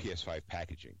PS5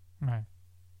 packaging. Right.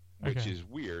 Okay. Which is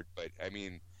weird, but I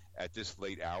mean, at this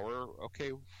late hour,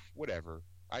 okay, whatever.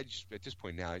 At this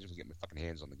point now, I just want to get my fucking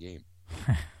hands on the game.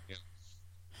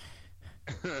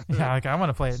 Yeah, I want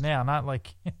to play it now, not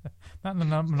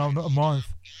in a month.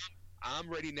 I'm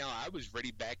ready now. I was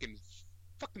ready back in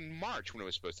fucking March when it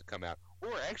was supposed to come out,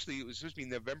 or actually, it was supposed to be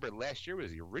November last year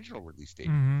was the original release date,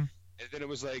 and then it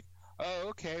was like, oh,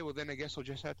 okay, well then I guess we'll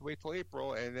just have to wait till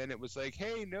April, and then it was like,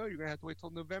 hey, no, you're gonna have to wait till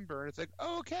November, and it's like,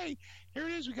 oh, okay, here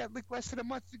it is. We got less than a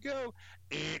month to go,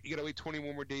 and you gotta wait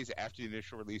 21 more days after the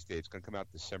initial release date. It's gonna come out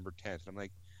December 10th. And I'm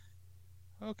like,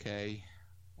 okay,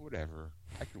 whatever,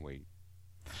 I can wait.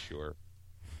 Sure,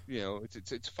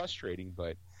 it's frustrating,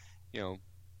 but and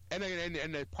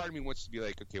part of me wants to be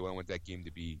like, okay, well, I want that game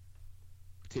to be,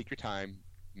 take your time,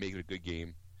 make it a good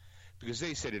game, because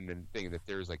they said in the thing that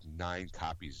there's 9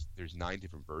 copies, there's 9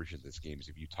 different versions of this game.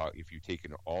 If you take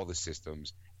in all the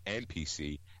systems and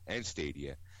PC and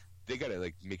Stadia, they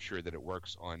gotta make sure that it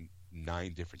works on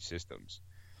 9 different systems.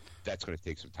 That's going to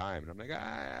take some time, and I'm like,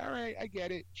 all right, I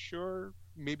get it, sure.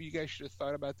 Maybe you guys should have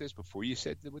thought about this before you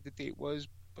said what the date was,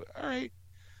 but all right,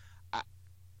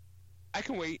 I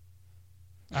can wait.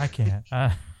 I can't.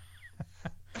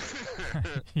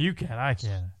 You can. I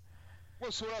can't.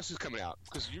 Well, so what else is coming out?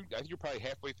 Because you're probably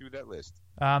halfway through that list.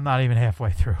 I'm not even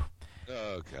halfway through.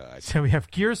 Oh, God. So we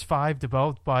have Gears 5,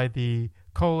 developed by the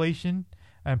Coalition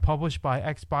and published by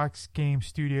Xbox Game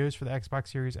Studios for the Xbox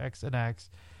Series X and X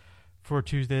for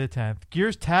Tuesday the 10th.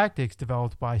 Gears Tactics,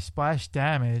 developed by Splash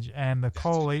Damage and the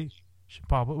Coalition.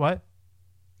 What?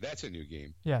 That's a new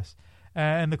game. Yes.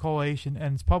 And the Coalition,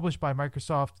 and it's published by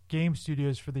Microsoft Game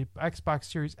Studios for the Xbox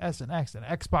Series S and X and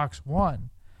Xbox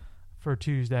One for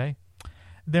Tuesday.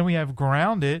 Then we have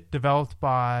Grounded, developed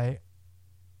by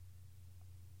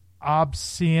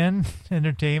Obsidian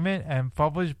Entertainment and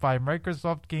published by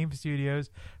Microsoft Game Studios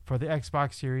for the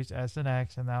Xbox Series S and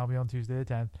X, and that'll be on Tuesday the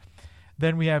 10th.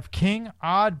 Then we have King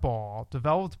Oddball,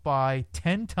 developed by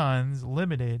 10 Tons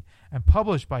Limited and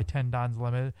published by 10 Tons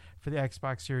Limited for the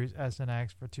Xbox Series S and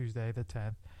X for Tuesday the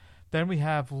 10th. Then we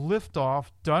have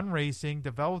Liftoff, Done Racing,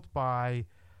 developed by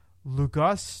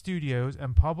Lugus Studios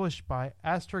and published by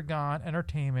Astragon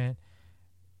Entertainment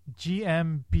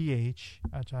GmbH,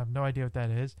 which I have no idea what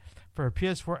that is, for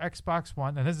PS4, Xbox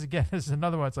One. And this is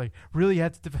another one. It's like, really, you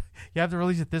have to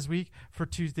release it this week for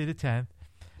Tuesday the 10th.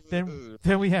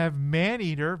 Then we have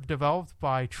Maneater, developed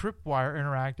by Tripwire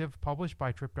Interactive, published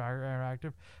by Tripwire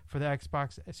Interactive for the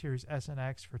Xbox Series S and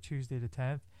X for Tuesday the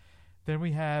 10th. Then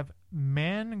we have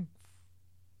Manifold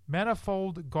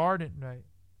Garden. Right?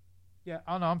 Yeah,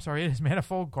 oh no, I'm sorry, it is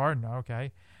Manifold Garden.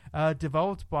 Okay,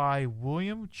 developed by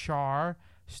William Char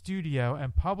Studio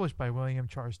and published by William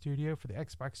Char Studio for the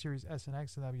Xbox Series S and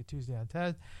X, and that'll be Tuesday on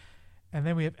 10th. And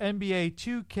then we have NBA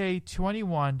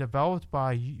 2K21, developed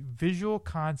by Visual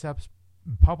Concepts,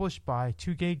 published by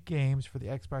 2K Games for the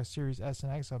Xbox Series S and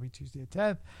X. That'll be Tuesday the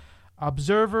 10th.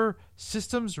 Observer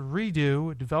Systems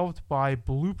Redo, developed by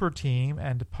Blooper Team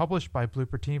and published by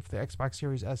Blooper Team for the Xbox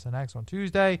Series S and X on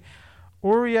Tuesday.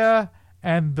 Aurea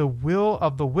and the Will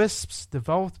of the Wisps,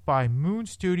 developed by Moon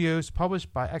Studios,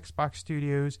 published by Xbox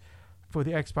Studios for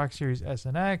the Xbox Series S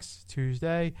and X,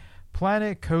 Tuesday.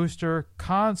 Planet Coaster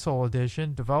Console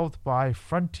Edition, developed by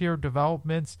Frontier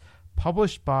Developments,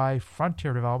 published by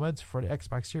Frontier Developments for the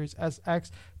Xbox Series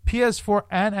SX, PS4,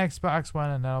 and Xbox One,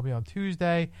 and that'll be on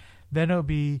Tuesday. Then it'll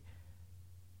be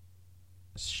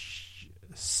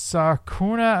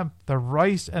Sakuna, the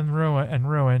Rice and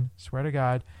Ruin, swear to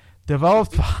God,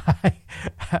 developed by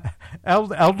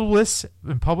Elderless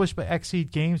and published by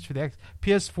Xseed Games for the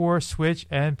PS4, Switch,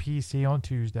 and PC on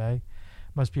Tuesday.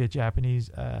 Must be a Japanese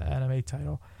anime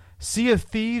title. Sea of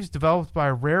Thieves, developed by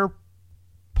Rare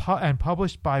and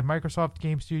published by Microsoft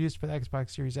Game Studios for the Xbox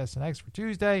Series S and X for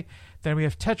Tuesday. Then we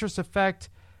have Tetris Effect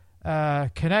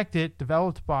Connected,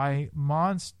 developed by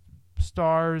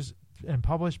Monstars and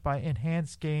published by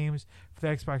Enhanced Games for the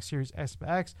Xbox Series S and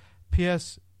X,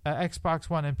 Xbox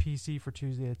One, and PC for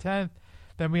Tuesday the 10th.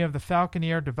 Then we have The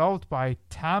Falconeer, developed by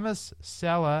Thomas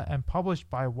Sella and published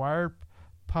by Wired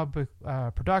Public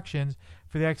Productions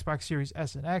for the Xbox Series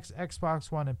S and X,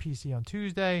 Xbox One, and PC on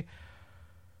Tuesday.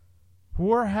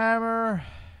 Warhammer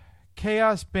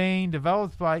Chaos Bane,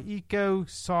 developed by Eco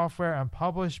Software and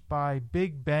published by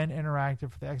Big Ben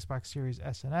Interactive for the Xbox Series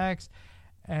S and X.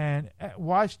 And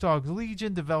Watch Dogs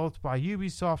Legion, developed by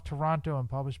Ubisoft Toronto and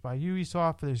published by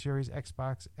Ubisoft for the Series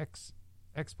Xbox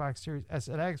Series S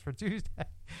and X for Tuesday.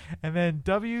 And then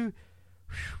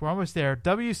we're almost there.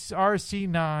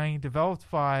 WRC9, developed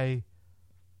by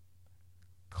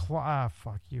Clanton,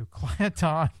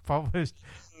 published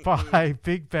by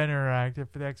Big Ben Interactive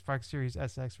for the Xbox Series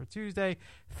SX for Tuesday.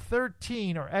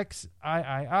 13, or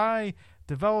XIII,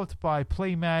 developed by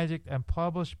PlayMagic and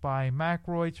published by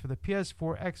Macroids for the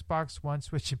PS4, Xbox One,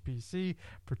 Switch, and PC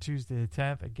for Tuesday the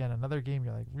 10th. Again, another game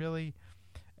you're like, really?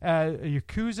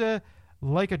 Yakuza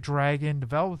Like a Dragon,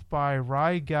 developed by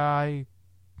Rai Guy.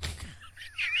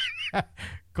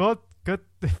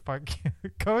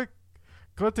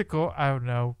 Gotico, I don't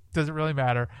know, doesn't really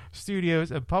matter,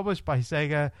 Studios, and published by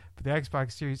Sega for the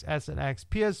Xbox Series S and X,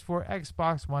 PS4,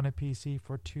 Xbox One, and PC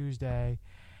for Tuesday.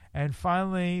 And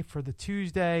finally, for the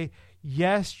Tuesday,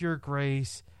 Yes, Your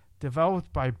Grace,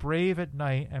 developed by Brave at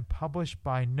Night and published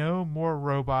by No More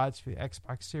Robots for the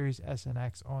Xbox Series S and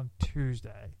X on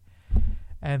Tuesday.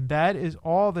 And that is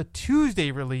all the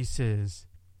Tuesday releases.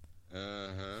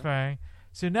 Okay.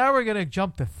 So now we're going to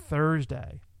jump to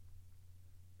Thursday.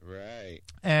 Right.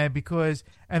 And this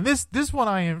one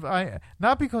I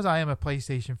not because I am a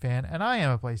PlayStation fan, and I am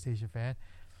a PlayStation fan,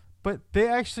 but they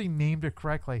actually named it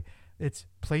correctly. It's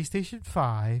PlayStation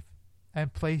 5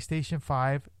 and PlayStation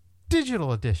 5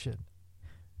 Digital Edition.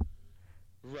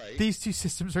 Right. These two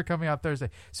systems are coming out Thursday.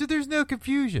 So there's no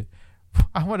confusion.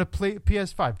 I want to play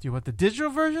PS5. Do you want the digital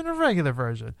version or regular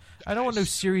version? I don't want no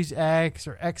Series X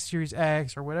or X Series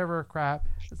X or whatever crap.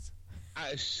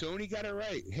 Sony got it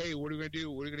right. Hey, what are we going to do?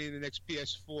 What are we going to do in the next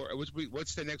PS4?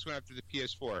 What's the next one after the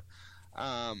PS4?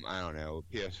 I don't know.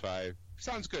 PS5.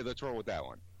 Sounds good. Let's roll with that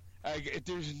one.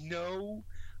 There's no,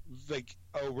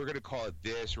 we're going to call it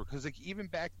this. Because, even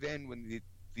back then when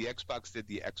the Xbox did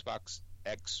the Xbox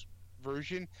X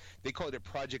version, they called it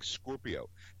Project Scorpio.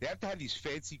 They have to have these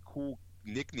fancy, cool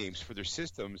nicknames for their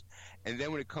systems. And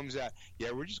then when it comes out,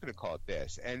 we're just going to call it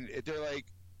this. And they're like,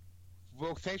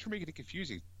 well, thanks for making it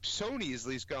confusing. Sony is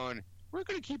at least going, we're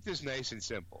going to keep this nice and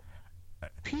simple.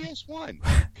 PS1,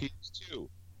 PS2,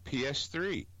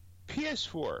 PS3,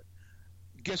 PS4.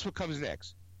 Guess what comes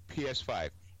next? PS5.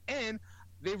 And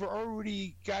they've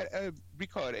already got a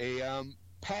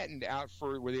patent out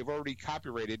for where they've already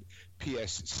copyrighted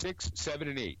PS6, 7,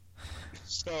 and 8.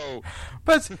 So,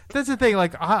 but that's the thing.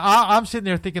 Like I'm sitting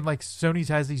there thinking, like Sony's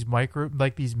has these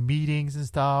these meetings and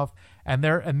stuff, and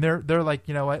they're like,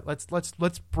 you know what,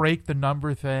 let's break the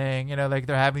number thing. You know, like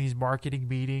they're having these marketing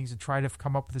meetings and trying to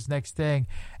come up with this next thing,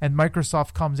 and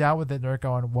Microsoft comes out with it, and they're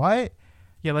going, what?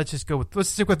 Yeah, let's stick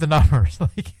with the numbers.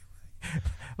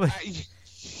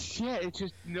 Yeah, it's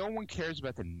just no one cares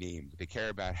about the name. They care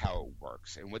about how it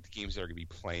works and what the games are going to be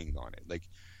playing on it. Like,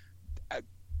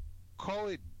 call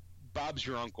it Bob's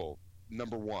Your Uncle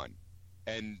 #1,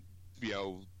 and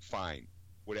fine,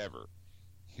 whatever.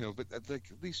 But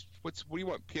like at least what do you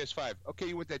want? PS5? Okay,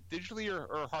 you want that digitally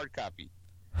or hard copy?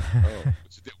 Oh,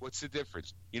 what's the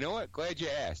difference? You know what? Glad you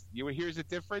asked. Here's the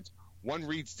difference. One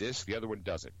reads disc, the other one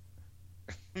doesn't.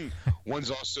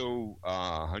 One's also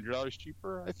 $100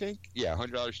 cheaper, I think. Yeah,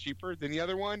 $100 cheaper than the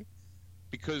other one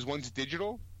because one's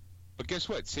digital. But guess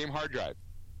what? Same hard drive.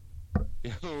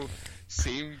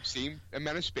 Same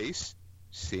amount of space,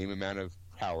 same amount of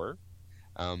power.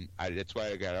 That's why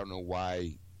I don't know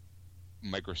why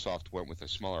Microsoft went with a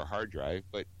smaller hard drive,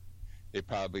 but they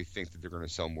probably think that they're going to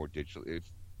sell more digitally. If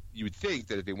you would think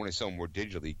that if they want to sell more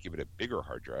digitally, give it a bigger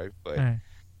hard drive, but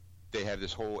they have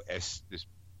this whole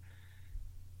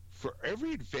for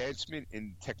every advancement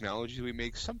in technology we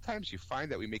make, sometimes you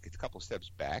find that we make a couple steps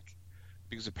back.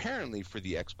 Because apparently for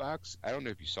the Xbox, I don't know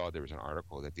if you saw, there was an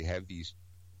article that they have these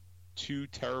 2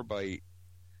 terabyte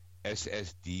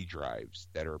SSD drives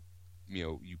that are, you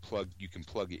can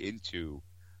plug into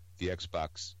the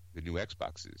Xbox, the new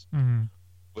Xboxes. Mm-hmm.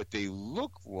 But they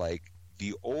look like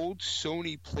the old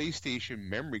Sony PlayStation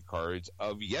memory cards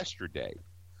of yesterday.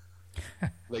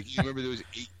 Like, you remember those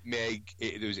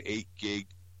 8 gig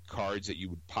cards that you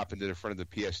would pop into the front of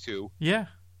the PS2? Yeah.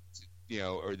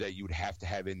 Or that you would have to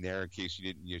have in there in case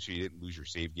you didn't, so you didn't lose your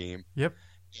save game. Yep.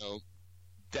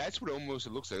 That's what it looks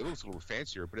like. It looks a little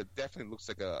fancier, but it definitely looks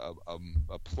like a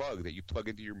plug that you plug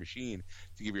into your machine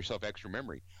to give yourself extra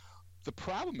memory. The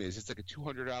problem is, it's like a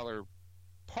 $200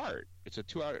 part. It's a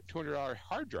 $200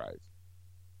 hard drive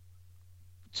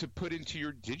to put into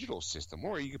your digital system,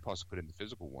 or you could possibly put in the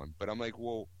physical one. But I'm like,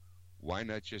 well, why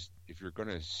not just, if you're going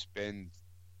to spend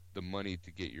the money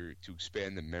to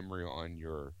expand the memory on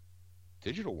your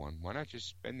digital one, why not just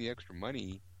spend the extra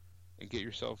money and get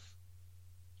yourself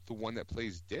the one that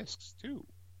plays discs too?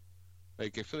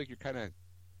 Like, I feel like you're kind of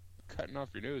cutting off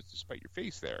your nose to spite your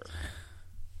face there.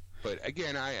 But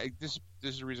again, this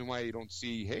is the reason why you don't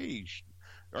see, hey,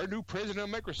 our new president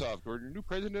of Microsoft or new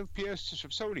president of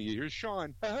Sony. Here's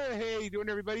Sean. Hey, doing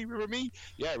everybody? Remember me?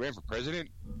 Yeah, I ran for president.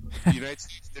 The United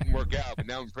States didn't work out, but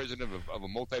now I'm president of a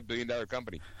multi-billion-dollar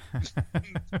company. And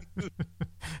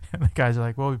the guys are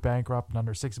like, we'll be bankrupt in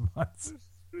under 6 months.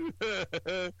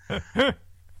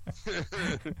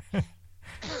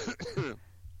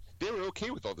 They were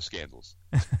okay with all the scandals.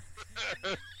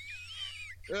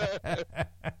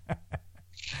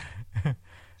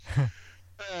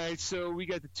 All right, so we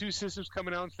got the 2 systems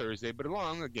coming out on Thursday, but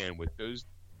along again with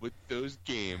those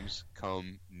games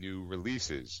come new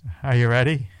releases. Are you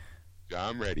ready?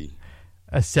 I'm ready.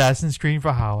 Assassin's Creed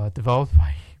Valhalla, developed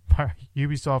by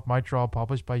Ubisoft Montreal,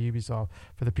 published by Ubisoft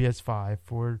for the PS5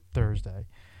 for Thursday.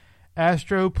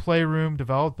 Astro Playroom,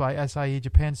 developed by SIE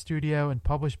Japan Studio and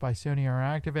published by Sony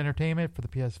Interactive Entertainment for the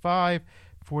PS5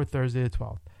 for Thursday the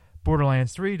 12th.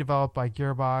 Borderlands 3, developed by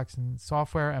Gearbox and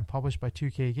Software and published by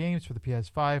 2K Games for the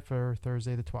PS5 for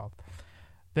Thursday the 12th.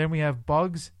 Then we have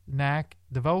Bugs Knack,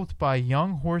 developed by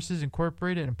Young Horses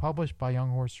Incorporated and published by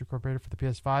Young Horses Incorporated for the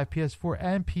PS5, PS4,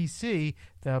 and PC.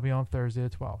 That'll be on Thursday the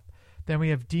 12th. Then we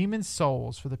have Demon's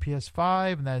Souls for the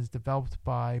PS5, and that is developed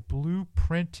by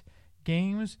Blueprint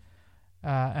Games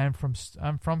and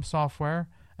from Software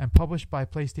and published by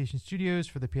PlayStation Studios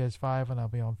for the PS5, and that'll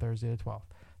be on Thursday the 12th.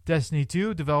 Destiny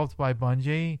 2, developed by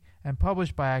Bungie and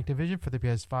published by Activision for the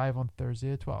PS5 on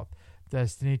Thursday the 12th.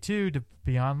 Destiny 2,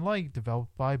 Beyond Light,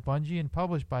 developed by Bungie and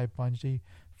published by Bungie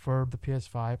for the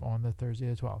PS5 on the Thursday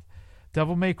the 12th.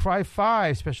 Devil May Cry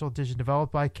 5, Special Edition,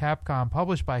 developed by Capcom,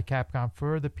 published by Capcom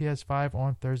for the PS5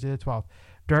 on Thursday the 12th.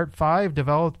 Dirt 5,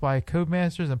 developed by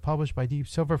Codemasters and published by Deep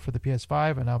Silver for the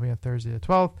PS5, and that'll be on Thursday the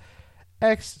 12th.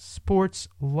 X Sports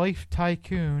Life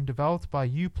Tycoon, developed by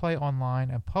Uplay Online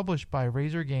and published by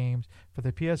Razer Games for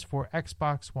the PS4,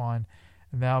 Xbox One,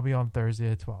 and that'll be on Thursday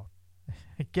the 12th.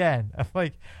 Again, I'm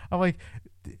like,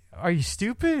 are you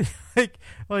stupid?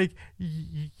 I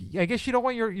guess you don't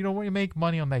want to make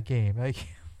money on that game. Like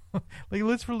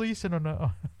let's release it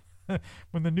on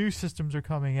when the new systems are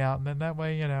coming out, and then that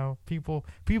way, people.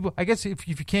 I guess if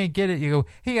you can't get it, you go,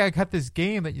 hey, I got this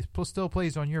game that you still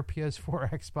plays on your PS4 or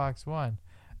Xbox One.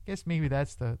 I guess maybe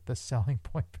that's the selling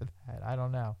point for that. I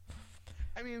don't know.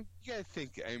 I mean, you gotta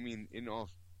think. I mean,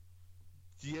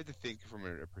 you have to think from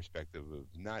a perspective of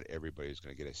not everybody's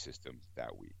going to get a system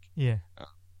that week. Yeah.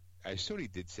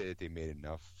 Sony did say that they made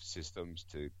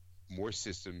more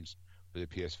systems for the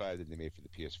PS5 than they made for the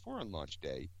PS4 on launch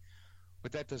day.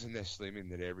 But that doesn't necessarily mean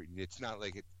that it's not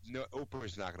like Oprah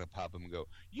is not going to pop them and go,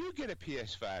 you get a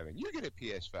PS5 and you get a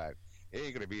PS5. It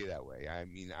ain't going to be that way. I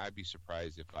mean, I'd be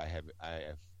surprised if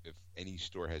if any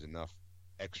store has enough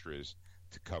extras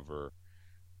to cover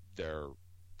their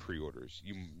pre-orders.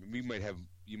 You might have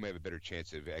a better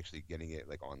chance of actually getting it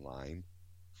like online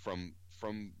from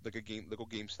like local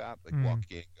GameStop, like walk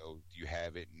in, go, do you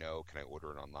have it? No. Can I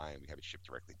order it online? We have it shipped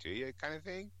directly to you, kind of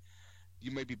thing.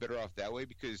 You might be better off that way,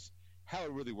 because how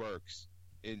it really works,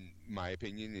 in my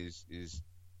opinion, is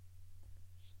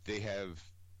they have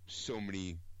so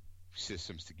many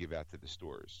systems to give out to the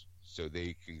stores, so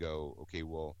they can go, okay,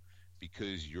 well,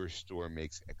 because your store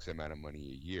makes X amount of money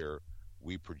a year,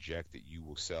 we project that you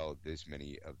will sell this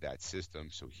many of that system,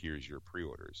 so here's your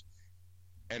pre-orders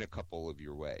and a couple of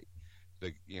your way.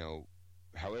 Like,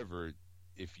 however,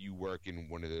 if you work in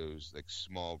one of those like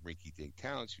small rinky-dink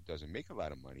towns who doesn't make a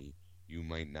lot of money, you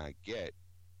might not get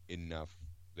enough.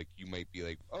 Like, you might be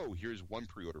like, oh, here's one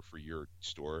pre-order for your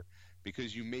store,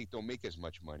 because you don't make as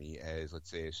much money as, let's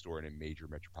say, a store in a major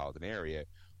metropolitan area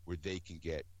where they can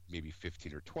get maybe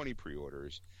 15 or 20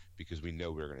 pre-orders because we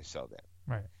know we're going to sell them.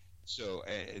 Right. So,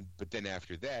 but then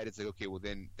after that, it's like, okay, well,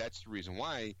 then that's the reason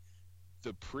why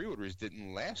the pre-orders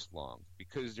didn't last long,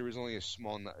 because there was only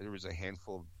there was a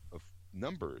handful of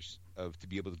numbers to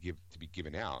be able to be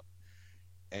given out.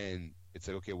 And it's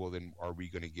like, okay, well, then are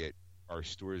our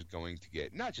stores going to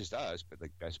get, not just us, but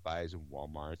like Best Buys and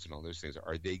Walmarts and all those things,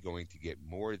 are they going to get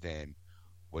more than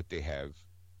what they have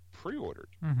pre-ordered?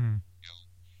 Mm-hmm.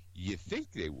 You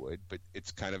think they would, but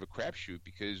it's kind of a crapshoot,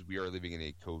 because we are living in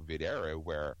a COVID era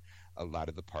where a lot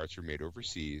of the parts were made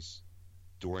overseas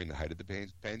during the height of the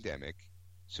pandemic.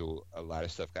 So a lot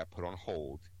of stuff got put on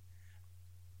hold.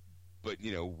 But,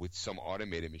 with some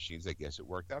automated machines, I guess it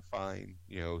worked out fine,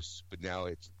 but now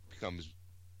it becomes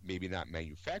maybe not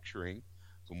manufacturing,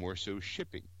 but more so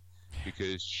shipping,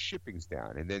 because shipping's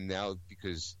down. And then now,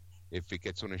 because if it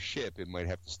gets on a ship, it might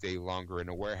have to stay longer in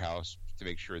a warehouse to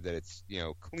make sure that it's,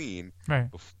 clean, right,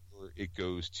 before it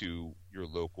goes to your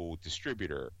local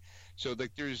distributor. So,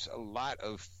 like, there's a lot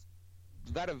of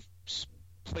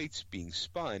plates being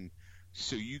spun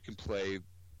so you can play,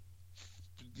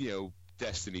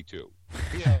 Destiny 2.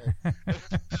 It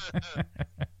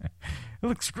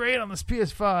looks great on this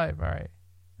PS5. All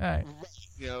right.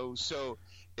 So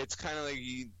it's kind of like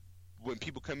when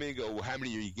people come in and go, well, how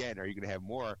many are you getting? Are you going to have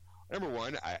more? Number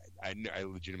one, I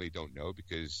legitimately don't know,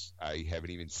 because I haven't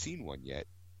even seen one yet,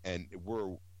 and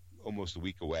we're almost a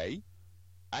week away.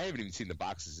 I haven't even seen the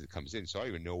boxes that it comes in, so I don't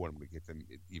even know when I'm going to get them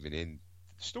even in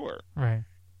the store. Right.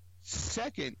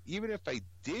 Second, even if I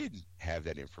did have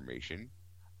that information,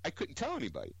 I couldn't tell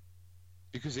anybody,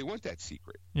 because they want that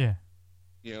secret. Yeah.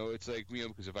 It's like,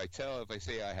 because if I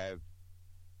say I have,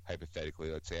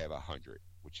 hypothetically, let's say I have 100,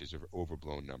 which is an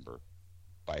overblown number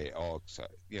by all,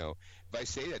 if I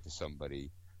say that to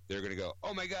somebody, they're going to go,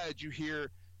 oh my God, did you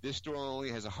hear this store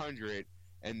only has 100,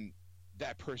 and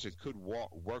that person could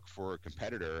work for a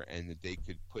competitor, and that they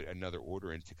could put another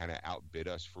order in to kind of outbid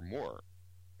us for more,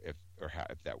 if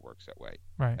that works that way.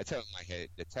 Right. That's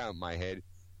how in my head,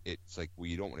 it's like, well,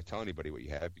 you don't want to tell anybody what you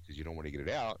have, because you don't want to get it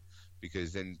out,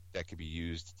 because then that could be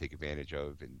used to take advantage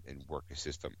of and work a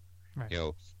system.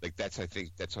 Right. That's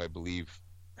how I believe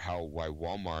why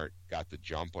Walmart got the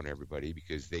jump on everybody,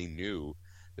 because they knew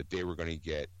that they were going to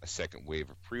get a second wave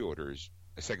of pre-orders,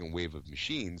 a second wave of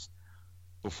machines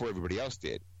before everybody else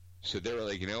did. So they were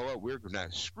like, you know what, we're going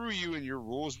to screw you and your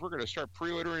rules. We're going to start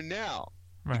pre-ordering now.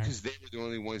 Right. Because they were the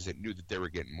only ones that knew that they were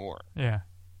getting more. Yeah.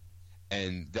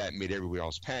 And that made everybody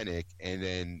else panic. And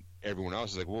then everyone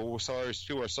else is like, well, we'll sell ours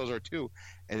too. Our sales are too.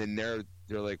 And then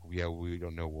they're like, yeah, we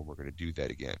don't know when we're going to do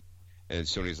that again. And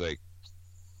Sony's like,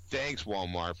 thanks,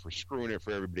 Walmart, for screwing it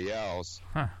for everybody else.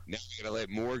 Huh. Now we got to let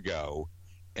more go.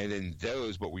 And then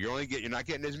but you're not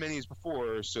getting as many as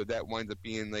before. So that winds up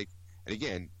being like, and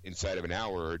again, inside of an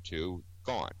hour or two,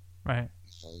 gone. Right.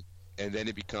 And then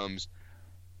it becomes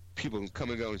people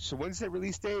come and go, so when's that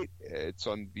release date? It's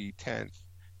on the 10th.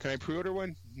 Can I pre-order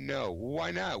one? No. Well,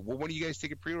 why not? Well, when are you guys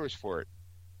taking pre-orders for it?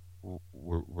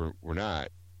 We're not.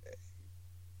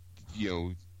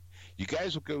 You You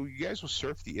guys will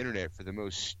surf the internet for the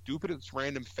most stupidest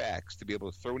random facts to be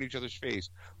able to throw in each other's face.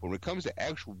 But when it comes to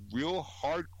actual, real,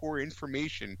 hardcore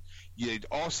information, you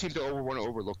all seem to want to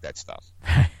overlook that stuff.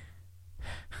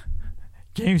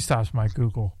 GameStop's my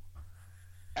Google.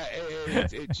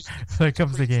 So it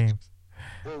comes to games.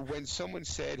 Or when someone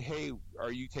said, "Hey,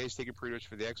 are you guys taking pre-orders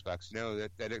for the Xbox?" No,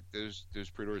 those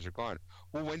pre-orders are gone.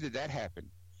 Well, when did that happen?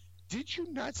 Did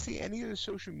you not see any of the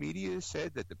social media that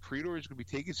said that the pre-orders going to be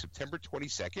taken September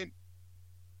 22nd?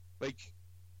 Like,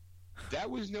 that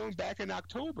was known back in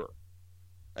October.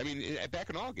 I mean, back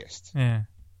in August. Yeah.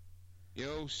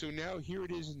 So now here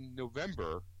it is in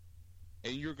November,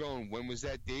 and you're going, when was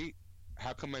that date?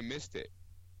 How come I missed it?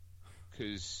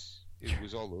 Because it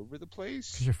was all over the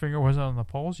place. Because your finger wasn't on the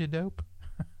polls, you dope.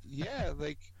 Yeah,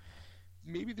 like,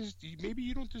 maybe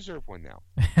you don't deserve one now.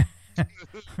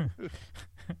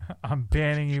 I'm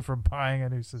banning you from buying a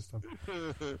new system.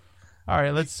 All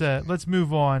right, let's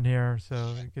move on here.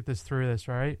 So get this through this,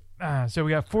 right? So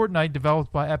we got Fortnite,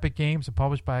 developed by Epic Games and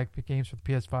published by Epic Games for the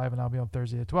PS5, and that'll be on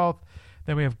Thursday the 12th.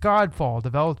 Then we have Godfall,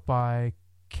 developed by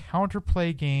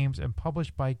Counterplay Games and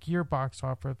published by Gearbox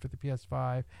Software for the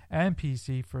PS5 and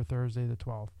PC for Thursday the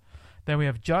 12th. Then we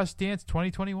have Just Dance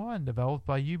 2021, developed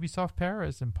by Ubisoft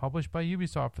Paris and published by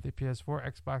Ubisoft for the PS4,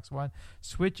 Xbox One,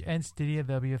 Switch, and Stadia.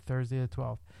 That'll be Thursday the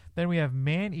 12th. Then we have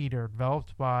Maneater,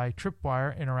 developed by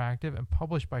Tripwire Interactive and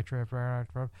published by Tripwire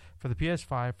Interactive for the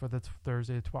PS5 for the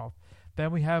Thursday the 12th.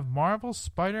 Then we have Marvel's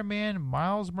Spider-Man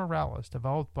Miles Morales,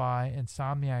 developed by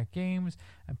Insomniac Games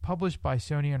and published by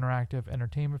Sony Interactive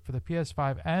Entertainment for the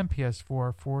PS5 and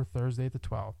PS4 for Thursday the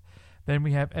 12th. Then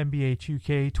we have NBA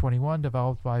 2K21,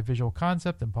 developed by Visual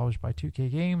Concept and published by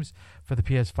 2K Games for the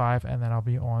PS5, and that'll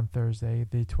be on Thursday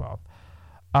the 12th.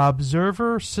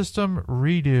 Observer System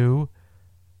Redo,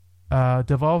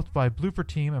 developed by Blooper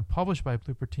Team and published by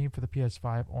Blooper Team for the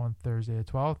PS5 on Thursday the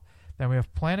 12th. Then we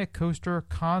have Planet Coaster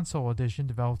Console Edition,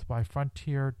 developed by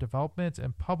Frontier Developments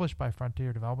and published by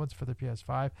Frontier Developments for the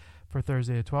PS5 for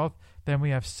Thursday the 12th. Then we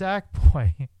have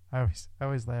Sackboy. I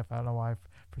always laugh. I don't know why,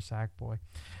 for Sackboy.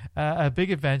 A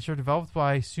Big Adventure, developed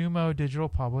by Sumo Digital,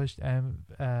 published and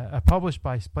published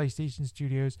by PlayStation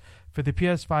Studios for the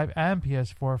PS5 and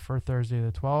PS4 for Thursday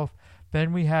the 12th.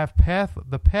 Then we have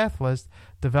The Pathless,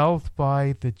 developed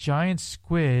by the Giant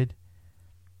Squid.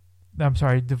 I'm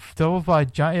sorry, developed by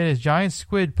Giant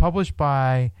Squid, published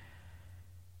by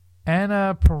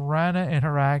Anna Piranha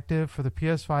Interactive for the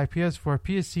PS5, PS4,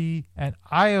 PSC, and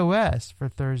iOS for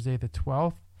Thursday the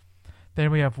 12th. Then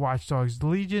we have Watch Dogs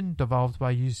Legion, developed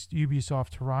by Ubisoft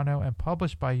Toronto and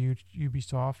published by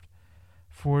Ubisoft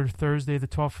for Thursday the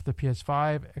 12th for the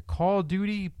PS5. Call of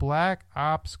Duty Black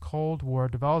Ops Cold War,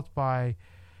 developed by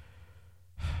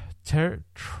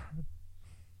Treyarch,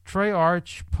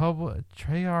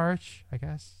 I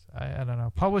guess. I don't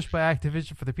know. Published by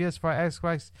Activision for the PS4,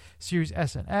 Xbox Series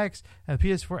S and X, and the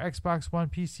PS4, Xbox One,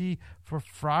 PC for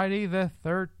Friday the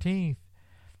 13th.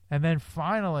 And then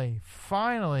finally,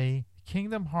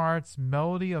 Kingdom Hearts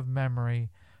Melody of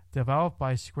Memory, developed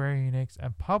by Square Enix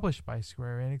and published by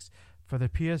Square Enix for the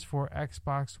PS4,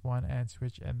 Xbox One, and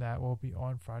Switch, and that will be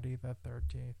on Friday the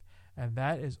 13th. And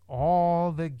that is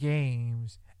all the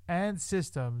games and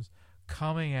systems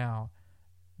coming out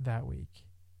that week.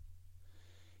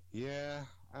 Yeah,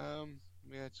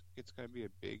 it's going to be a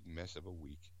big mess of a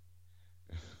week.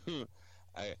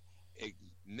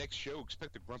 Next show,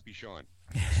 expect a grumpy Sean.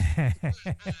 I'm going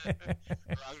to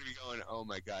be going, oh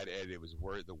my God, Ed, it was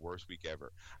the worst week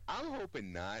ever. I'm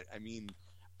hoping not. I mean,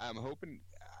 I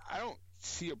don't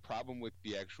see a problem with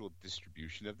the actual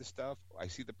distribution of the stuff. I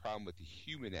see the problem with the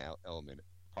human element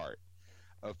part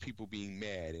of people being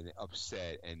mad and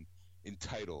upset and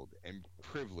entitled and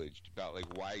privileged about,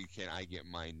 like, why can't I get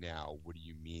mine now? What do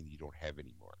you mean you don't have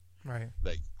any more? Right.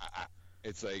 Like,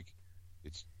 it's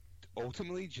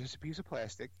ultimately just a piece of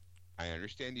plastic. I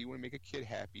understand that you want to make a kid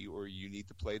happy or you need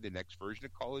to play the next version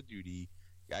of Call of Duty.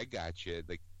 I got you.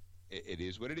 Like, it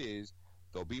is what it is.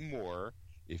 There'll be more.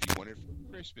 If you want it for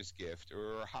a Christmas gift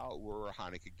or a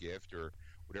Hanukkah gift or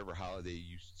whatever holiday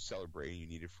you celebrate and you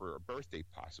need it for a birthday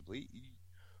possibly,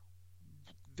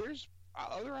 there's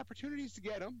other opportunities to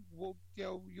get them. Well,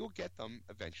 you'll get them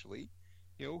eventually.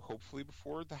 Hopefully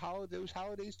before those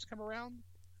holidays come around.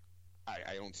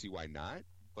 I don't see why not,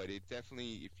 but it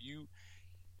definitely,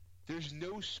 there's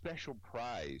no special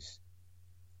prize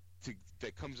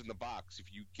that comes in the box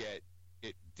if you get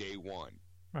it day one.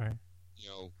 Right.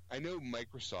 I know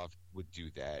Microsoft would do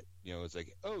that. It's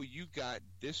like, oh, you got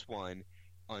this one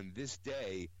on this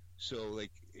day. So,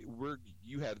 like,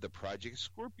 you have the Project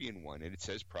Scorpion one, and it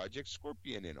says Project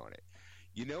Scorpion in on it.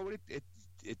 You know what? It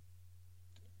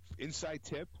inside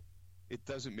tip, it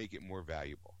doesn't make it more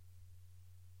valuable.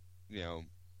 You know,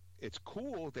 it's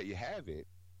cool that you have it,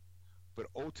 but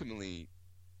ultimately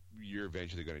you're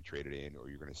eventually going to trade it in or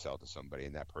you're going to sell it to somebody,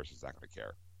 and that person's not going to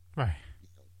care. Right. You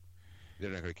know,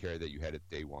 they're not going to care that you had it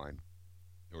day one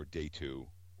or day two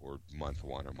or month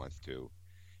one or month two.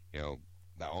 You know,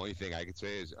 the only thing I could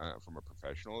say is, from a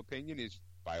professional opinion, is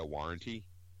buy a warranty.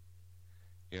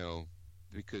 You know,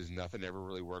 because nothing ever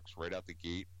really works right out the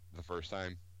gate the first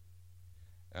time.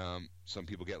 Some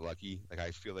people get lucky. Like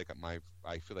I feel like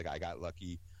I got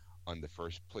lucky on the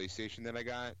first PlayStation that I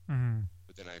got, Mm-hmm.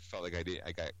 but then I felt like I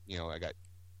got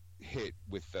hit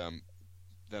with then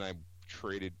I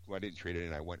traded. Well, I didn't trade it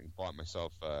in. I went and bought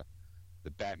myself the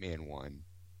Batman one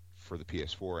for the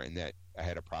PS4, and that I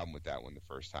had a problem with that one the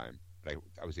first time, but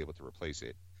I was able to replace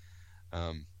it.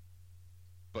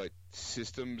 But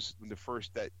systems,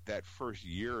 that first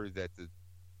year that the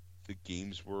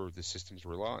systems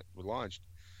were launched,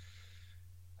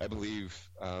 I believe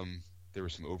there were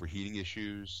some overheating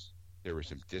issues, there were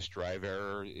some disk drive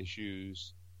error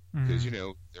issues, because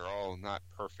they're all not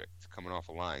perfect coming off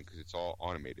a line because it's all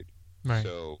automated. Right.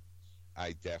 So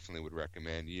I definitely would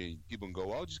recommend people can go,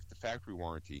 well, I'll just get the factory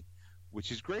warranty,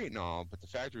 which is great and all, but the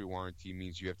factory warranty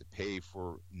means you have to pay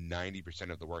for 90%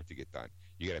 of the work to get done.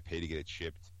 You got to pay to get it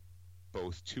shipped,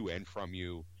 both to and from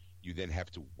you. You then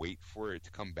have to wait for it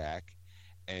to come back,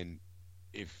 and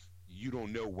if you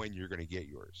don't know when you're going to get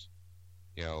yours,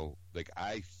 like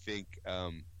I think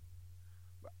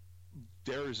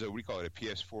there is a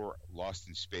PS4 Lost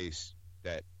in Space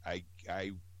that I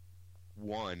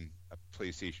won a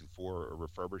PlayStation 4, a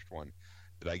refurbished one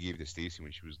that I gave to Stacy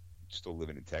when she was still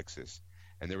living in Texas,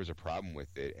 and there was a problem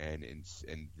with it, and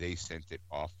they sent it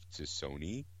off to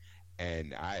Sony,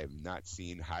 and I have not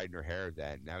seen hide nor hair of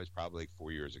that, and that was probably like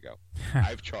 4 years ago.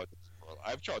 I've chalked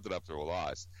it up to a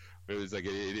loss, but it was like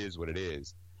it is what it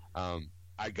is.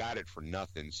 I got it for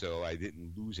nothing, so I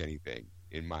didn't lose anything,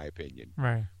 in my opinion.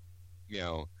 Right.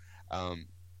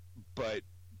 But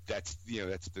that's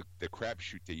the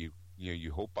crapshoot that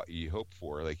you hope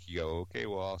for. Like you go, okay,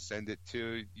 well, I'll send it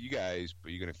to you guys,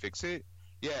 but you're gonna fix it.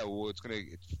 Yeah, well,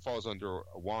 it falls under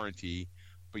a warranty,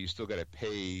 but you still got to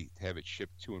pay to have it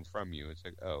shipped to and from you. It's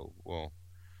like, oh, well,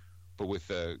 but with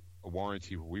a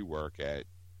warranty where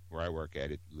I work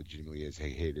at, it legitimately is,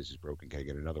 hey, this is broken. Can I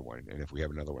get another one? And if we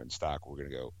have another one in stock, we're gonna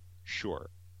go, sure,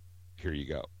 here you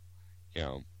go.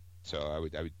 So I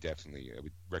would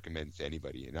recommend to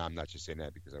anybody, and I'm not just saying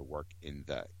that because I work in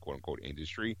the quote unquote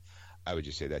industry. I would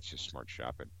just say that's just smart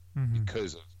shopping,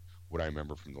 because of what I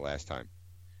remember from the last time.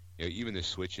 Even the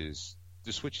Switches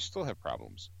still have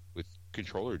problems with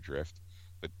controller drift,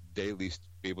 but they at least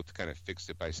be able to kind of fix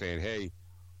it by saying, hey,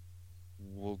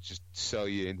 we'll just sell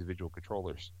you individual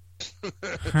controllers.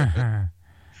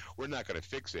 We're not going to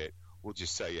fix it. We'll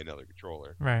just sell you another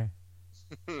controller. Right.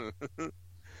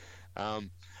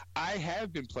 I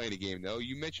have been playing a game, though.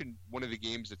 You mentioned one of the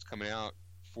games that's coming out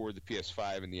for the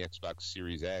PS5 and the Xbox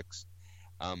Series X,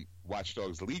 Watch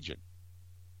Dogs Legion.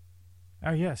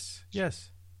 Oh, yes.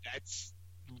 Yes. That's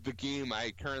the game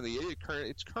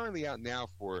it's currently out now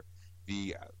for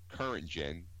the current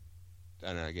gen.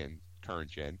 And again, current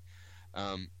gen.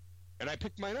 And I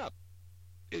picked mine up.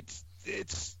 It's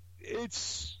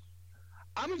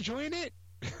I'm enjoying it.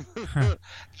 I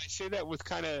say that with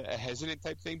kind of a hesitant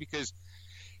type thing because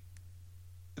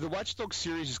the Watch Dogs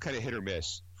series is kind of hit or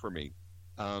miss for me.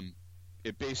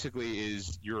 It basically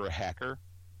is you're a hacker,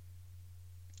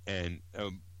 and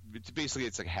it's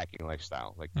like a hacking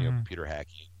lifestyle, like computer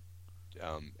hacking,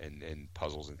 and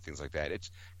puzzles and things like that. It's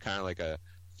kind of like a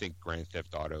think Grand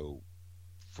Theft Auto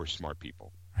for smart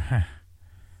people.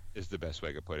 Is the best way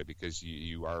I could put it, because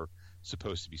you are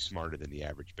supposed to be smarter than the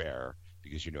average bear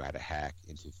because you know how to hack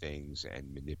into things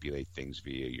and manipulate things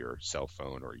via your cell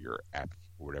phone or your app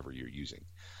or whatever you're using.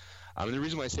 And the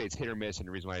reason why I say it's hit or miss, and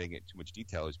the reason why I didn't get too much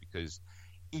detail, is because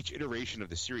each iteration of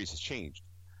the series has changed.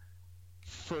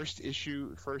 First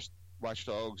Watch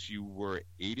Dogs, you were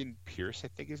Aiden Pierce, I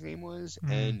think his name was,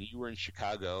 and you were in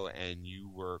Chicago, and you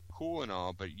were cool and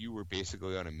all, but you were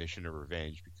basically on a mission of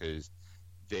revenge because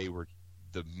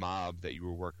the mob that you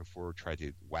were working for tried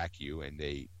to whack you, and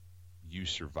you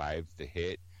survived the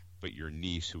hit, but your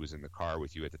niece, who was in the car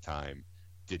with you at the time,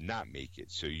 did not make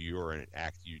it. So you're in an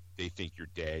act. They think you're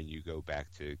dead, and you go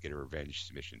back to get a revenge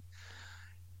mission.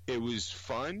 It was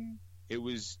fun.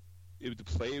 The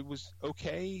play was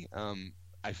okay.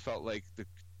 I felt like the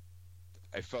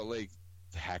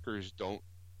hackers don't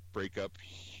break up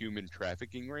human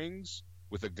trafficking rings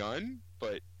with a gun,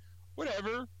 but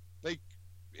whatever. Like,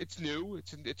 it's new.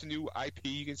 It's a new IP,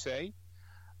 you can say.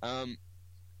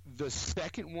 The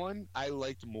second one I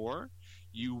liked more.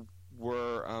 You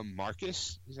were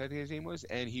Marcus, is that his name was,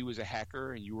 and he was a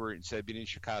hacker, and you were, instead of being in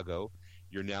Chicago,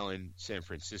 you're now in San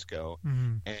Francisco,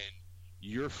 Mm-hmm. and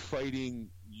you're fighting.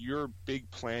 Your big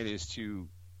plan is to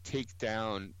take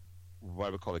down what I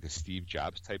would call like a Steve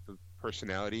Jobs type of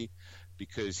personality,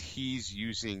 because he's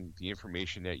using the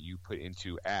information that you put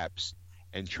into apps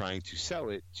and trying to sell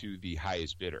it to the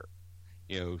highest bidder,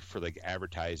 for like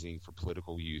advertising, for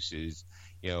political uses,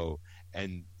 and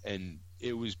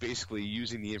it was basically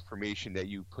using the information that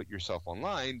you put yourself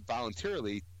online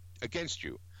voluntarily against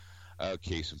you.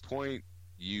 Case in point,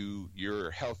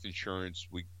 your health insurance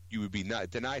you would be not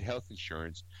denied health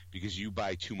insurance because you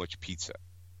buy too much pizza,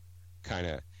 kind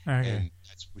of. Okay. And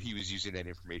that's what he was using that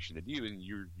information to do, and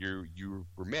you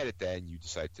were mad at that, and you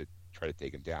decided to try to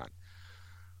take him down.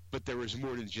 But there was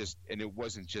more than just, and it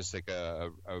wasn't just like a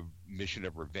mission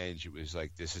of revenge. It was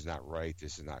like, this is not right,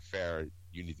 this is not fair.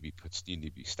 You need to be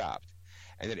stopped.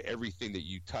 And then everything that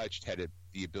you touched had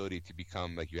the ability to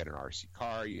become, like, you had an RC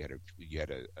car, you had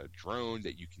a drone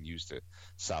that you can use to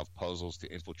solve puzzles, to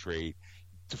infiltrate,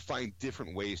 to find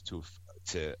different ways to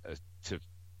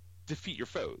defeat your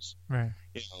foes. Right.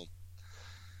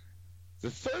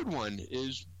 The third one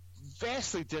is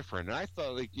vastly different, and I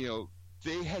thought, like,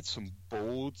 they had some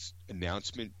bold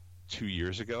announcement 2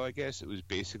 years ago, I guess. It was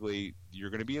basically,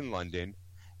 you're going to be in London,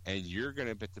 and you're going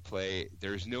to get to play,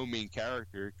 there's no main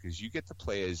character, because you get to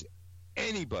play as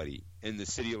anybody in the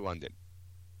city of London.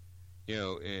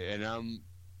 And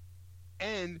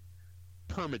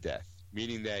permadeath,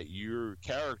 meaning that your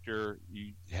character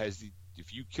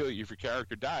if your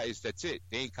character dies, that's it.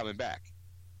 They ain't coming back.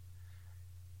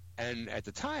 And at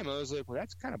the time, I was like, well,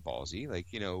 that's kind of ballsy. Like,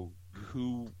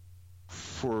 who,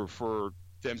 for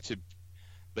them to,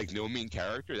 like, no main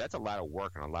character, that's a lot of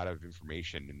work and a lot of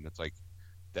information. And it's like,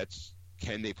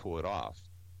 can they pull it off?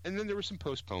 And then there were some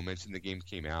postponements, and the game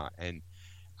came out. And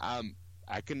I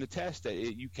can attest that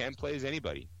you can play as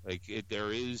anybody. Like, you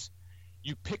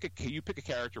pick a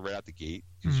character right out the gate,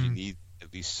 because you need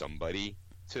at least somebody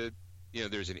to,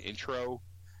 there's an intro,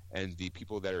 and the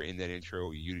people that are in that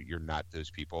intro, you're not those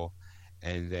people.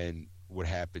 And then what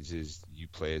happens is you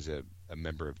play as a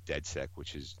member of DedSec,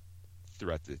 which is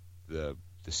throughout the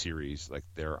series, like,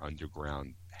 their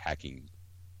underground hacking,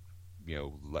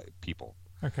 people.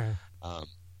 Okay.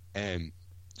 And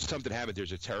something happened.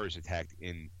 There's a terrorist attack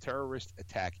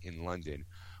in London,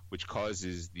 which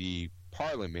causes the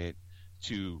Parliament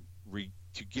to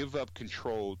give up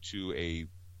control to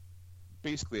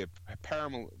basically a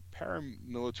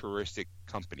paramilitaristic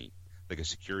company, like a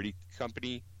security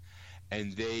company,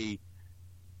 and they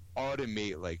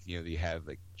automate, like, you have,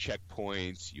 like,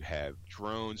 checkpoints, you have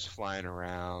drones flying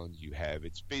around,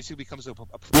 it basically becomes a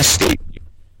police state.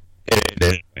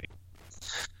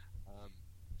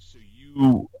 So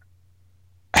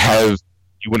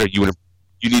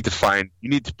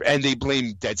and they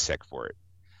blame DedSec for it,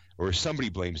 or somebody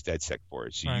blames DedSec for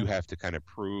it. So Right. You have to kind of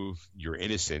prove your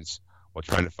innocence while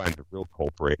trying to find the real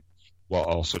culprit, while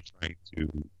also trying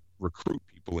to recruit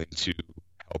people into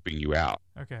helping you out.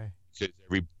 Okay. Because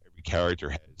every character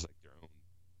has, like, their own,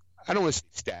 I don't want to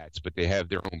say stats, but they have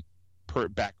their own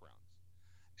backgrounds,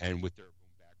 and with their own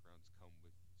backgrounds come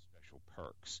with special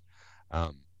perks.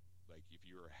 Like, if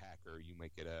you're a hacker, you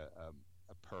might get a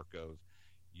perk of,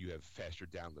 you have faster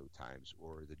download times,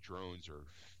 or the drones are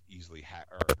easily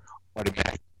or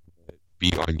automatically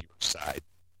be on your side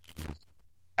to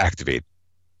activate,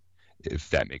 if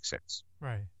that makes sense.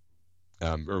 Right.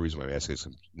 The reason why I'm asking is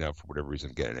now, for whatever reason,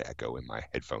 I'm getting an echo in my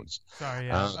headphones. Sorry,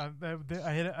 yeah.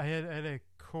 I had a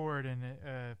cord, and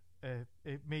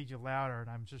it made you louder, and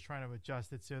I'm just trying to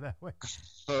adjust it so that way.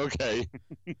 Okay.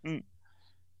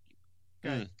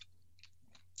 Okay.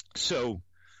 So,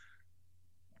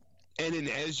 and then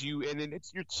it's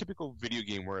your typical video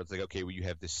game where it's like, okay, well, you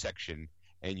have this section,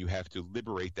 and you have to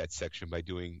liberate that section by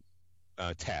doing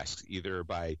tasks, either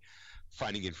by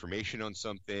finding information on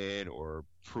something, or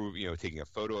taking a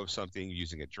photo of something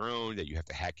using a drone that you have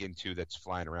to hack into that's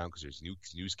flying around because there's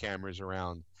news cameras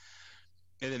around.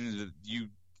 And then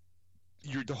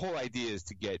the whole idea is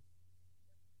to get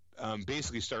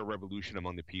basically start a revolution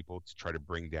among the people to try to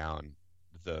bring down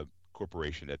the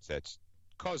corporation that's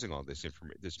causing all this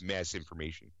this mass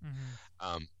information.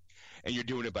 Mm-hmm. And you're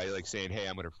doing it by, like, saying, hey,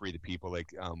 I'm going to free the people.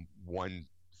 Like, one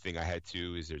thing I had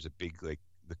to is there's a big, like,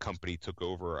 the company took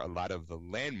over a lot of the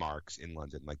landmarks in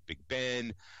London, like Big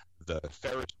Ben, the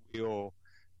Ferris wheel.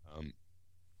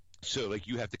 So, like,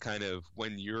 you have to kind of,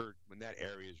 when that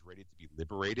area is ready to be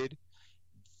liberated,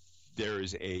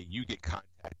 you get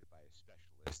contacted by a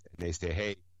specialist, and they say,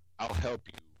 hey, I'll help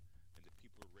you. And the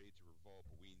people are ready to revolt,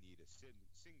 but we need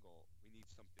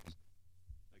something like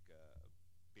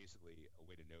basically a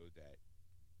way to know that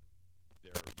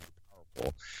they're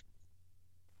powerful.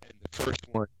 And the first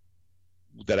one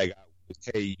that I got was,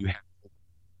 hey, you have to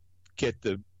get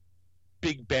the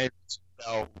Big Ben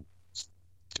spell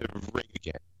to ring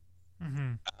again.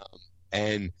 Mm-hmm.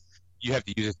 And you have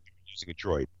to use it using a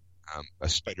droid, a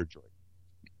spider droid.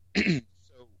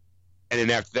 So, and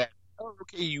then after that,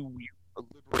 okay, you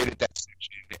liberated that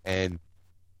section, and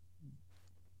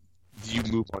you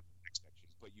move on to the next section.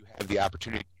 But you have the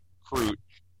opportunity to recruit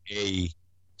a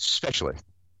specialist.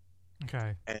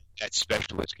 Okay. And that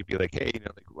specialist could be like, hey,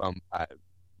 one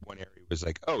area was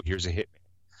like, oh, here's a hitman.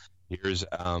 Here's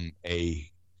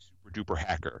a super duper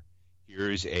hacker.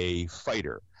 Here's a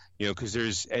fighter. Because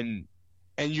there's and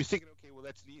you're thinking, okay, well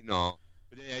that's neat and all,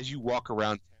 but then as you walk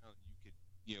around town,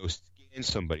 you could scan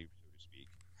somebody, so to speak,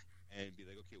 and be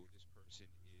like, okay, well this person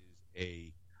is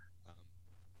a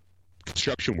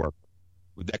construction worker.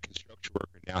 Well, that construction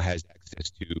worker now has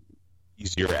access to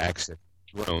easier access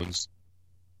to drones.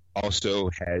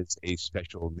 Also has a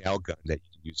special nail gun that you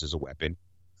can use as a weapon,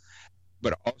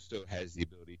 but also has the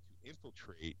ability to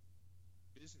infiltrate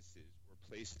businesses or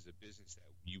places of business that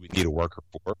you would need a worker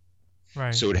for.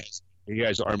 Right. So it has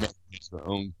Armac has their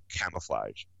own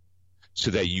camouflage, so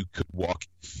that you could walk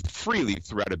freely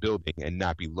throughout a building and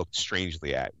not be looked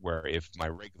strangely at. Where if my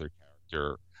regular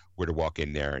character were to walk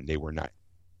in there and they're not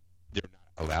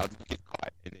allowed to get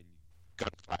caught, and then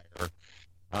gunfire,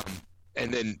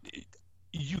 and then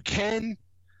you can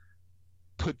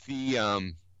put the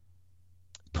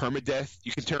permadeath.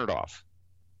 You can turn it off.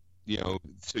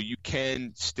 So you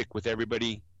can stick with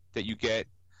everybody that you get.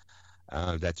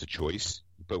 That's a choice.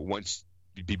 But once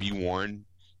be warned,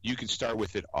 you can start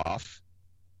with it off.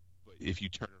 But if you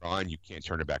turn it on, you can't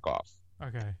turn it back off.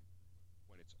 Okay.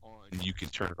 When it's on, you can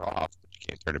turn it off, but you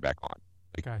can't turn it back on.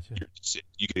 Gotcha.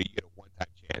 You get a one-time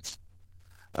chance.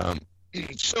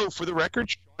 So for the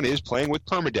record, Sean is playing with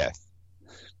permadeath.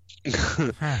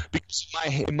 Because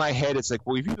in my head, it's like,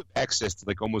 well, if you have access to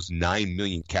like almost 9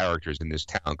 million characters in this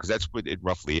town, because that's what it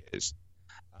roughly is,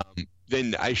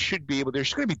 then I should be able.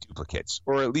 There's going to be duplicates,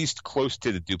 or at least close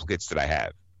to the duplicates that I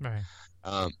have. Right.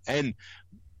 And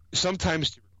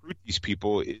sometimes to recruit these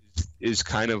people is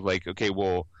kind of like, okay,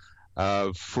 well,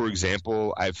 for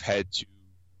example, I've had to.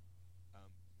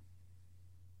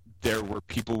 There were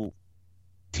people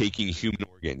taking human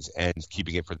organs and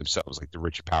keeping it for themselves, like the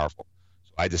rich and powerful.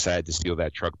 So I decided to steal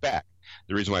that truck back.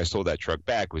 The reason why I stole that truck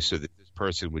back was so that this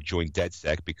person would join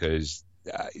DedSec because,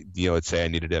 let's say I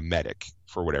needed a medic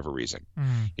for whatever reason.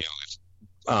 Mm.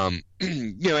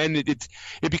 And it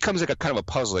becomes like a kind of a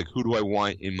puzzle. Like, who do I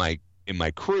want in my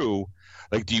crew?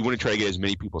 Like, do you want to try to get as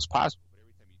many people as possible? But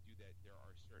every time you do that, there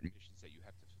are certain missions that you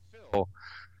have to fulfill.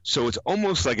 So it's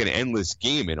almost like an endless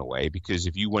game in a way, because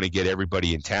if you want to get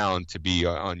everybody in town to be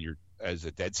as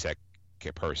a DedSec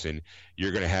person,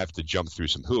 you're going to have to jump through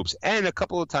some hoops. And a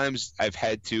couple of times I've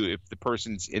had to, if the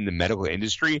person's in the medical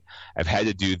industry, I've had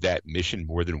to do that mission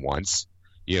more than once,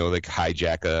 like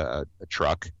hijack a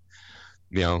truck.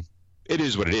 It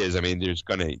is what it is. I mean, there's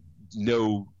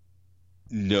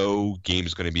no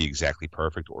game's going to be exactly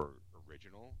perfect or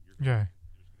original. Yeah. There's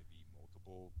going to be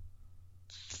multiple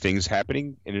things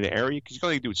happening in an area because you can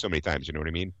only do it so many times. You know what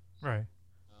I mean? Right.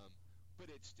 But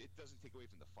it doesn't take away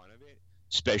from the fun of it,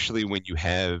 especially when you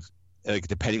have, like,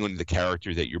 depending on the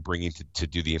character that you're bringing to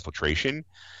do the infiltration.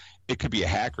 It could be a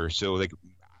hacker. So, like,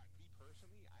 me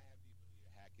personally,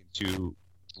 I have the ability to hack into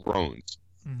drones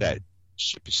that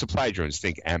supply drones.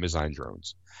 Think Amazon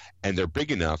drones, and they're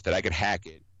big enough that I could hack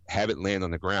it, have it land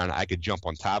on the ground. I could jump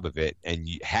on top of it and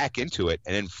hack into it,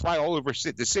 and then fly all over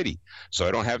the city. So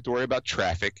I don't have to worry about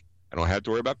traffic. I don't have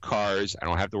to worry about cars. I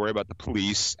don't have to worry about the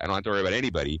police. I don't have to worry about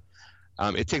anybody.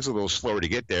 It takes a little slower to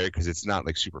get there because it's not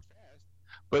like super fast.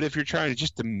 But if you're trying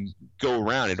to go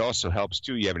around, it also helps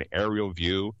too. You have an aerial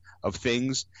view of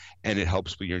things, and it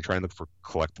helps when you're trying to look for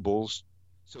collectibles.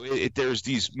 So there's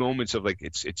these moments of, like,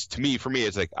 it's to me, for me,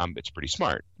 it's like it's pretty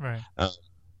smart. Right.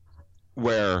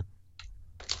 Where,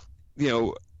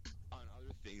 on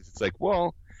other things, it's like,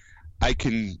 well, I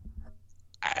can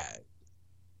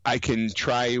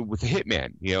try with a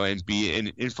hitman, and be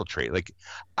an infiltrate. Like,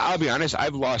 I'll be honest,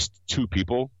 I've lost 2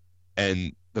 people,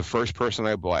 and the first person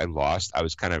I lost, I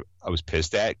was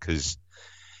pissed at because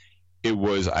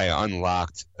I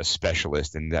unlocked a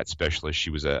specialist, and that specialist,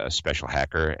 she was a special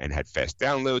hacker and had fast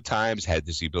download times, had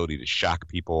this ability to shock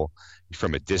people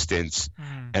from a distance,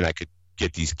 and I could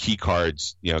get these key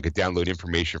cards, could download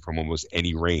information from almost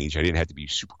any range. I didn't have to be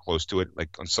super close to it like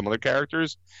on some other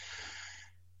characters.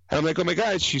 And I'm like, oh my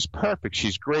God, she's perfect.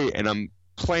 She's great. And I'm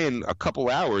playing a couple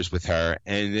hours with her.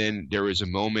 And then there was a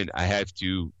moment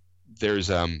there's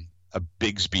a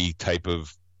Bixby type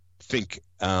of think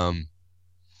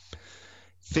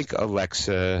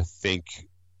Alexa, think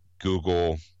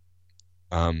Google,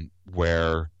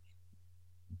 where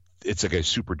it's like a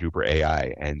super duper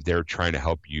AI, and they're trying to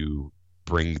help you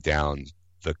bring down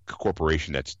the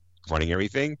corporation that's running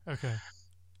everything. Okay.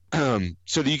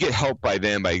 So that you get help by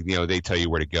them, by they tell you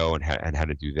where to go and how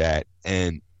to do that.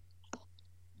 And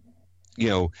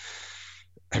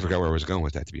I forgot where I was going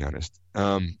with that, to be honest. Here,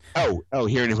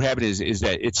 and what happened is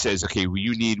that it says, okay, well,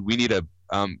 you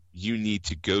need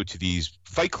to go to these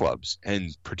fight clubs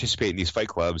and participate in these fight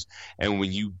clubs, and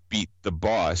when you beat the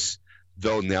boss,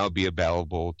 they'll now be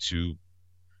available to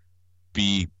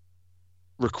be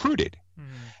recruited.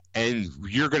 And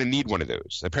you're going to need one of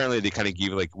those. Apparently, they kind of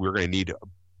give like, we're going to need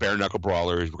bare knuckle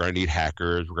brawlers, we're going to need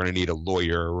hackers, we're going to need a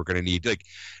lawyer, we're going to need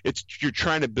you're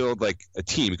trying to build like a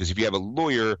team, because if you have a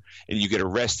lawyer and you get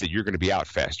arrested, you're going to be out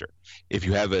faster. If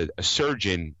you have a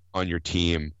surgeon on your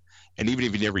team, and even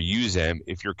if you never use them,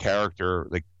 if your character,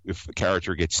 if the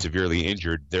character gets severely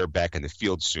injured, they're back in the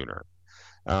field sooner.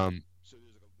 So there's a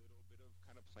little bit of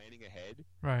kind of planning ahead.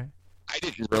 Right. I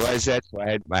didn't realize that, so I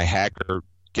had my hacker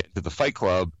get into the fight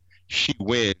club. She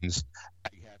wins. I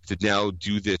have to now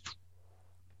do this.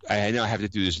 I now have to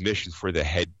do this mission for the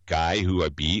head guy who I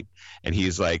beat, and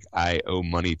he's like, I owe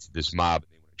money to this mob,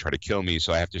 and they want to try to kill me,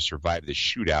 so I have to survive this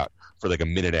shootout for like a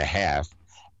minute and a half,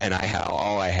 and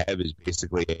all I have is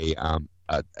basically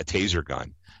a taser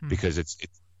gun, because it's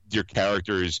your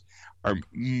characters are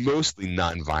mostly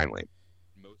non-violent.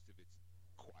 Most of it's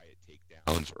quiet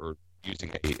takedowns or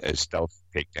using a stealth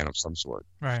takedown of some sort.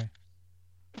 Right.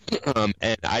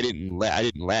 And I didn't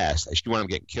last. She wound up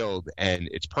getting killed, and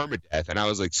it's permadeath. And I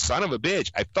was like, son of a bitch.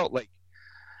 I felt like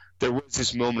there was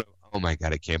this moment of, oh my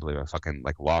god, I can't believe I fucking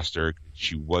lost her.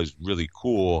 She was really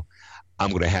cool.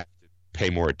 I'm gonna have to pay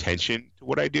more attention to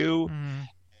what I do. And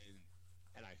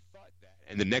I thought that.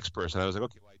 And the next person, I was like,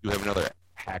 okay, well, I do have another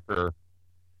hacker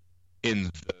in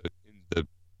the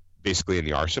basically in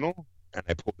the arsenal, and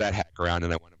I pulled that hacker out,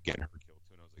 and I wound up getting her killed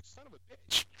too. And I was like, son of a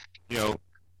bitch,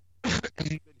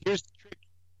 And here's the trick.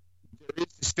 There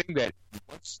is this thing that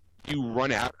once you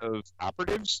run out of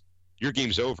operatives, your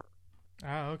game's over.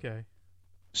 Oh, okay.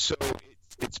 So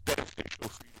it's beneficial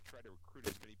for you to try to recruit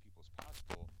as many people as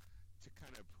possible to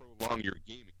kind of prolong your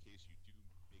game in case you do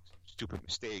make some stupid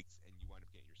mistakes and you wind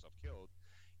up getting yourself killed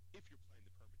if you're playing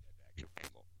the permadeath action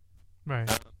angle. Right.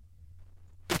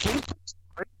 The gameplay's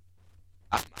fun.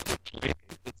 I'm enjoying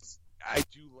it. I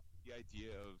do like the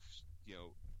idea of,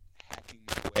 hacking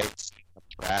my way, setting up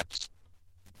traps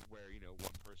where,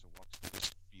 one person walks through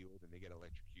this field and they get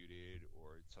electrocuted,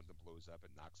 or something blows up and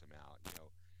knocks them out,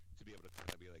 to be able to kind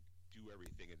of be like, do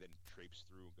everything and then traipse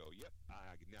through and go, yep,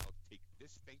 I can now take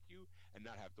this, thank you, and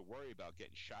not have to worry about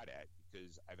getting shot at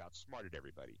because I've outsmarted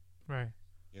everybody. Right.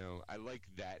 I like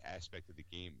that aspect of the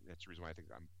game. That's the reason why I think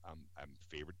I'm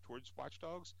favored towards Watch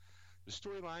Dogs. The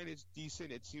storyline is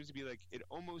decent. It seems to be it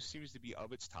almost seems to be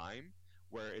of its time,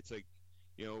 where it's like,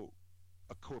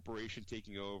 a corporation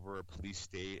taking over a police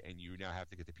state, and you now have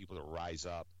to get the people to rise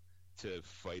up to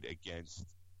fight against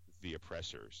the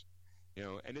oppressors.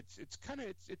 And it's kind of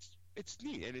it's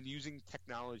neat, and then using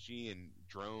technology and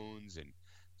drones and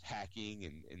hacking,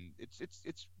 and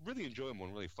it's really enjoyable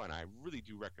and really fun. I really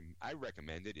do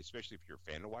recommend it, especially if you're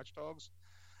a fan of Watch Dogs.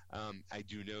 I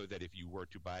do know that if you were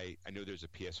to buy, I know there's a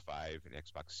PS5 and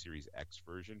Xbox Series X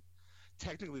version.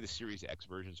 Technically, the Series X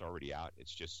version is already out.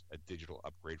 It's just a digital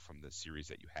upgrade from the series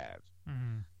that you have.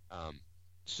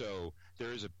 So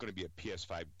there is going to be a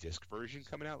PS5 disc version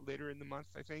coming out later in the month,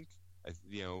 I think.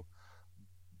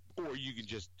 Or you can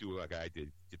just do like I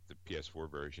did, get the PS4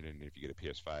 version, and if you get a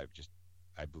PS5,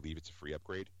 I believe it's a free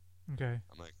upgrade. Okay.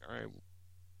 I'm like, all right,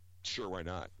 sure, why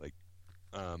not?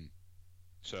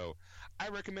 So I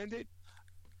recommend it.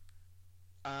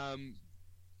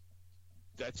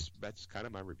 That's kind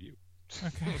of my review.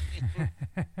 Okay.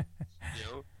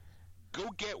 Go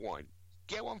get one.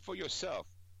 Get one for yourself.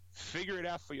 Figure it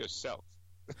out for yourself.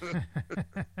 No,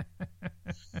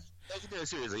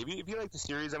 seriously, if you like the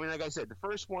series, I mean, like I said, the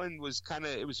first one was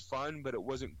it was fun, but it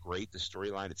wasn't great. The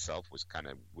storyline itself was kind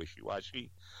of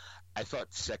wishy-washy. I thought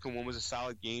the second one was a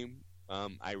solid game.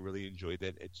 I really enjoyed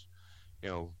it. It's,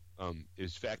 in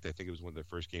fact, I think it was one of the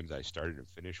first games I started and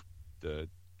finished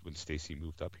when Stacy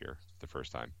moved up here the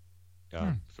first time.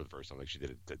 For the first time, like she did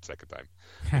it the second time.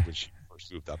 When she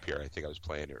first moved up here, I think I was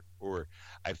playing it, or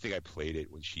I think I played it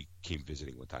when she came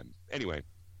visiting one time. Anyway,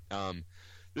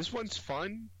 this one's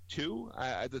fun too.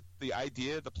 The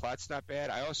idea, the plot's not bad.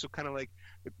 I also kind of like,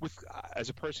 as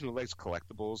a person who likes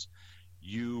collectibles,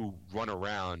 you run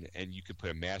around and you can put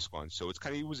a mask on. So it's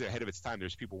kind of, it was ahead of its time.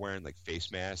 There's people wearing like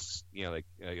face masks, you know, like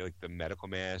the medical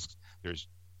masks. There's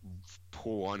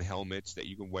pull-on helmets that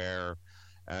you can wear.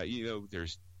 You know,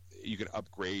 you can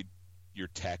upgrade your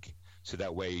tech so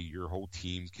that way your whole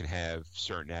team can have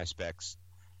certain aspects.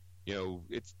 You know,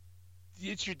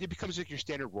 it becomes like your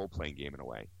standard role-playing game in a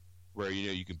way, where you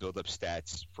know you can build up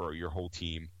stats for your whole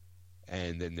team,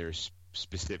 and then there's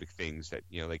specific things that,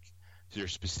 you know, like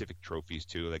there's specific trophies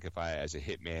too. Like as a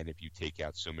hitman, if you take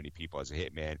out so many people as a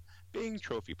hitman, bing,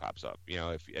 trophy pops up. You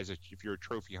know, if you're a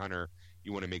trophy hunter,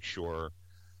 you want to make sure,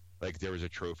 like there was a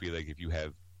trophy, like if you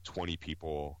have 20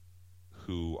 people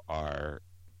who are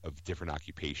of different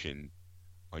occupation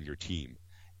on your team,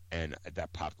 and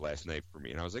that popped last night for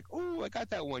me, and I was like, oh, I got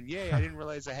that one, yay! I didn't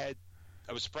realize I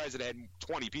was surprised that I had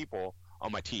 20 people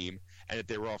on my team, and that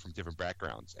they were all from different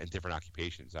backgrounds and different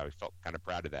occupations. I felt kind of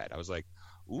proud of that. I was like,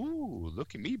 ooh,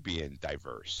 look at me being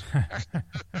diverse.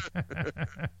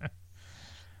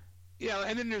 Yeah,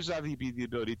 and then there's obviously the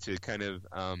ability to kind of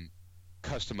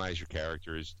customize your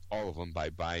characters, all of them, by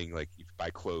buying, like, you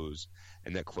buy clothes,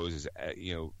 and that clothes is,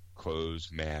 you know, clothes,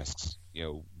 masks, you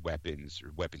know, weapons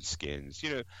or weapon skins,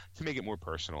 you know, to make it more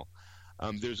personal.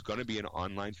 There's going to be an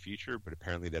online feature, but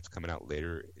apparently that's coming out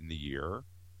later in the year.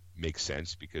 Makes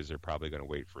sense, because they're probably going to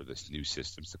wait for this new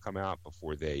systems to come out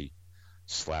before they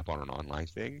slap on an online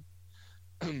thing.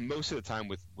 Most of the time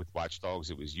with Watch Dogs,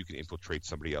 it was you can infiltrate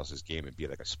somebody else's game and be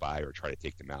like a spy or try to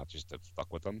take them out just to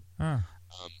fuck with them.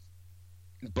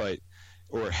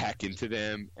 Or hack into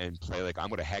them and play like, I'm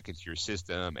going to hack into your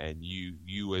system, and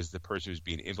you as the person who's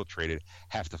being infiltrated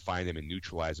have to find them and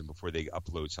neutralize them before they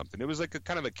upload something. It was like a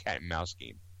kind of a cat and mouse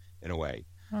game in a way.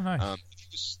 Oh, nice.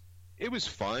 It was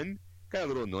fun. Got a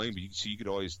little annoying, but you could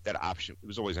always, that option, it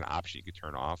was always an option you could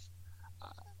turn off.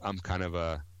 I'm kind of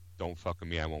a don't fuck with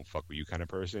me, I won't fuck with you kind of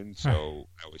person, so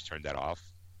I always turned that off.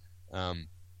 And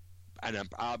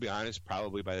I'll be honest,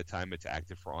 probably by the time it's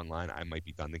active for online, I might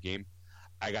be done the game.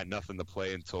 I got nothing to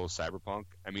play until Cyberpunk.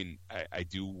 I mean, I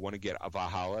do want to get a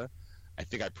Valhalla. I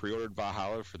think I pre-ordered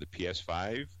Valhalla for the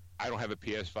PS5. I don't have a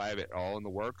PS5 at all in the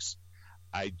works.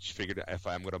 I just figured if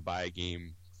I'm going to buy a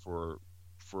game for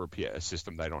a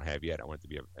system that I don't have yet, I want it to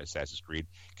be Assassin's Creed.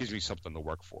 It gives me something to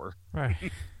work for. Right.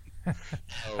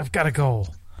 I've got a goal.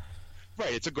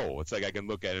 Right, it's a goal. It's like I can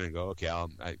look at it and go, okay,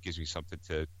 it gives me something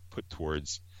to put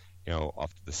towards, you know,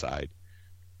 off to the side.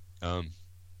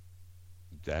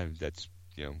 That's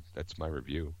my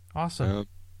review. Awesome.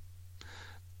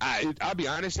 I'll be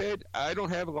honest, Ed, I don't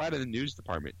have a lot in the news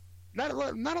department. Not a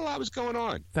lot was going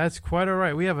on. That's quite all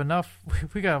right. We have enough.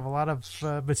 We got a lot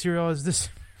of material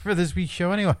for this week's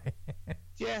show anyway.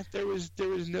 Yeah, there was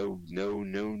no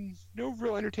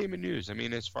real entertainment news. I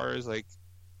mean, as far as, like,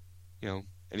 you know,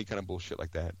 any kind of bullshit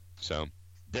like that. So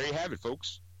there you have it,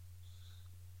 folks.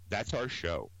 That's our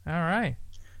show. All right.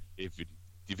 If you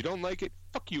don't like it,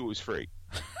 fuck you. It was free.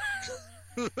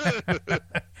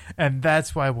 And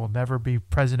that's why we'll never be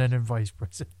president and vice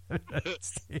president.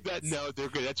 No, they're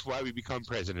good. That's why we become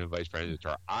president and vice president.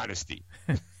 Our honesty.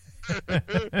 Like,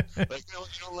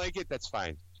 you don't like it, that's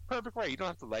fine. Perfect right. You don't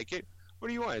have to like it. What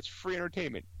do you want? It's free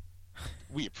entertainment.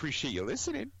 We appreciate you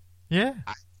listening. Yeah.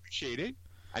 I appreciate it.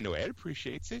 I know Ed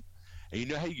appreciates it. And you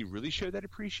know how you can really show that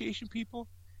appreciation, people?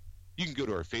 You can go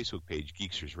to our Facebook page,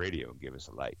 Geeksters Radio, and give us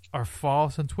a like. Or follow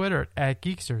us on Twitter at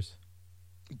Geeksters.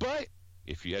 But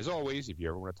as always, if you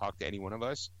ever want to talk to any one of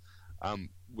us,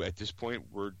 at this point,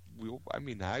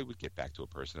 I would get back to a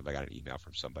person if I got an email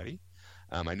from somebody.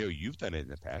 I know you've done it in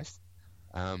the past.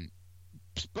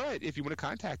 But if you want to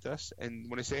contact us and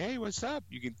want to say, hey, what's up?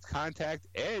 You can contact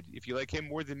Ed. If you like him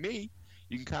more than me,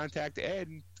 you can contact Ed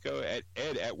and go at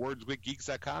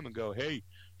ed@wordswithgeeks.com and go, hey,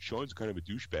 Sean's kind of a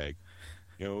douchebag.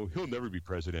 You know, he'll never be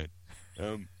president.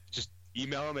 Just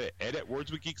email him at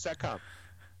ed@wordswithgeeks.com.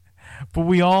 But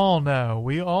we all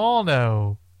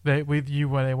know that with you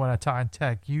when they want to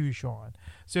contact you, Sean.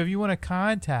 So if you want to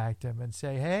contact him and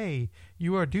say, hey,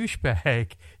 you are a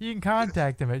douchebag, you can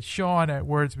contact him at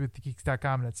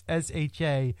Sean@wordswithgeeks.com, and it's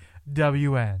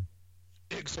SHAWN.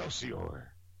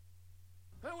 Excelsior.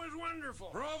 That was wonderful.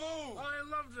 Bravo! I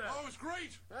loved that. Oh, it was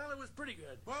great. Well, it was pretty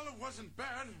good. Well, it wasn't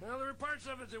bad. Well, there were parts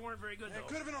of it that weren't very good, It though.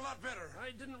 could have been a lot better.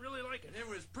 I didn't really like it. It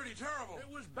was pretty terrible. It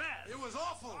was bad. It was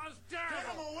awful. It was terrible. Get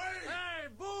him away! Hey,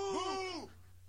 boo! Boo!